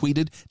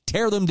tweeted,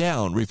 "Tear them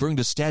down," referring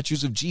to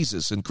statues of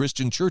Jesus and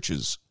Christian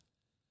churches.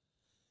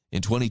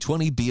 In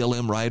 2020,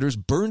 BLM rioters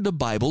burned a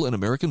Bible and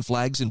American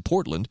flags in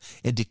Portland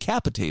and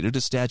decapitated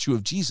a statue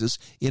of Jesus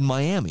in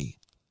Miami.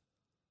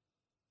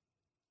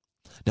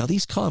 Now,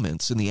 these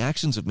comments and the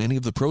actions of many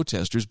of the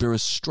protesters bear a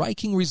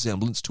striking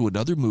resemblance to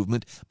another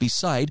movement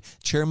besides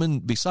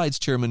Chairman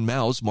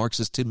Mao's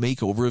Marxist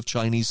makeover of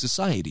Chinese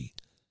society.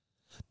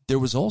 There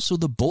was also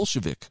the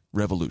Bolshevik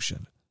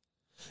Revolution.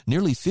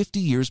 Nearly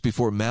 50 years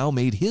before Mao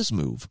made his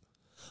move,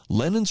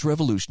 Lenin's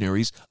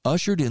revolutionaries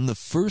ushered in the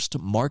first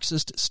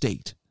Marxist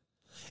state.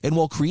 And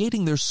while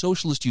creating their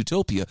socialist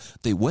utopia,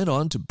 they went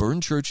on to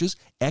burn churches,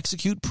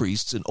 execute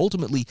priests, and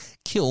ultimately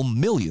kill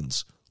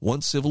millions,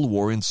 once civil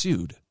war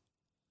ensued.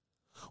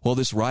 While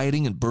this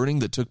rioting and burning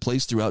that took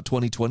place throughout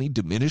 2020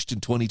 diminished in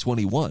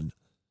 2021,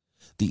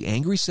 the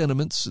angry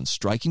sentiments and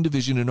striking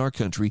division in our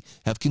country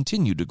have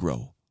continued to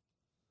grow.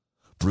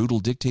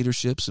 Brutal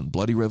dictatorships and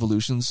bloody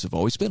revolutions have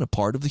always been a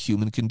part of the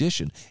human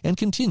condition and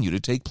continue to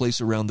take place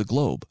around the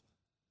globe.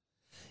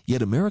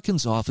 Yet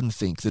Americans often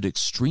think that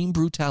extreme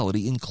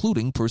brutality,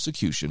 including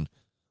persecution,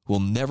 will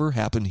never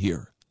happen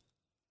here.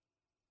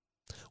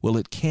 Well,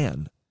 it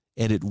can,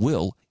 and it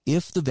will,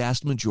 if the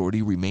vast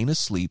majority remain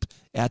asleep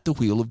at the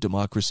wheel of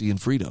democracy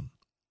and freedom.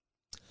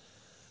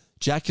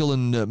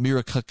 Jacqueline I'm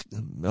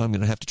going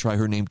to have to try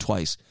her name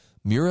twice,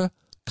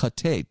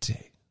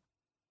 Murekatete,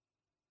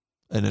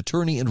 an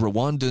attorney and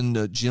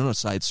Rwandan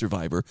genocide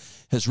survivor,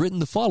 has written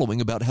the following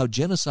about how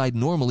genocide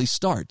normally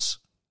starts.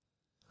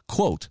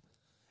 Quote,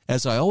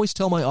 "As I always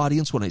tell my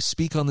audience when I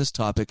speak on this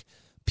topic,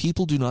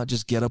 people do not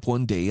just get up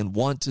one day and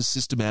want to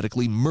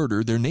systematically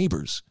murder their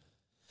neighbors.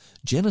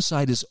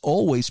 Genocide is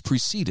always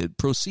proceeded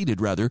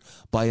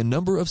by a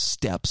number of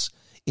steps,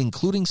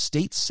 including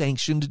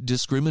state-sanctioned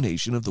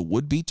discrimination of the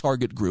would-be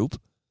target group,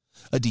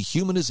 a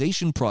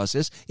dehumanization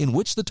process in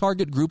which the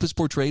target group is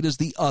portrayed as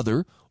the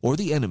other or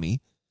the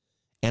enemy,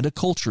 and a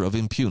culture of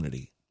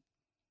impunity."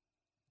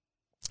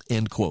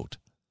 End quote.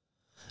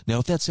 Now,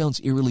 if that sounds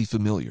eerily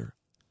familiar,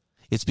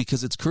 it's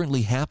because it's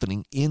currently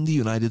happening in the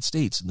United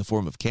States in the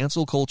form of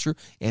cancel culture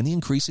and the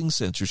increasing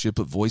censorship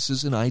of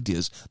voices and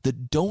ideas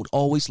that don't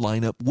always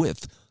line up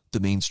with the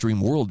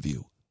mainstream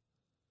worldview.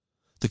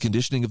 The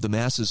conditioning of the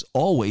masses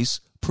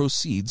always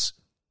precedes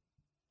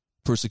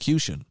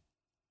persecution.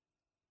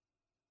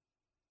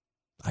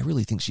 I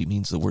really think she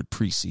means the word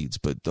precedes,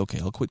 but okay,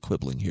 I'll quit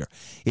quibbling here.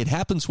 It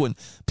happens when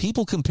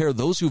people compare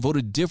those who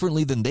voted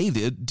differently than they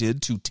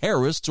did to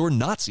terrorists or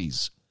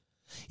Nazis.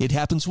 It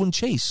happens when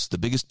Chase, the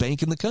biggest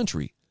bank in the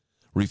country,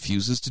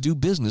 refuses to do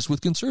business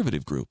with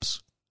conservative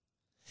groups.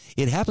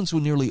 It happens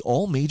when nearly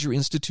all major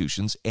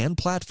institutions and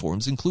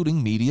platforms,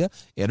 including media,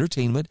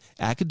 entertainment,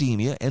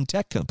 academia, and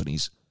tech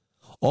companies,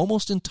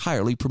 almost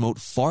entirely promote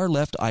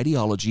far-left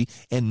ideology,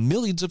 and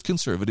millions of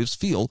conservatives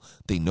feel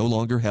they no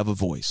longer have a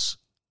voice.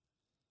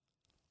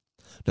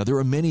 Now, there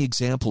are many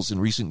examples in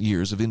recent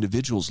years of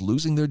individuals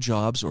losing their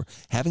jobs or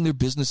having their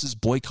businesses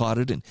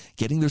boycotted and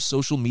getting their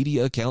social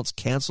media accounts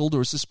canceled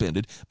or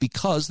suspended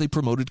because they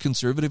promoted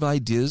conservative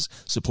ideas,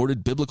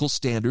 supported biblical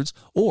standards,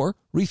 or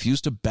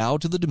refused to bow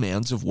to the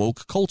demands of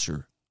woke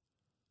culture.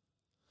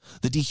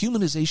 The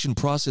dehumanization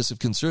process of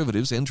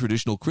conservatives and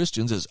traditional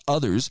Christians as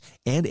others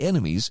and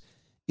enemies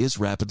is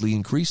rapidly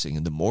increasing,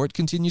 and the more it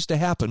continues to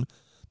happen,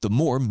 the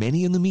more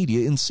many in the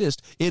media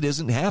insist it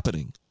isn't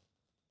happening.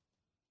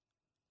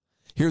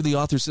 Here the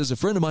author says, a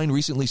friend of mine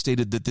recently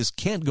stated that this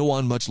can't go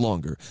on much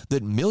longer,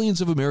 that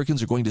millions of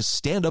Americans are going to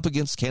stand up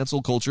against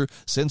cancel culture,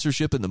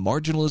 censorship, and the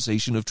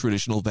marginalization of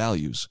traditional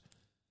values.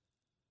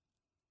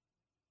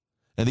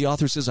 And the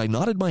author says, I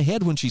nodded my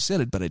head when she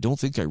said it, but I don't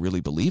think I really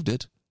believed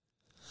it.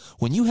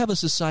 When you have a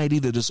society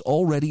that is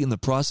already in the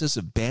process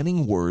of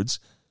banning words,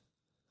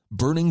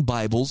 burning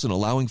Bibles, and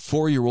allowing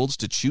 4-year-olds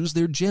to choose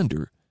their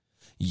gender,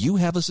 you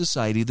have a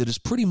society that has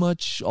pretty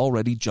much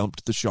already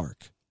jumped the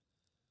shark.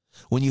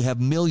 When you have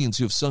millions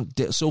who have sunk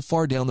so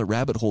far down the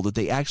rabbit hole that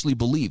they actually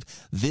believe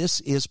this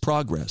is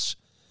progress,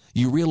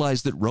 you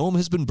realize that Rome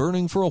has been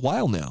burning for a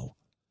while now.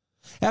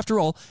 After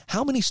all,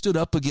 how many stood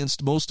up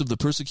against most of the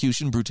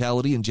persecution,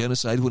 brutality, and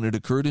genocide when it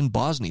occurred in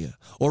Bosnia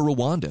or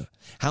Rwanda?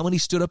 How many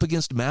stood up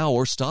against Mao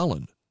or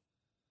Stalin?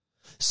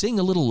 Sing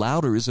a Little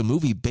Louder is a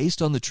movie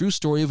based on the true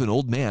story of an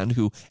old man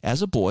who,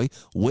 as a boy,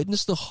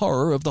 witnessed the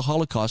horror of the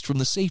Holocaust from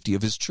the safety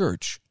of his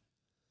church.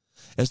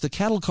 As the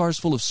cattle cars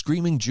full of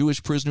screaming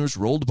Jewish prisoners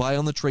rolled by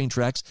on the train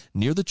tracks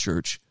near the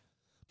church,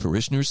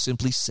 parishioners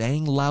simply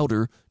sang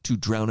louder to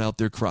drown out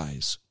their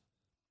cries.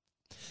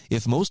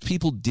 If most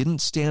people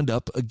didn't stand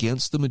up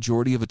against the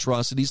majority of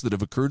atrocities that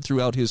have occurred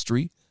throughout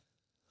history,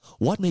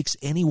 what makes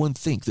anyone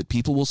think that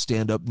people will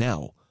stand up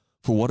now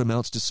for what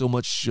amounts to so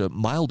much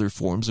milder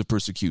forms of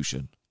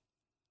persecution?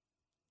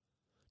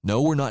 No,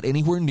 we're not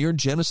anywhere near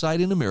genocide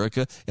in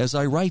America as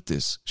I write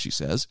this, she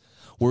says.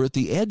 We're at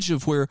the edge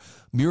of where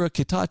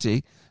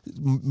Murekatete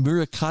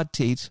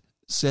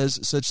says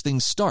such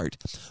things start.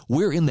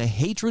 We're in the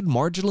hatred,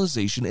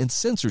 marginalization, and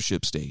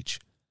censorship stage.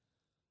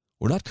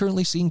 We're not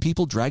currently seeing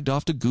people dragged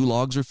off to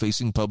gulags or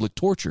facing public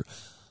torture,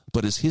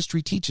 but as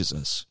history teaches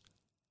us,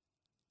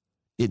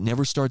 it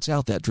never starts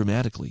out that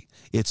dramatically.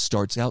 It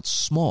starts out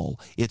small.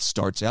 It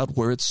starts out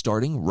where it's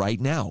starting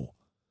right now.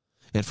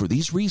 And for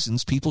these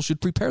reasons, people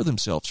should prepare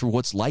themselves for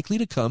what's likely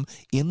to come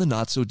in the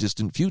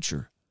not-so-distant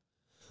future.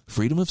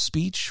 Freedom of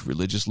speech,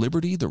 religious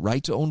liberty, the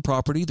right to own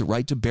property, the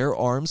right to bear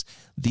arms,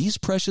 these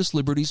precious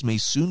liberties may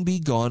soon be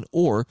gone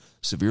or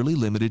severely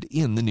limited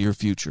in the near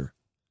future.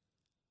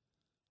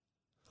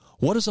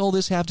 What does all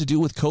this have to do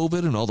with COVID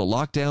and all the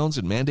lockdowns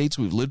and mandates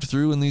we've lived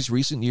through in these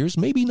recent years?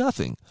 Maybe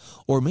nothing.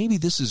 Or maybe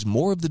this is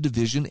more of the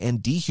division and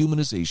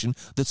dehumanization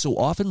that so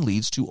often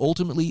leads to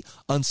ultimately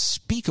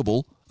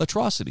unspeakable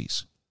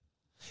atrocities.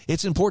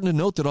 It's important to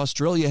note that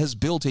Australia has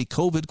built a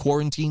COVID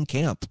quarantine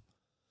camp.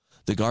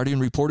 The Guardian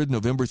reported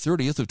November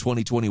 30th of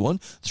 2021,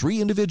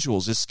 3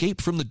 individuals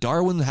escaped from the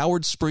Darwin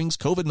Howard Springs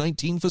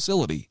COVID-19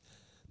 facility.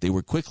 They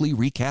were quickly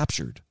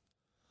recaptured.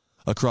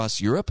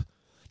 Across Europe,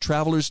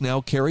 travelers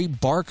now carry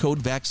barcode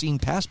vaccine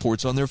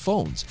passports on their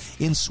phones.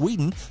 In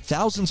Sweden,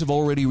 thousands have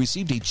already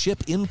received a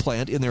chip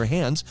implant in their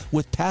hands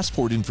with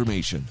passport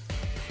information.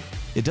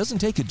 It doesn't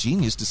take a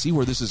genius to see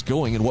where this is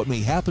going and what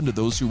may happen to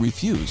those who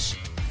refuse.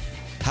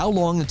 How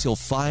long until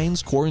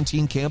fines,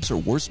 quarantine camps, or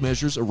worse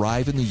measures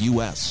arrive in the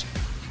U.S.?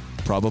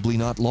 Probably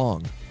not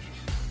long.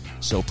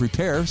 So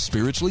prepare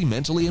spiritually,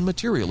 mentally, and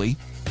materially.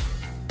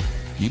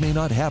 You may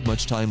not have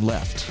much time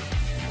left.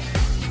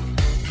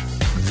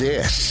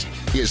 This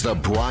is The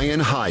Brian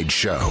Hyde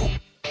Show.